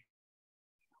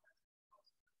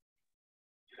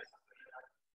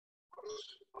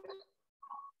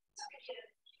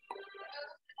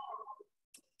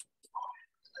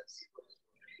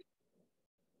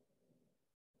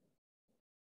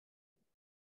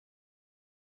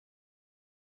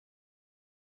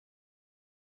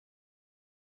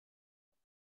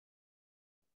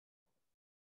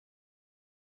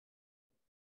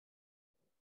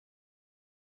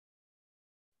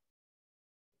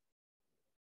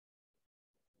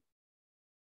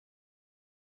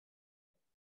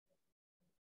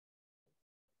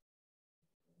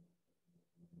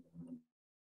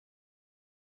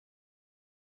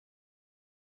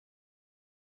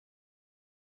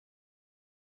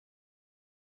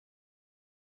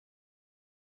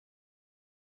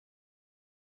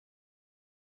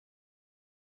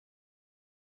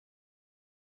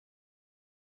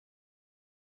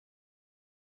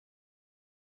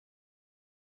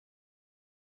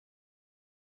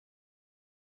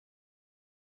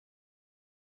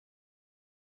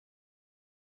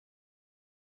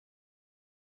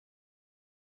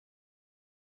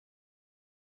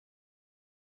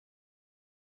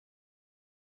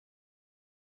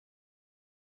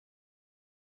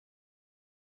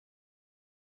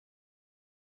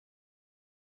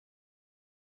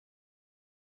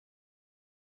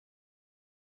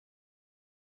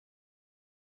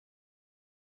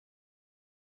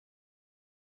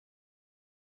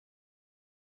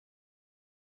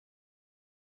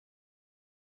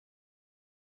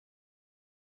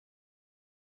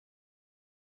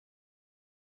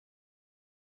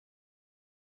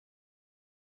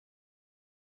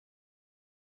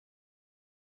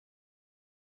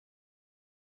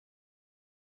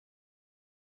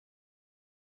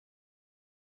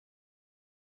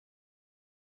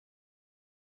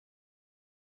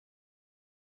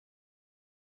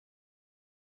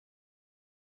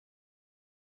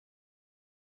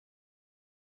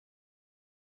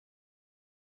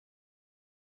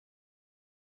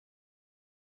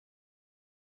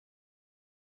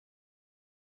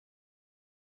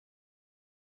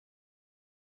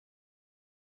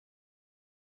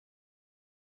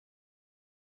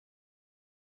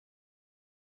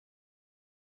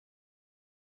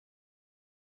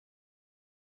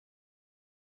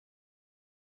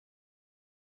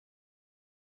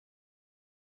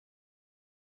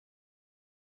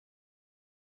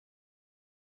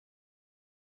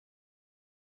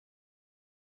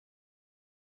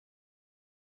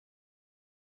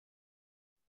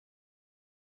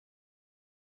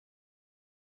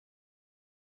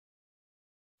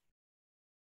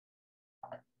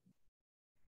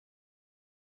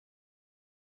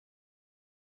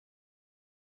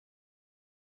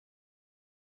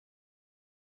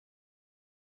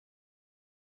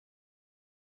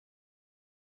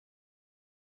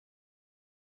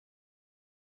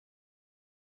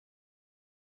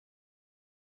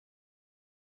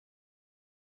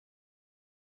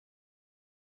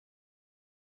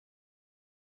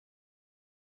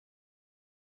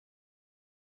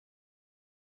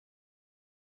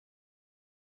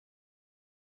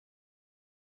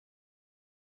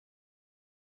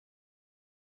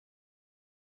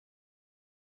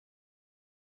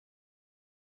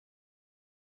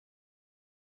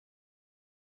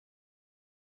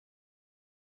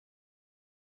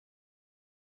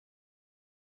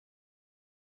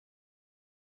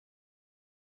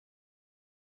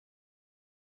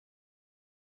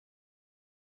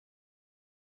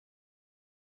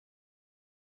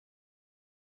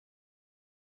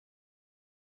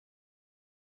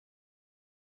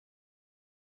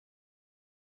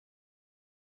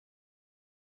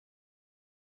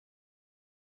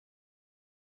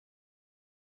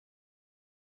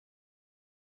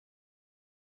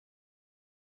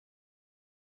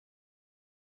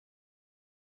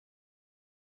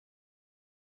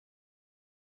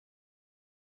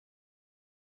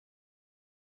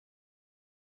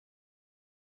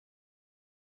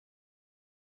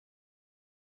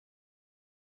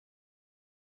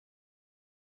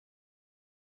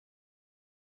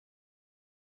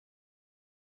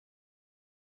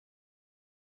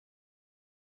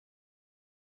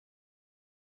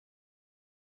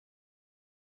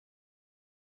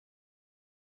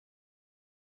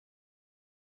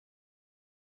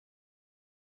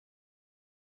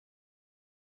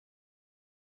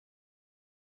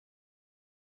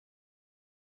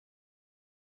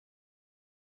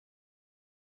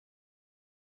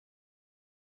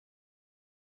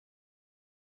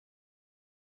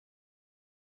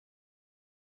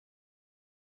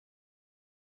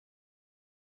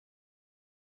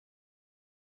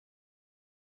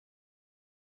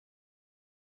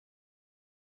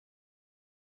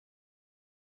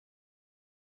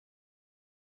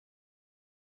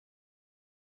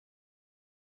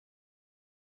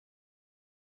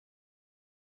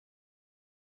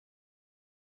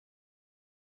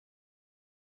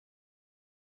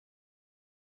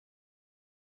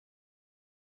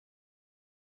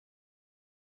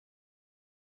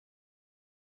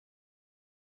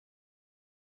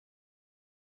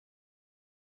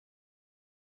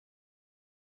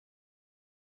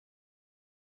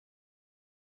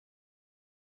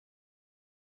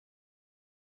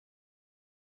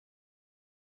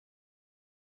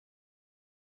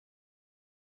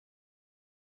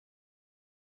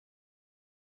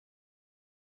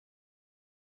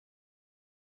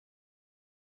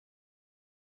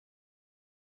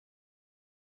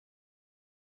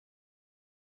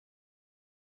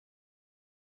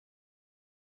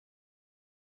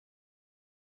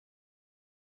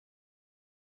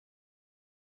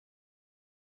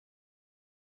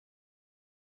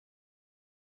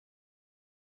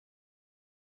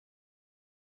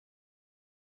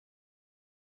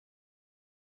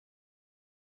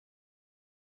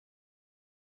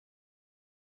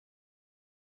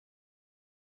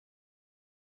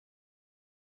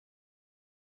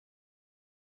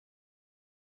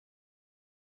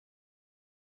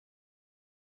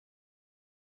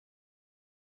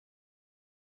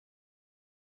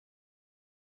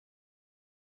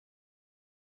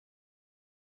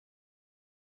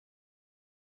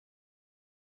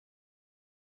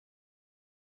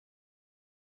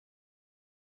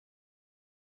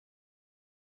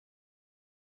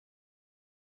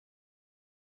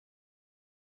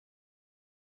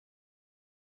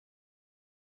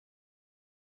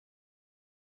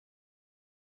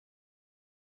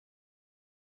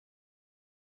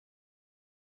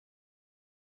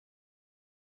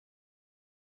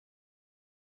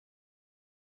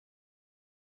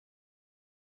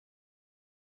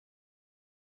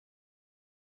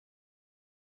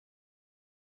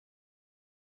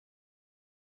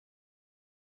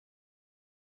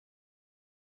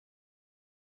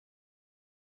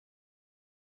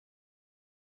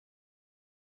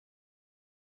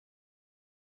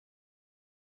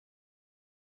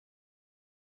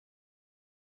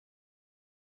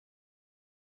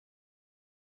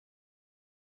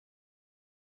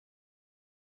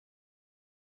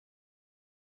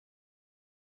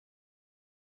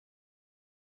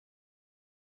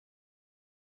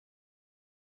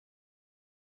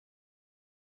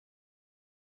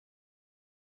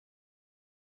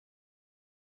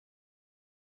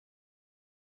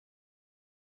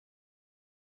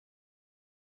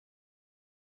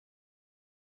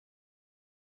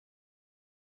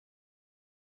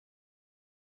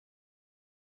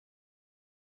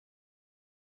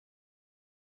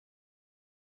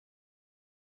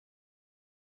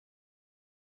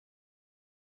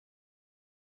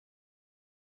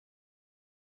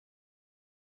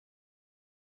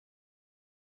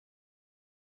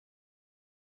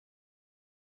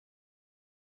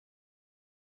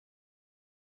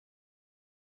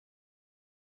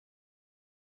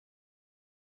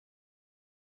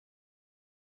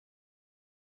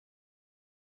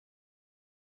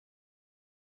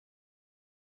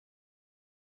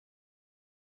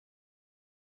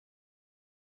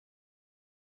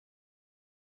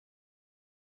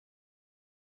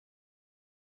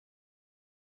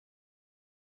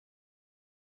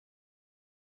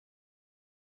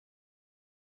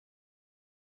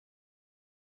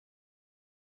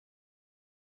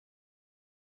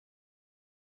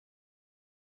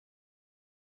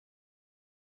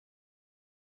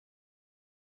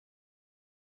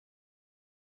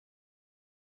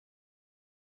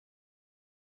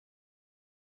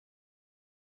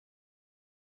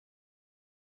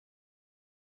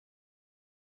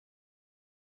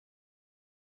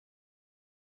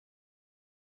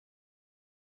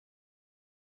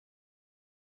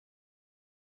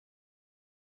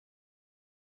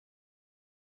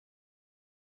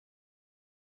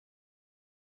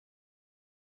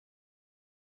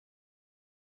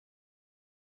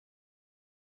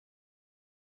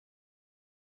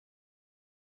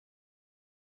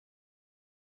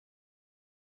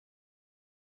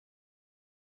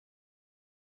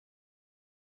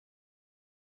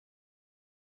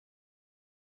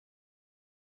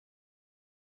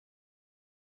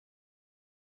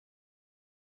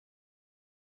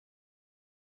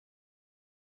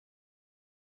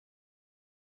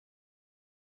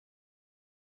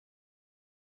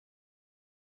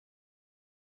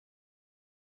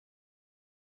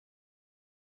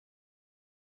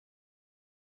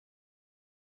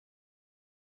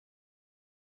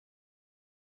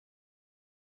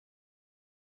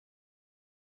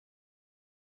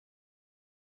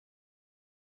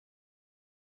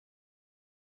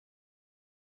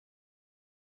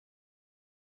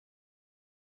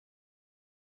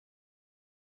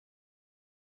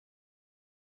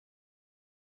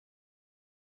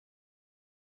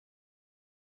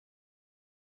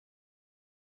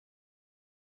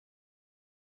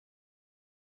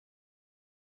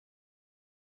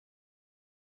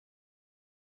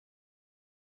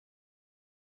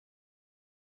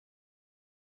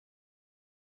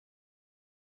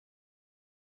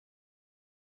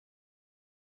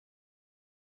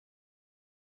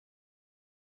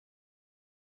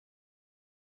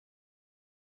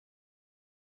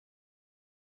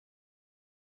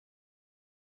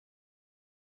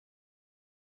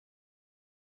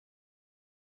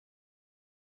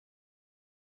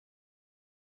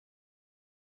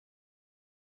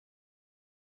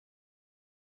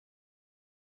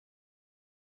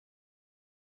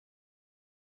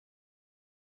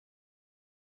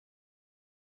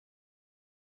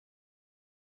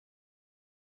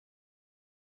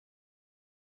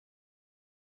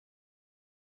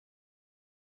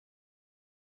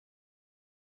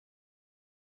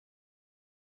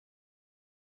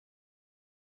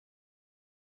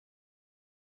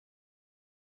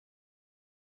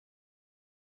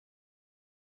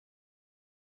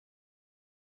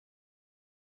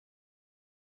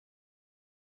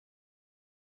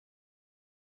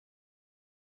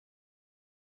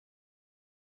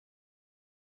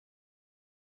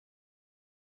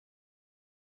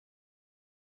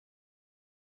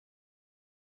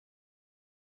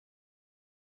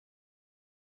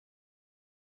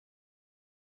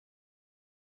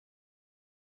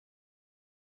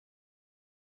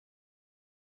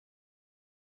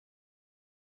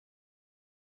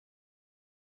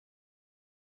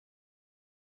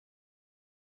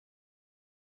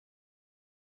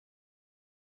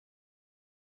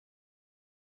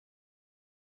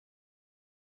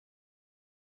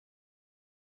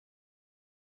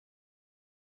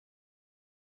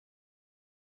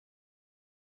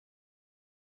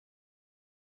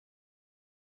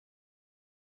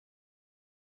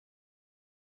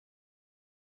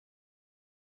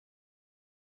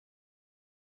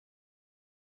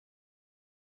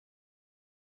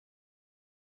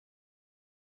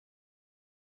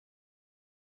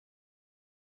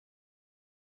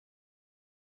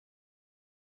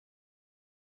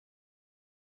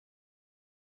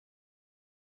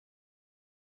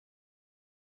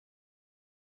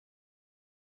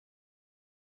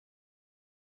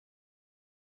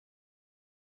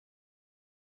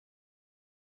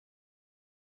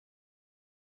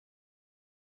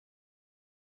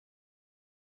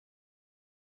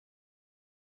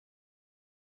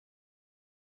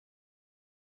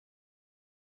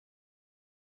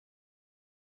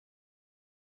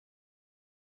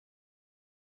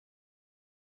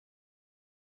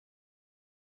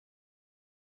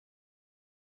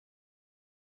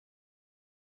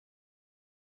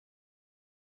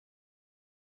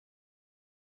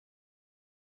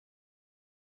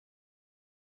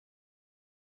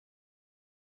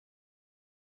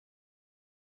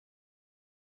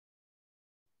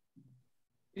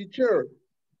 Teacher.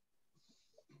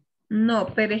 No,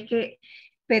 pero es que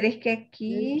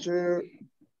aquí. Teacher.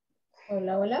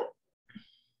 Hola, hola.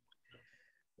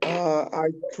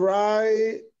 I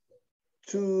try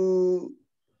to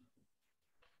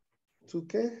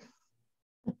 ¿qué?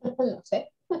 No sé.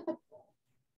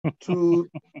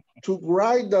 To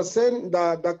write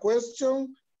the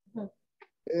question.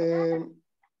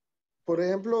 Por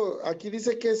ejemplo, aquí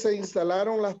dice que se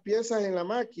instalaron las piezas en la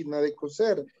máquina de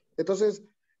coser. Entonces,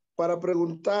 para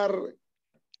preguntar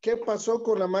qué pasó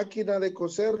con la máquina de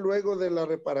coser luego de la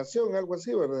reparación, algo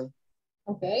así, ¿verdad?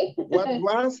 Ok.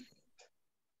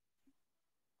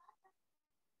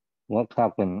 What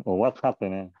happened or what's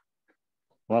happening?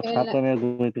 What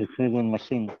happened with the sewing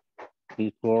machine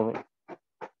before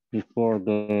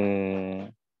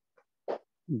the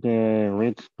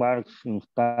rich parts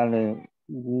installed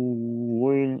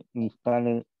will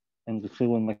installed in the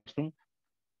sewing machine?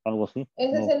 Algo así.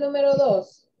 Ese es el número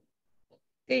 2.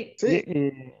 Sí.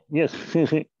 Yes,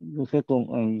 sí. The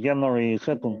second, January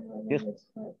 2nd. Yes.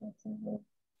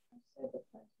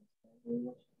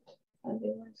 And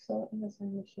they were so in the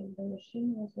same machine. The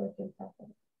machine was working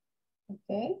properly.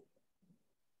 Okay.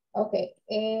 Okay.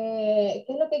 ¿Qué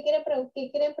es lo que quieren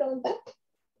preguntar?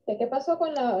 ¿Qué pasó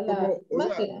con la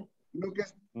máquina? Lo que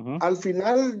al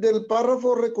final del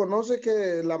párrafo reconoce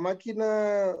que la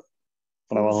máquina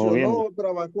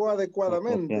trabajó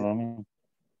adecuadamente.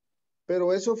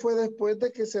 Pero eso fue después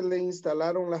de que se le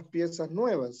instalaron las piezas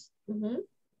nuevas.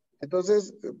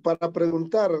 Entonces, para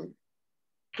preguntar,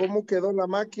 ¿cómo quedó la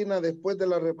máquina después de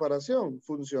la reparación?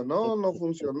 ¿Funcionó? ¿No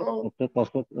funcionó? ¿Qué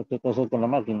pasó con la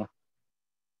máquina?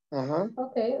 Ajá.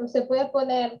 Ok, se puede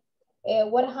poner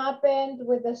what happened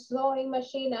with the sewing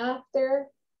machine after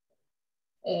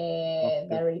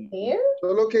the repair.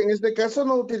 Solo que en este caso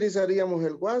no utilizaríamos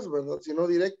el was, ¿verdad? Sino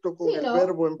directo con el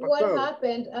verbo en pasado. What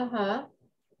happened, ajá.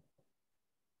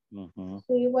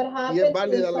 Sí, what happened. Y es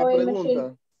válida la pregunta.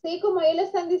 Machine. Sí, como ahí le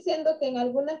están diciendo que en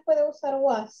algunas puede usar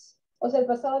was. O sea, el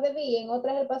pasado de be, en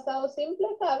otras el pasado simple,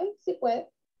 ¿sabe? Sí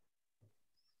puede.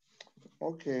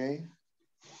 Ok.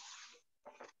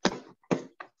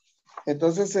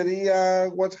 Entonces sería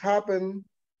what happened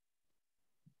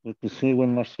with the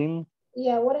sewing machine.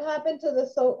 Yeah, what happened to the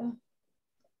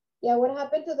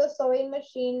sewing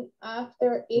machine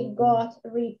after it got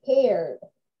repaired?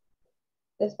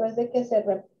 Después de que se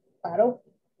reparó.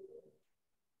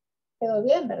 Quedó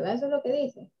bien, ¿verdad? Eso es lo que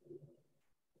dice.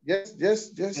 Yes.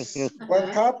 What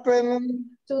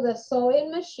happened to the sewing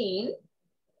machine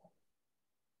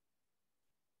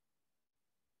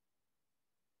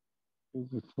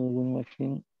The sewing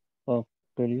machine after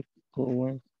it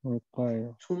was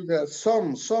repaired. To the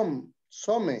sewing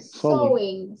machine.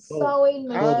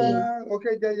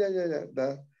 Okay,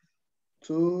 yeah.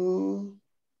 To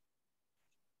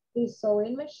the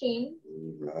sewing machine.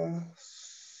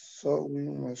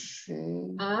 Sewing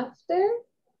machine. After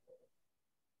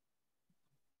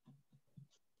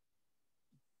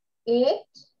it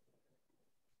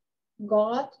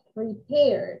got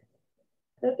repaired.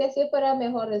 Creo que así fuera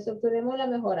mejor, estructuremos la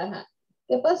mejor, ajá.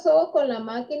 ¿Qué pasó con la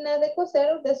máquina de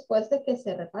coser después de que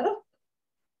se reparó?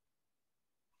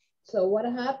 So what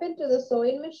happened to the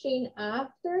sewing machine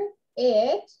after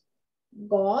it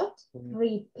got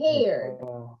repaired?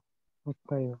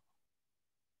 Okay.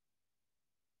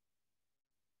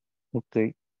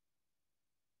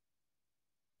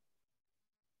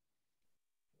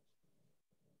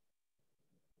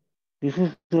 This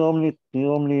is the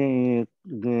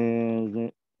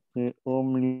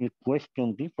only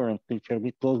question different, teacher,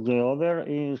 because the other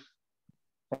is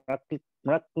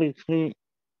practically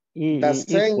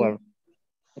equal.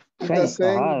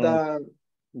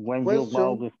 When you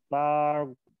buy the star,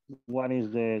 what is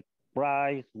the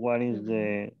price? What is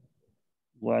the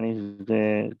price?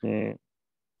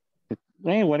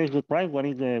 What is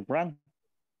the brand?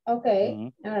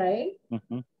 Okay, all right.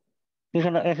 Esa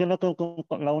es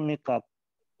la única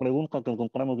pregunta que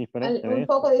encontramos diferente. Un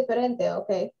poco diferente,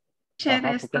 ok.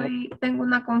 Tengo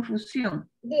una confusión.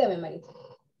 Dígame, Marita.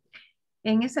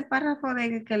 En ese párrafo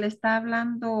de que le está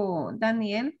hablando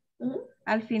Daniel,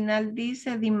 al final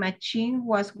dice the machine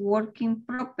was working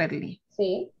properly.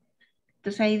 Sí.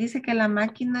 Entonces ahí dice que la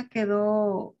máquina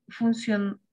quedó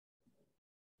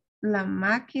la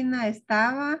máquina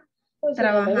estaba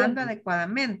trabajando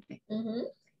adecuadamente.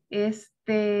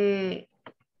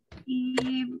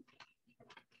 Y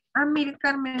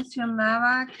Amílcar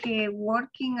mencionaba que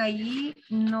working allí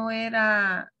no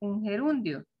era un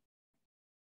gerundio.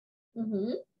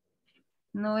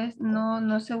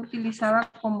 No se utilizaba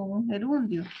como un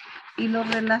gerundio y lo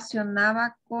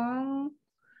relacionaba con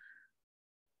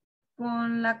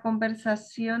con la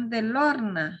conversación de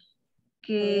Lorna,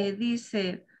 que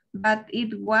dice, but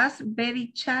it was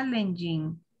very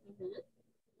challenging.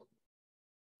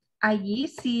 Allí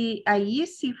sí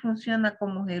funciona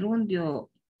como gerundio,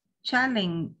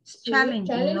 challenging,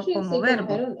 no como sí,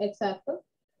 verbo. Exacto.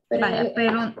 Vaya,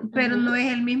 pero no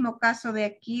es el mismo caso de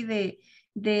aquí,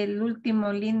 del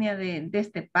último línea de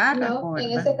este párrafo, No, en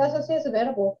 ¿verdad? ese caso sí es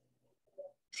verbo.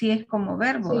 Sí es como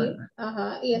verbo, Sí, ¿verdad?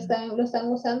 ajá, y lo están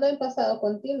usando en pasado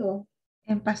continuo.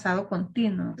 En pasado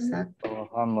continuo, exacto.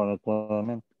 Trabajando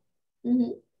adecuadamente.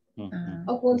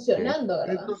 O funcionando,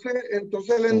 ¿verdad?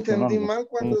 Entonces le entendí mal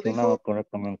cuando dijo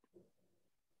correctamente.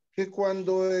 Que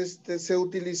cuando se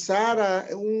utilizara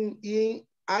un ing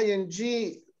a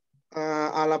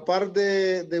la par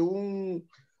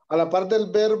a la par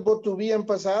del verbo to be en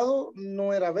pasado,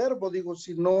 no era verbo, digo,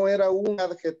 sino era un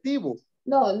adjetivo.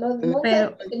 No,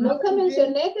 nunca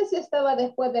mencioné que si estaba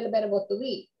después del verbo to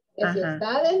be, que si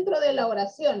está dentro de la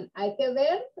oración. Hay que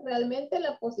ver realmente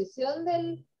la posición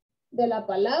de la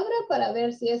palabra para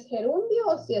ver si es gerundio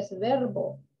o si es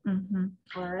verbo.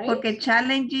 Right. Porque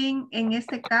challenging en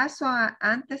este caso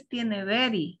antes tiene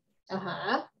very.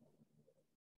 Ajá.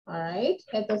 All right.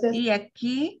 Entonces, y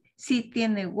aquí sí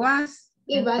tiene was.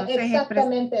 Y va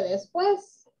exactamente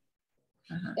después.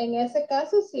 Ajá. En ese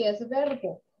caso sí es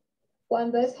verbo.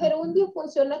 Cuando es gerundio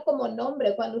funciona como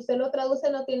nombre. Cuando usted lo traduce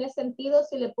no tiene sentido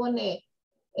si le pone,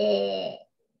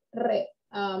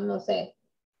 no sé.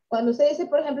 Cuando usted dice,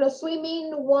 por ejemplo,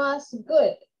 swimming was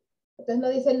good. Entonces no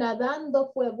dice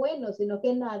nadando fue bueno, sino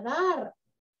que nadar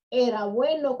era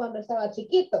bueno cuando estaba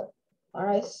chiquito. All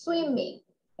right, swimming.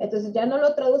 Entonces ya no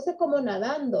lo traduce como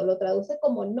nadando, lo traduce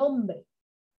como nombre,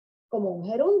 como un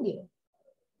gerundio.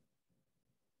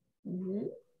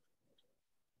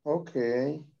 Ok.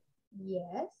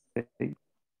 Yes. O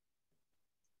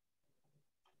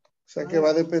sea que va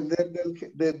a depender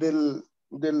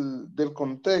del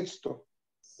contexto.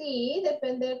 Sí,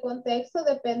 depende del contexto,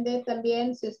 depende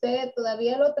también si usted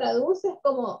todavía lo traduce, es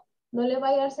como no le va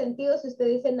a dar sentido si usted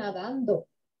dice nadando.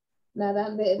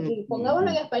 Nadando, pongámoslo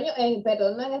en español,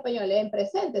 perdón, no en español, en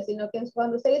presente, sino que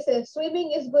cuando usted dice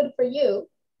swimming is good for you,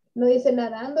 no dice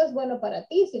nadando es bueno para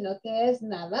ti, sino que es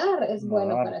nadar es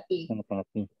bueno para ti.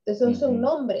 Entonces es un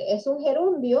nombre, es un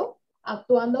gerundio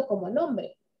actuando como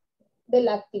nombre de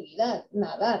la actividad,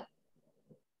 nadar.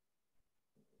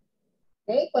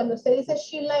 Okay. Cuando usted dice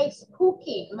she likes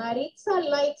cooking, Maritza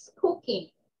likes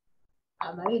cooking.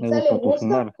 A Maritza le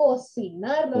gusta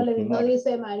cocinar, no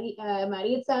dice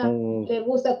Maritza le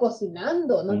gusta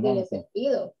cocinando, no tiene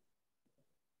sentido.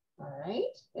 All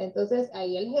right. Entonces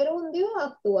ahí el gerundio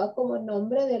actúa como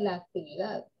nombre de la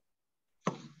actividad.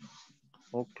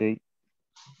 Ok.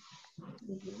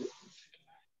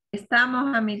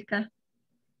 Estamos, Amilcar.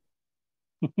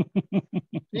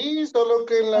 Sí, solo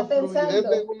que en la fluidez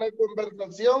de una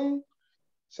conversación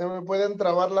se me pueden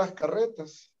trabar las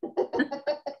carretas.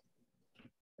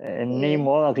 Ni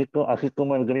modo, así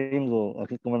como el gringo,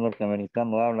 así como el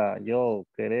norteamericano habla, yo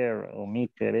querer o mi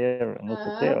querer, no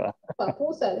sé qué va.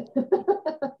 Papusa.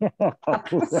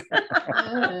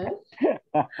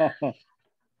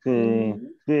 Sí,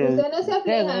 sí. Usted no se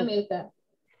aflija, Amilcar.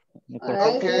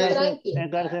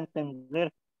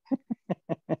 Entender.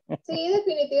 Sí,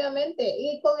 definitivamente.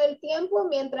 Y con el tiempo,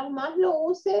 mientras más lo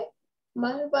use,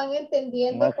 más van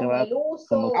entendiendo con el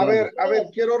uso. A ver,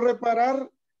 quiero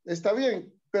reparar, está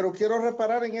bien, pero quiero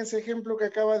reparar en ese ejemplo que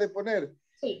acaba de poner.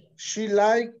 Sí. She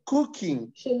likes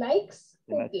cooking. She likes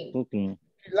cooking.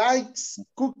 She likes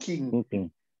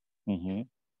cooking.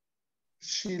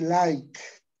 She like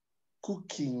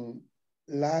cooking.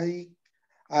 Like.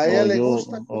 A ella le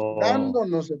gusta cocinando,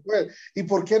 no se puede. ¿Y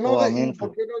por qué no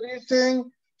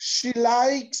dicen she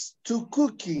likes to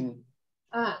cooking?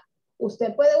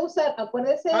 Usted puede usar,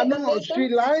 acuérdese. No, she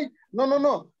like,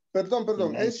 no,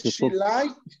 perdón, es she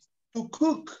likes to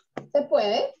cook. Se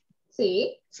puede,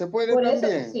 sí. Se puede por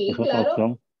también. Eso, sí,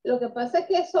 claro. Lo que pasa es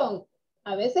que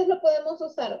a veces lo podemos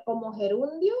usar como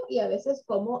gerundio y a veces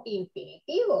como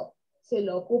infinitivo. Si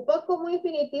lo ocupa como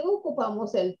infinitivo,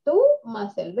 ocupamos el to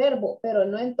más el verbo, pero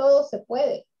no en todo se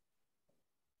puede.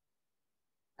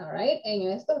 All right. En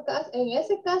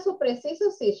ese caso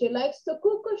preciso, sí, she likes to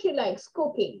cook o she likes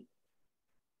cooking.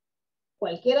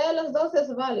 Cualquiera de los dos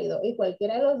es válido y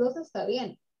cualquiera de los dos está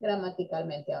bien,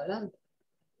 gramaticalmente hablando.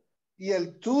 Y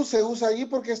el to se usa allí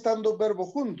porque están dos verbos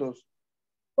juntos.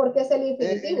 Porque es el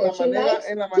infinitivo.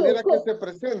 En la manera que se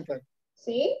presenta.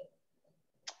 ¿Sí?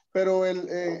 Pero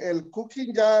el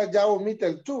cooking ya omite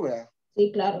el to, ¿verdad?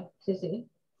 Sí, claro. Sí.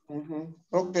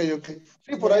 Ok.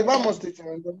 Sí, por ahí vamos, teacher.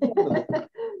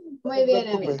 Muy bien,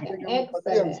 amiga.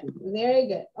 Excellent. Very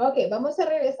good. Ok, vamos a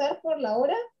regresar por la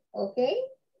hora. Ok.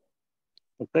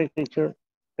 Okay, teacher.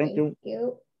 Thank you.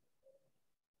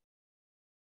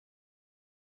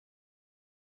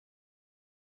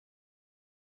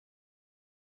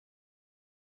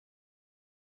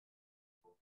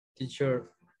 Teacher,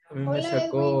 a mí me Hola,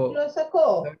 sacó. Edwin, lo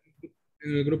sacó.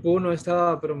 En el grupo 1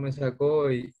 estaba, pero me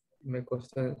sacó y me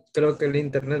costó. Creo que el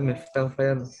internet me está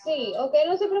fallando. Sí, ok,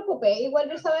 no se preocupe. Igual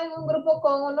yo estaba en un grupo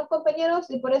con unos compañeros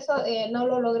y por eso no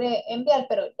lo logré enviar,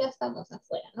 pero ya estamos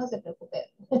afuera, no se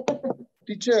preocupe.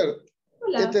 Teacher,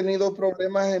 Hola. he tenido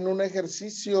problemas en un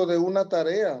ejercicio de una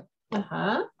tarea.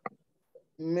 Ajá.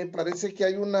 Me parece que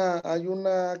hay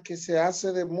una que se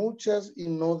hace de muchas y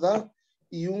no da.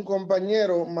 Y un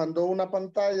compañero mandó una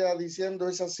pantalla diciendo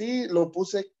es así, lo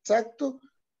puse exacto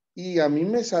y a mí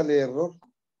me sale error.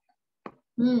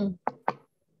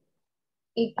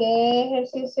 ¿Y qué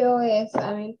ejercicio es,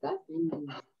 Amilcar?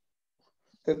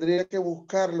 Tendría que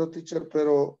buscarlo, teacher,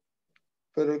 pero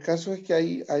el caso es que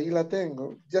ahí la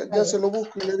tengo. Ya se lo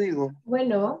busco y le digo.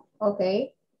 Bueno, ok.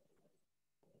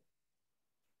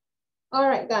 All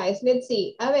right, guys, let's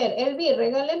see. A ver, Elvi,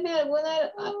 regálenme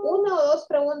una o dos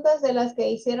preguntas de las que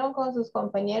hicieron con sus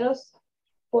compañeros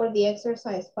por the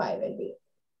exercise 5, Elvi.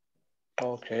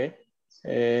 Okay.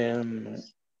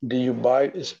 Do you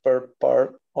buy a spare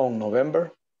part on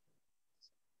November?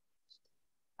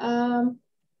 Tell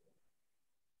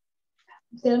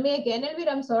me again, Elvi,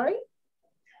 I'm sorry.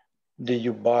 Did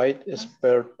you buy a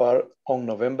spare part on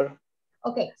November?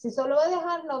 Ok, si solo va a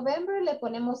dejar November, le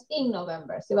ponemos in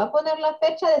November. Si va a poner la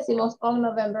fecha, decimos on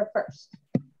November 1st.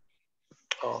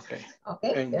 Okay.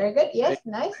 Okay, very good. Yes,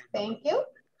 nice. Thank you.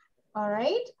 All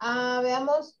right.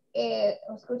 Veamos,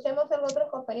 escuchemos a los otros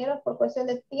compañeros por cuestión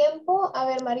de tiempo. A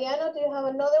ver, Mariano, do you have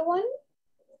another one?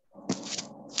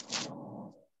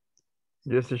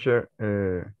 Yes, teacher.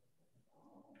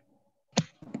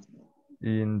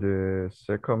 In the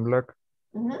second block,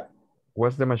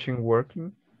 was the machine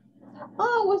working?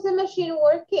 Oh, was the machine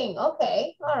working?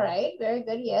 Okay, all right, very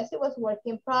good. Yes, it was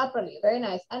working properly. Very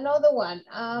nice. Another one.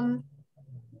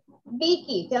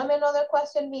 Vicky, tell me another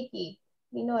question, Vicky.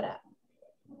 Minora.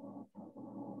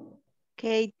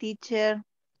 Okay, teacher.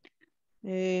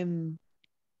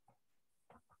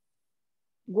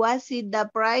 Was it the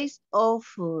price of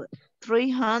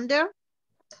 300?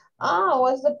 Oh,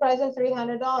 what's the price of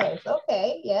 $300?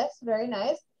 Okay, yes, very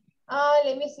nice.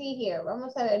 Let me see here.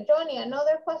 Vamos a ver. Johnny,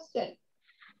 another question.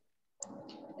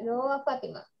 Luego a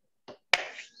Fátima.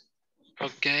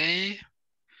 Okay.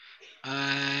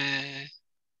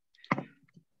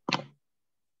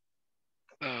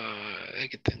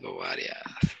 Aquí tengo varias.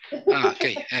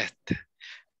 Okay,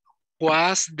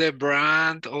 Was the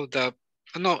brand of the,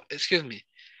 no, excuse me.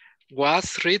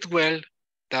 Was Readwell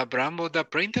the brand of the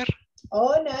printer?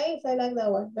 Oh, nice. I like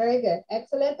that one. Very good.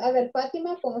 Excellent. A ver,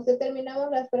 Fátima, ¿cómo se terminamos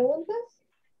las preguntas?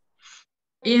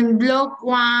 In block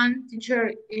 1,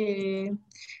 teacher,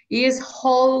 is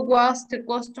how was the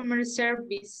customer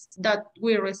service that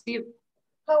we received?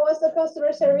 How was the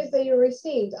customer service that you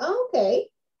received? Okay.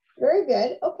 Very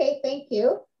good. Okay, thank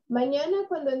you. Mañana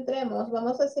cuando entremos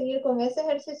vamos a seguir con ese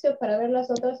ejercicio para ver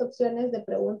las otras opciones de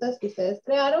preguntas que ustedes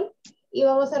crearon y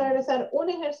vamos a regresar un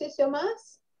ejercicio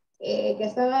más que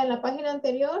estaba en la página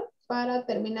anterior para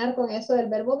terminar con eso del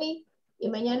verbo be y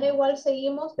mañana igual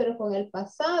seguimos pero con el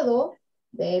pasado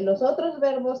de los otros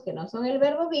verbos que no son el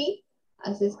verbo be,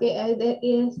 así es que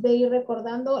es de ir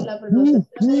recordando la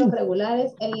pronunciación de los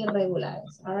regulares e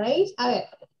irregulares. All right? A ver.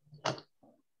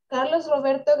 Carlos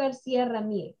Roberto García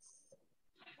Ramírez.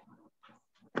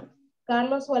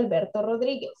 Carlos o Alberto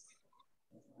Rodríguez.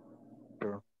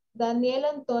 Daniel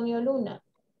Antonio Luna.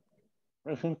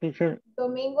 Present, teacher.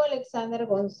 Domingo Alexander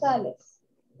González.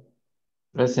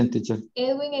 Present, teacher.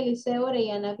 Edwin Eliseo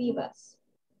Orellana Vivas.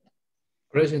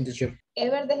 Present, teacher.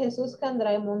 Ever de Jesús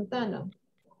Candray Montano.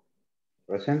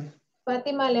 Present.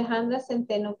 Fátima Alejandra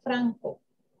Centeno Franco.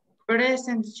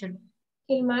 Present, teacher.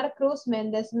 Gilmar Cruz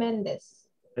Méndez Méndez.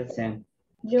 Present.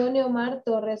 Johnny Omar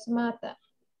Torres Mata.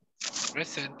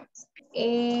 Present.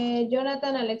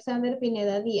 Jonathan Alexander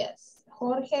Pineda Díaz.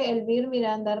 Jorge Elvir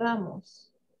Miranda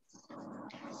Ramos.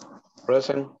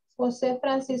 Present. José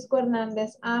Francisco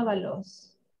Hernández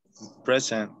Ábalos.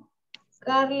 Present.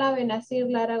 Carla Benacir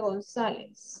Lara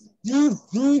González.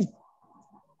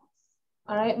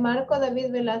 All right, Marco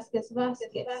David Velázquez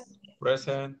Vázquez.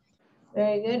 Present.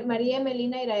 Very good. María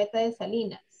Melina Iraeta de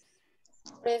Salinas.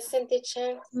 Present,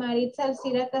 teacher. Maritza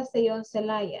Alcira Castellón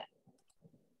Celaya.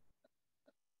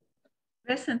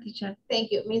 Present, teacher.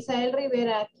 Thank you. Misael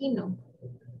Rivera Aquino.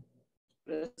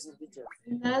 Present, teacher.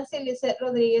 Nancy Lisette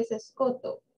Rodríguez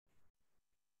Escoto.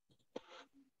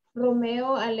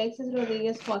 Romeo Alexis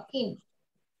Rodríguez Joaquín.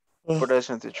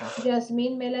 Present, teacher.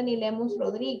 Yasmín Melanie Lemus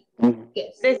Rodríguez.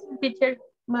 Present, teacher.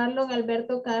 Marlon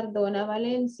Alberto Cardona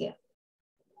Valencia.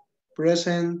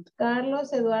 Present.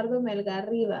 Carlos Eduardo Melgar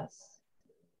Rivas.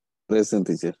 Present,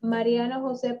 teacher. Mariano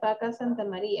José Paca Santa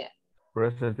María.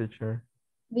 Present, teacher.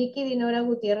 Vicky Dinora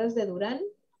Gutiérrez de Durán.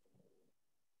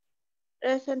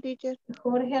 Present, teacher.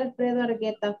 Jorge Alfredo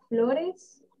Argueta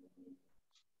Flores.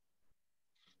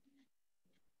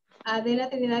 Adela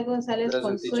Trinidad González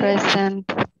Consuelo.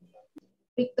 Present.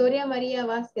 Victoria María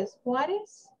Vázquez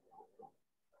Juárez.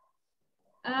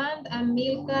 And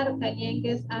Amilcar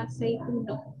Cañengues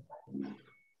Aceituno.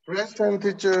 Present,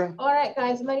 teacher. All right,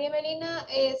 guys. María Melina,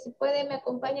 si puede, me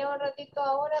acompaña un ratito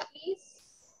ahora, please.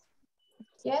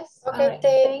 Yes. Okay, all right.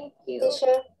 Thank you.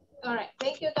 Teacher. All right.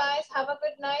 Thank you, guys. Have a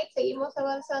good night. Seguimos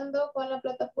avanzando con la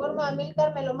plataforma.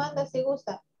 Amilcar me lo manda si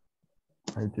gusta.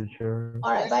 Hi, teacher.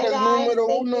 All right. Bye, El guys. número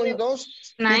Thank 1 y you. 2.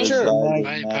 Night. Teacher. Bye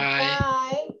bye.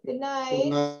 Bye. Good night. Good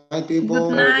night, people.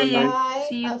 Good night. Bye.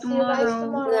 See you I'll see you guys tomorrow.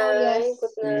 tomorrow. Night. Yes.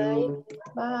 Good night.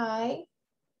 Bye.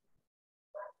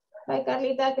 Bye,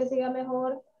 Carlita. Que siga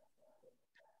mejor.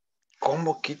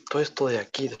 ¿Cómo quito esto de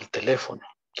aquí del teléfono?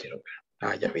 Quiero ver.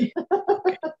 Ah, ya vi.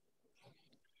 Okay.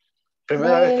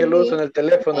 Primera vez que lo uso en el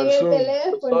teléfono, En el el Zoom.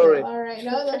 teléfono. Sorry. All right.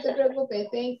 No, no te preocupes.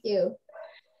 Thank you.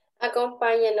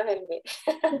 Acompáñenos en mí.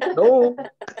 No,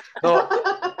 no.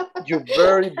 You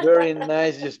very, very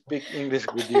nice. You speak English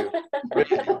with you.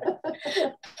 Really.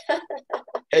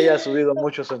 Ella ha subido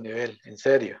mucho su nivel, en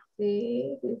serio.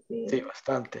 Sí, sí, sí. Sí,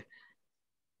 bastante.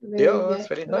 Very Dios, good.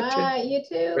 feliz noche. Bye, you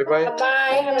too. Bye bye.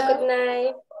 Bye. Have a good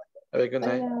night. Have a good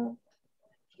night.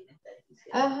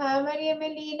 Maria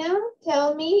Melina,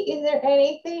 tell me, is there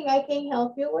anything I can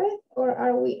help you with, or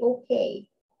are we okay?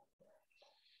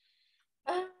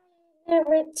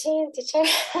 Everything, teacher.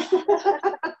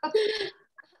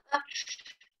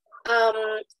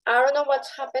 I don't know what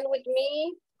happened with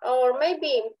me, or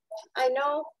maybe I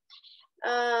know,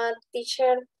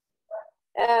 teacher,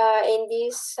 in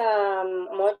this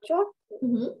module,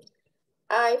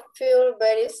 I feel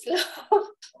very slow.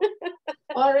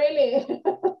 Oh, really?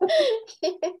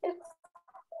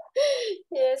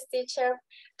 Yes, teacher.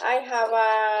 I have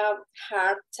a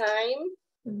hard time,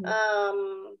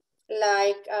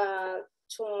 like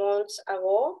 2 months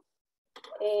ago,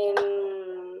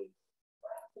 and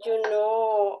you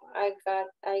know, I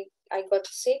got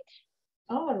sick.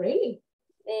 Oh, really?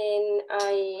 And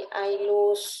I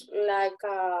lose like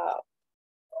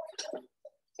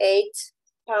 8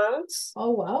 pounds.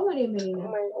 Oh, wow, Maria Melina.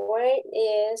 My weight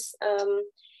is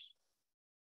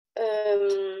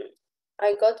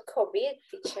I got COVID,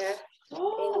 teacher.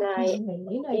 Oh, and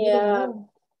Melina, yeah,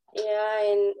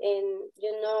 and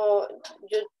you know,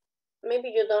 maybe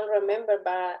you don't remember,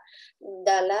 but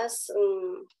the last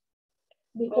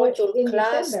module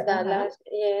class, December, last,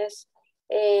 yes,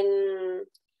 and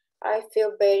I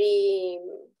feel very,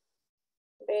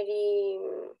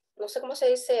 no sé cómo se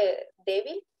dice,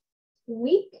 débil.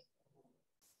 Weak?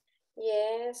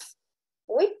 Yes,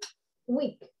 weak.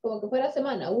 Weak, como que fuera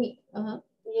semana, weak.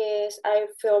 Yes, I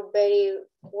feel very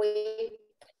weak,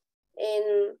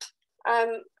 and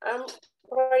I'm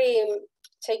already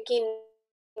taking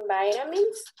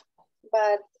vitamins,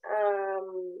 but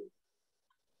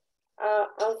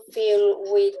I feel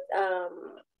with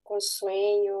con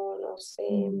sueño, no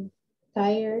sé.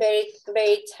 Tired. Very,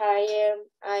 very tired.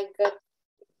 I got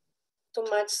too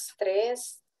much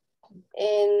stress,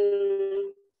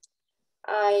 and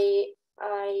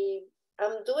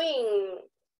I'm doing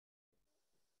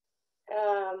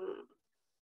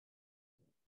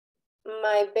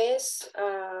my best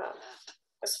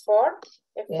effort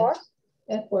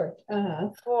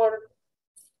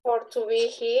for to be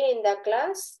here in the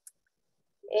class,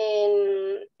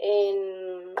 and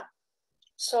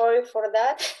sorry for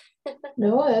that.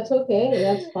 No, that's okay.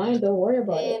 That's fine. Don't worry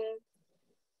about it.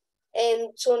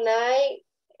 And tonight,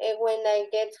 when I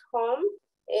get home,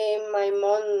 my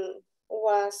mom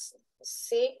was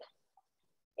sick,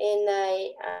 and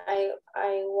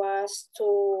I was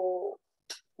to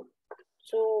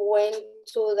went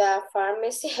to the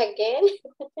pharmacy again,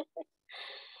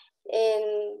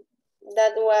 and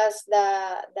that was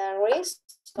the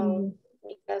reason,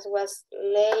 because was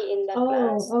late in the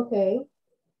class. Oh, okay.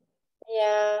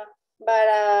 Yeah, but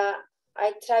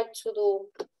I tried to do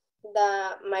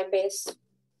my best.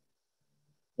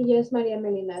 Yes, Maria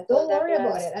Melina, don't worry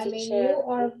about class it. I mean, teacher. you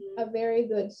are a very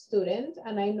good student,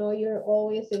 and I know you're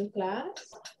always in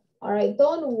class. All right,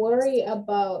 don't worry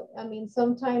about, I mean,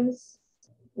 sometimes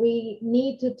we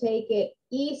need to take it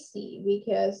easy,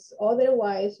 because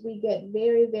otherwise we get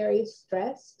very, very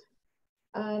stressed.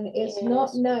 And it's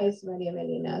not nice, Maria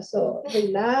Melina. So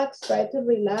relax, try to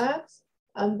relax.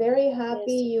 I'm very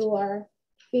happy you are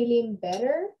feeling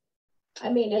better. I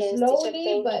mean, slowly,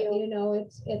 teacher, but you know,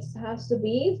 it has to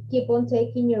be. Keep on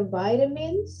taking your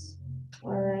vitamins.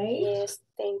 All right. Yes,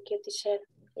 thank you, teacher.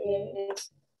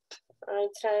 Yes, I'm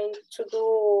trying to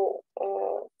do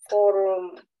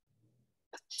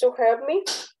to help me,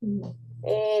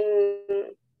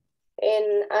 and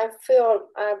I feel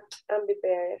I'm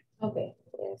prepared. Okay.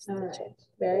 Yes, all teacher. right.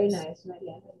 Very nice,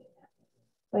 María.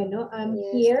 Bueno, I'm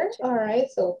here. Teacher. All right.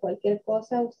 So cualquier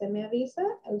cosa usted me avisa.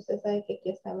 Usted sabe que aquí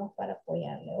estamos para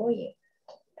apoyarle. Oye.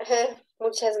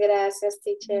 Muchas gracias,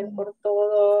 teacher, por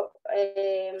todo.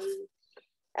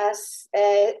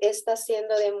 Está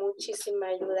siendo de muchísima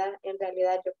ayuda. En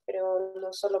realidad, yo creo,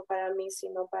 no solo para mí,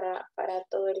 sino para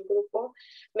todo el grupo.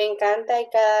 Me encanta y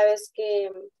cada vez que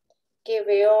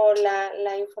veo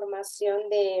la información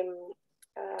de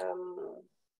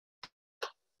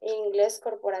inglés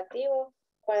corporativo,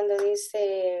 cuando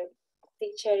dice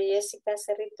teacher Jessica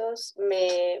Cerritos,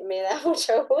 me da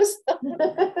mucho gusto.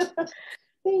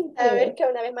 A ver que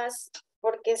una vez más,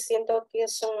 porque siento que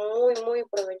son muy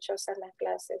provechosas las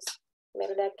clases,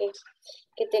 ¿verdad?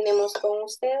 Que tenemos con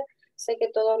usted. Sé que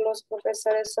todos los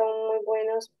profesores son muy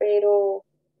buenos, pero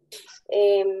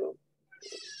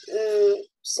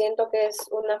siento que es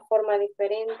una forma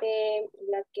diferente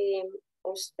la que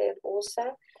usted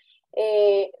usa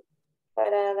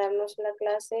para darnos la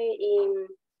clase y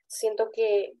siento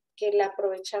que la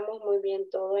aprovechamos muy bien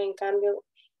todo. En cambio,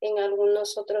 en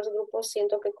algunos otros grupos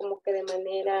siento que como que de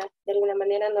alguna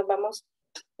manera nos vamos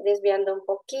desviando un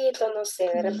poquito, no sé,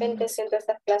 de repente siento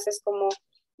estas clases como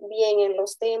bien en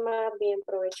los temas, bien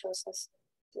provechosas,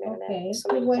 ¿verdad? Okay. Eso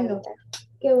me encanta.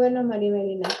 Qué bueno,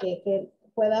 Marimelina, que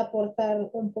pueda aportar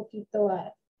un poquito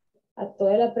a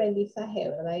todo el aprendizaje,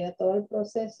 ¿verdad? Y a todo el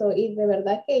proceso. Y de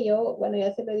verdad que yo, bueno,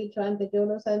 ya se lo he dicho antes, yo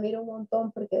los admiro un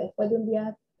montón porque después de un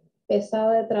día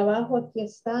pesado de trabajo, aquí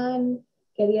están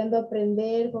queriendo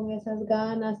aprender con esas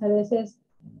ganas, a veces,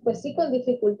 pues sí, con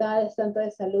dificultades, tanto de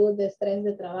salud, de estrés,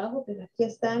 de trabajo, pero aquí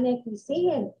están y aquí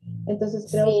siguen. Entonces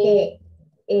creo que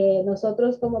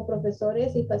nosotros como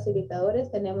profesores y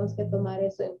facilitadores tenemos que tomar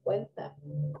eso en cuenta,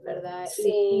 ¿verdad?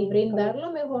 Y brindar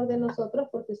lo mejor de nosotros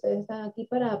porque ustedes están aquí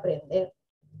para aprender,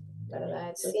 ¿verdad?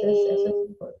 Entonces eso es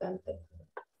importante.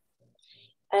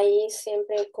 Ahí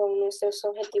siempre con nuestros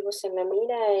objetivos en la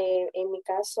mira, en mi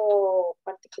caso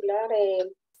particular,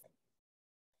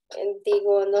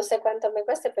 digo, no sé cuánto me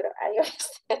cueste, pero ahí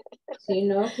sí,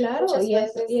 no, claro, y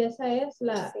esa es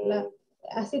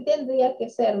así tendría que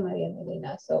ser, María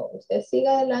Melina. Usted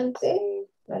siga adelante,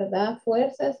 ¿verdad?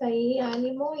 Fuerzas ahí,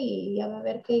 ánimo, y ya va a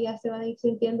ver que ya se va a ir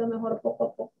sintiendo mejor poco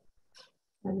a poco,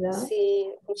 ¿verdad?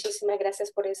 Sí, muchísimas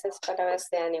gracias por esas palabras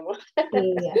de ánimo.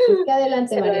 Sí, así es que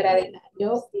adelante, María Melina.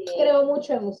 Yo creo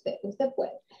mucho en usted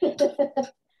puede.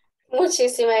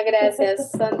 Muchísimas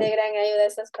gracias, son de gran ayuda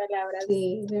esas palabras.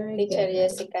 Sí, teacher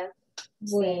Jessica.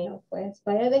 Bueno, pues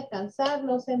vaya a descansar,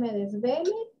 no se me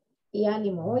desvele y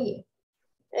ánimo, oye.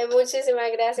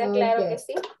 Muchísimas gracias, claro que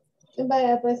sí.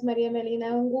 Vaya, pues María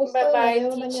Melina, un gusto. Bye,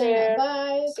 teacher.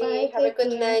 Bye, sí, bye. Have a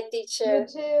good night, teacher.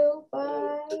 You too.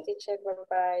 Bye. Teacher,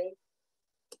 bye.